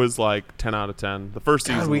show is like 10 out of 10. The first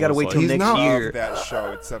season. God, we gotta was wait till like, He's next not- year. Love that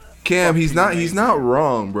show. It's a Cam, he's fucking not amazing.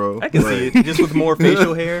 wrong, bro. I can see it, just with more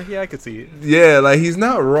facial hair. Yeah, I could see it. Yeah, like he's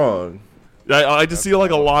not wrong. I just see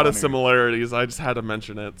like a hella lot of funny. similarities. I just had to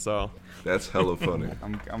mention it. So That's hella funny.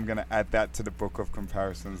 I'm gonna add that to the book of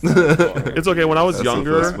comparisons. it's okay. When I was That's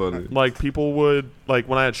younger, funny. like people would like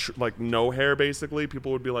when I had like no hair, basically,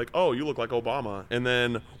 people would be like, "Oh, you look like Obama." And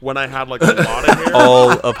then when I had like a lot of hair,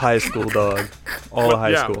 All of high school, dog. All of high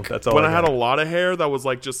yeah, school. That's all. When I I had got. a lot of hair that was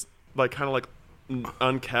like just like kind of like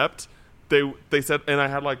unkept, they said, and I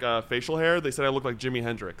had like facial hair. They said I looked like Jimi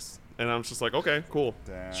Hendrix, and I was just like, okay, cool,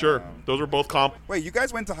 sure. Damn. Those were both comp. Wait, you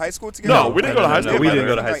guys went to high school together? No, we didn't go to high No, school. we didn't together.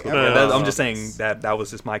 go to high school. Like, That- no. I'm just saying that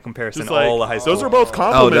was just my comparison. Just like, All of high school. those are both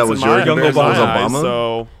compliments. that was in your my comparison. eyes, Obama?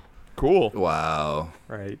 So cool. Wow.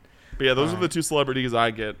 Right. But yeah, those are the two celebrities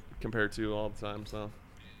I get compared to all the time. So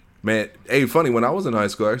Man, hey, funny, when I was in high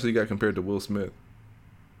school, I actually got compared to Will Smith.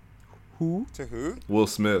 Who? To who? Will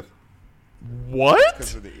Smith. what?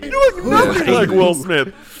 'Cause of the ear. You look nothing like Will Smith.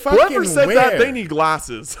 Whoever Fucking said that, where? they need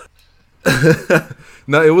glasses.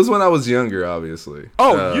 No, it was when I was younger, obviously.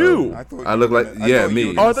 Oh, you. I thought I you look were like- gonna- yeah, thought you me. were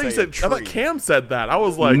Oh, I gonna thought you say said. a I thought tree. Cam said that. I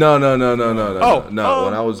was like, No. Oh,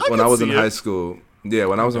 When I was I can in see high it. school,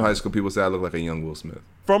 when I was in high school, people said I look like a young Will Smith.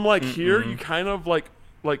 from like here, you kind of like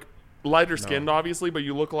lighter skinned, obviously, but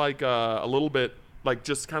you look like a little bit like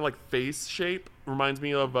just kind of like face shape. Reminds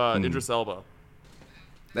me of Idris Elba.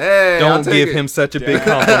 Hey, I'll Don't take give it. him such a big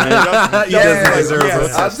compliment. Yeah, deserve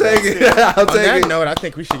it. I'll take it. I'll On that take it. note, I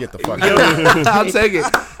think we should get the fuck out. I'll take it.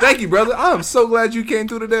 Thank you, brother. I'm so glad you came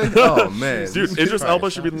through today. Oh man, Dude, Idris Elba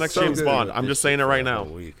should be the next So James good. Bond. I'm just saying it right now.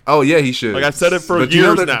 Oh yeah, he should. Like I've said it for But years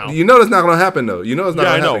you know now. You know that's not gonna happen though. You know it's not Yeah,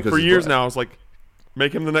 I gonna know. happen. 'cause For he's years black. now, it's like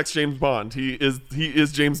make him the next James Bond. He is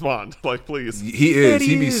James Bond. Like please. He is. It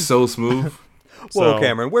He be is. so smooth. Well, So-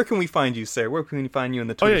 Cameron, where can we find you, sir? Where can we find you in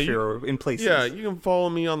the Twitter yeah, sphere or in places? Yeah, you can follow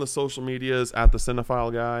me on the social medias at the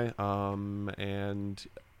Cinephile Guy, and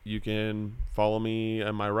you can follow me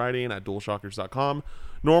and my writing at DualShockers.com.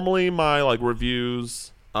 Normally, my like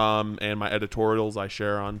reviews and my editorials I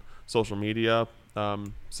share on social media,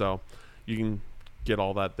 so you can get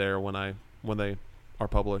all that there when they are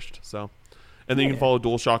published. So, and then you can follow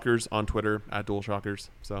DualShockers on Twitter at DualShockers.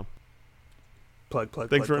 So, Plug.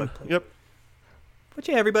 thanks for plug. yep. But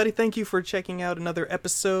yeah, everybody, thank you for checking out another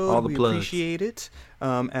episode. We appreciate it.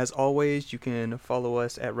 As always, you can follow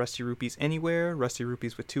us at Rusty Rupees anywhere. Rusty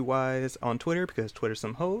Rupees with 2 Y's on Twitter because Twitter's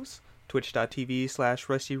some hoes.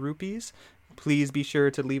 Twitch.tv/Rusty Rupees. Please be sure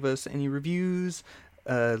to leave us any reviews,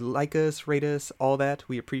 like us, rate us, all that.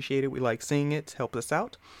 We appreciate it. We like seeing it. Help us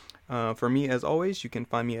out. For me, as always, you can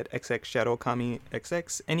find me at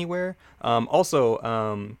XXShadowKamiXX anywhere.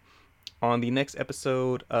 On the next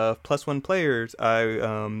episode of Plus One Players,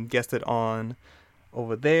 I guested on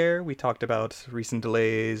over there. We talked about recent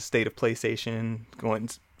delays, state of PlayStation,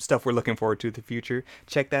 stuff we're looking forward to in the future.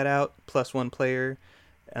 Check that out, Plus One Player.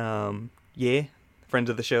 Yeah, friends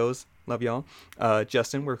of the shows. Love y'all.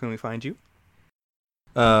 Justin, where can we find you?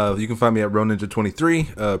 You can find me at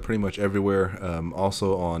RoNinja23, pretty much everywhere.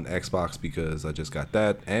 Also on Xbox because I just got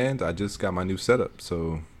that, and I just got my new setup.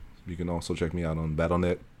 So you can also check me out on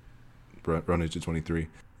Battle.net, RoNinja23.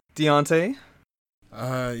 Deontay?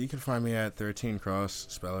 You can find me at 13 Cross.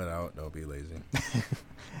 Spell it out. Don't be lazy.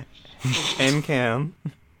 And Cam?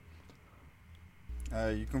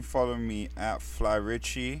 You can follow me at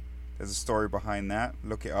FlyRichie. There's a story behind that.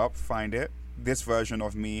 Look it up. Find it. This version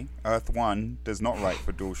of me, Earth 1, does not write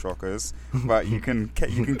for DualShockers, but you can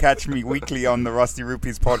catch me weekly on the Rusty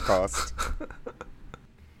Rupees podcast.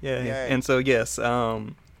 Yeah. And so, yes,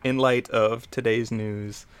 in light of today's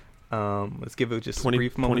news, let's give it just a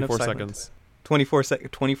brief moment 24 of silence.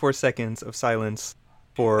 24 seconds of silence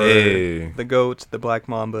for the GOAT, the Black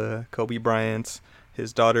Mamba, Kobe Bryant,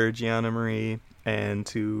 his daughter Gianna Marie, and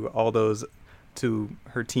to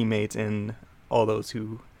her teammates and all those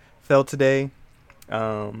who fell today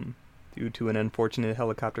due to an unfortunate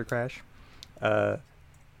helicopter crash.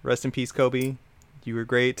 Rest in peace, Kobe. You were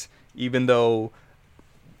great. Even though,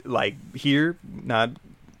 I'm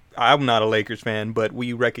not a Lakers fan, but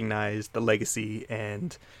we recognize the legacy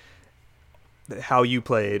and how you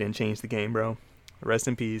played and changed the game, bro. Rest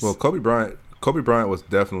in peace. Well, Kobe Bryant was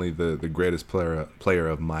definitely the greatest player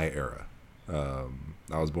of my era.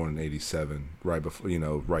 I was born in '87, right before,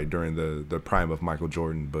 right during the prime of Michael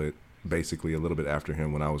Jordan, but basically a little bit after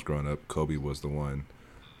him when I was growing up, Kobe was the one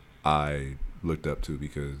I looked up to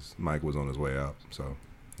because Mike was on his way out. So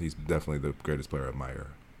he's definitely the greatest player of my era.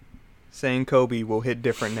 Saying Kobe will hit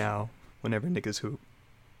different now whenever niggas hoop.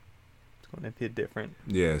 It's going to hit different.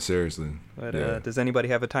 Yeah, seriously. But yeah. Does anybody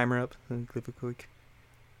have a timer up? Clip it quick.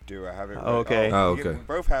 Do I have it? Okay. Okay. We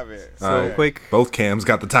both have it. So quick. Both cams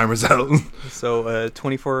got the timers out. So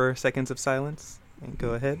 24 seconds of silence. And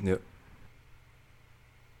go ahead. Yep.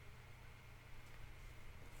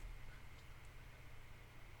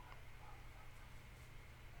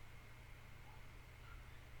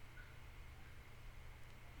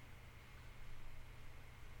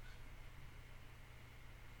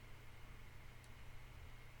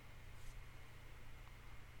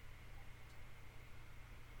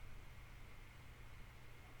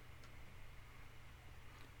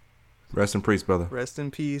 Rest in peace, brother. Rest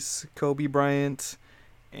in peace, Kobe Bryant.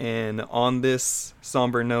 And on this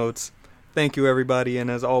somber note, thank you, everybody.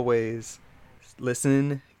 And as always,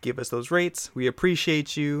 listen, give us those rates. We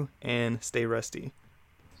appreciate you, and stay rusty.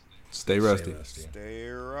 Stay rusty. Stay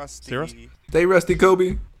rusty. Stay rusty. Stay rusty,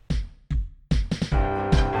 Kobe.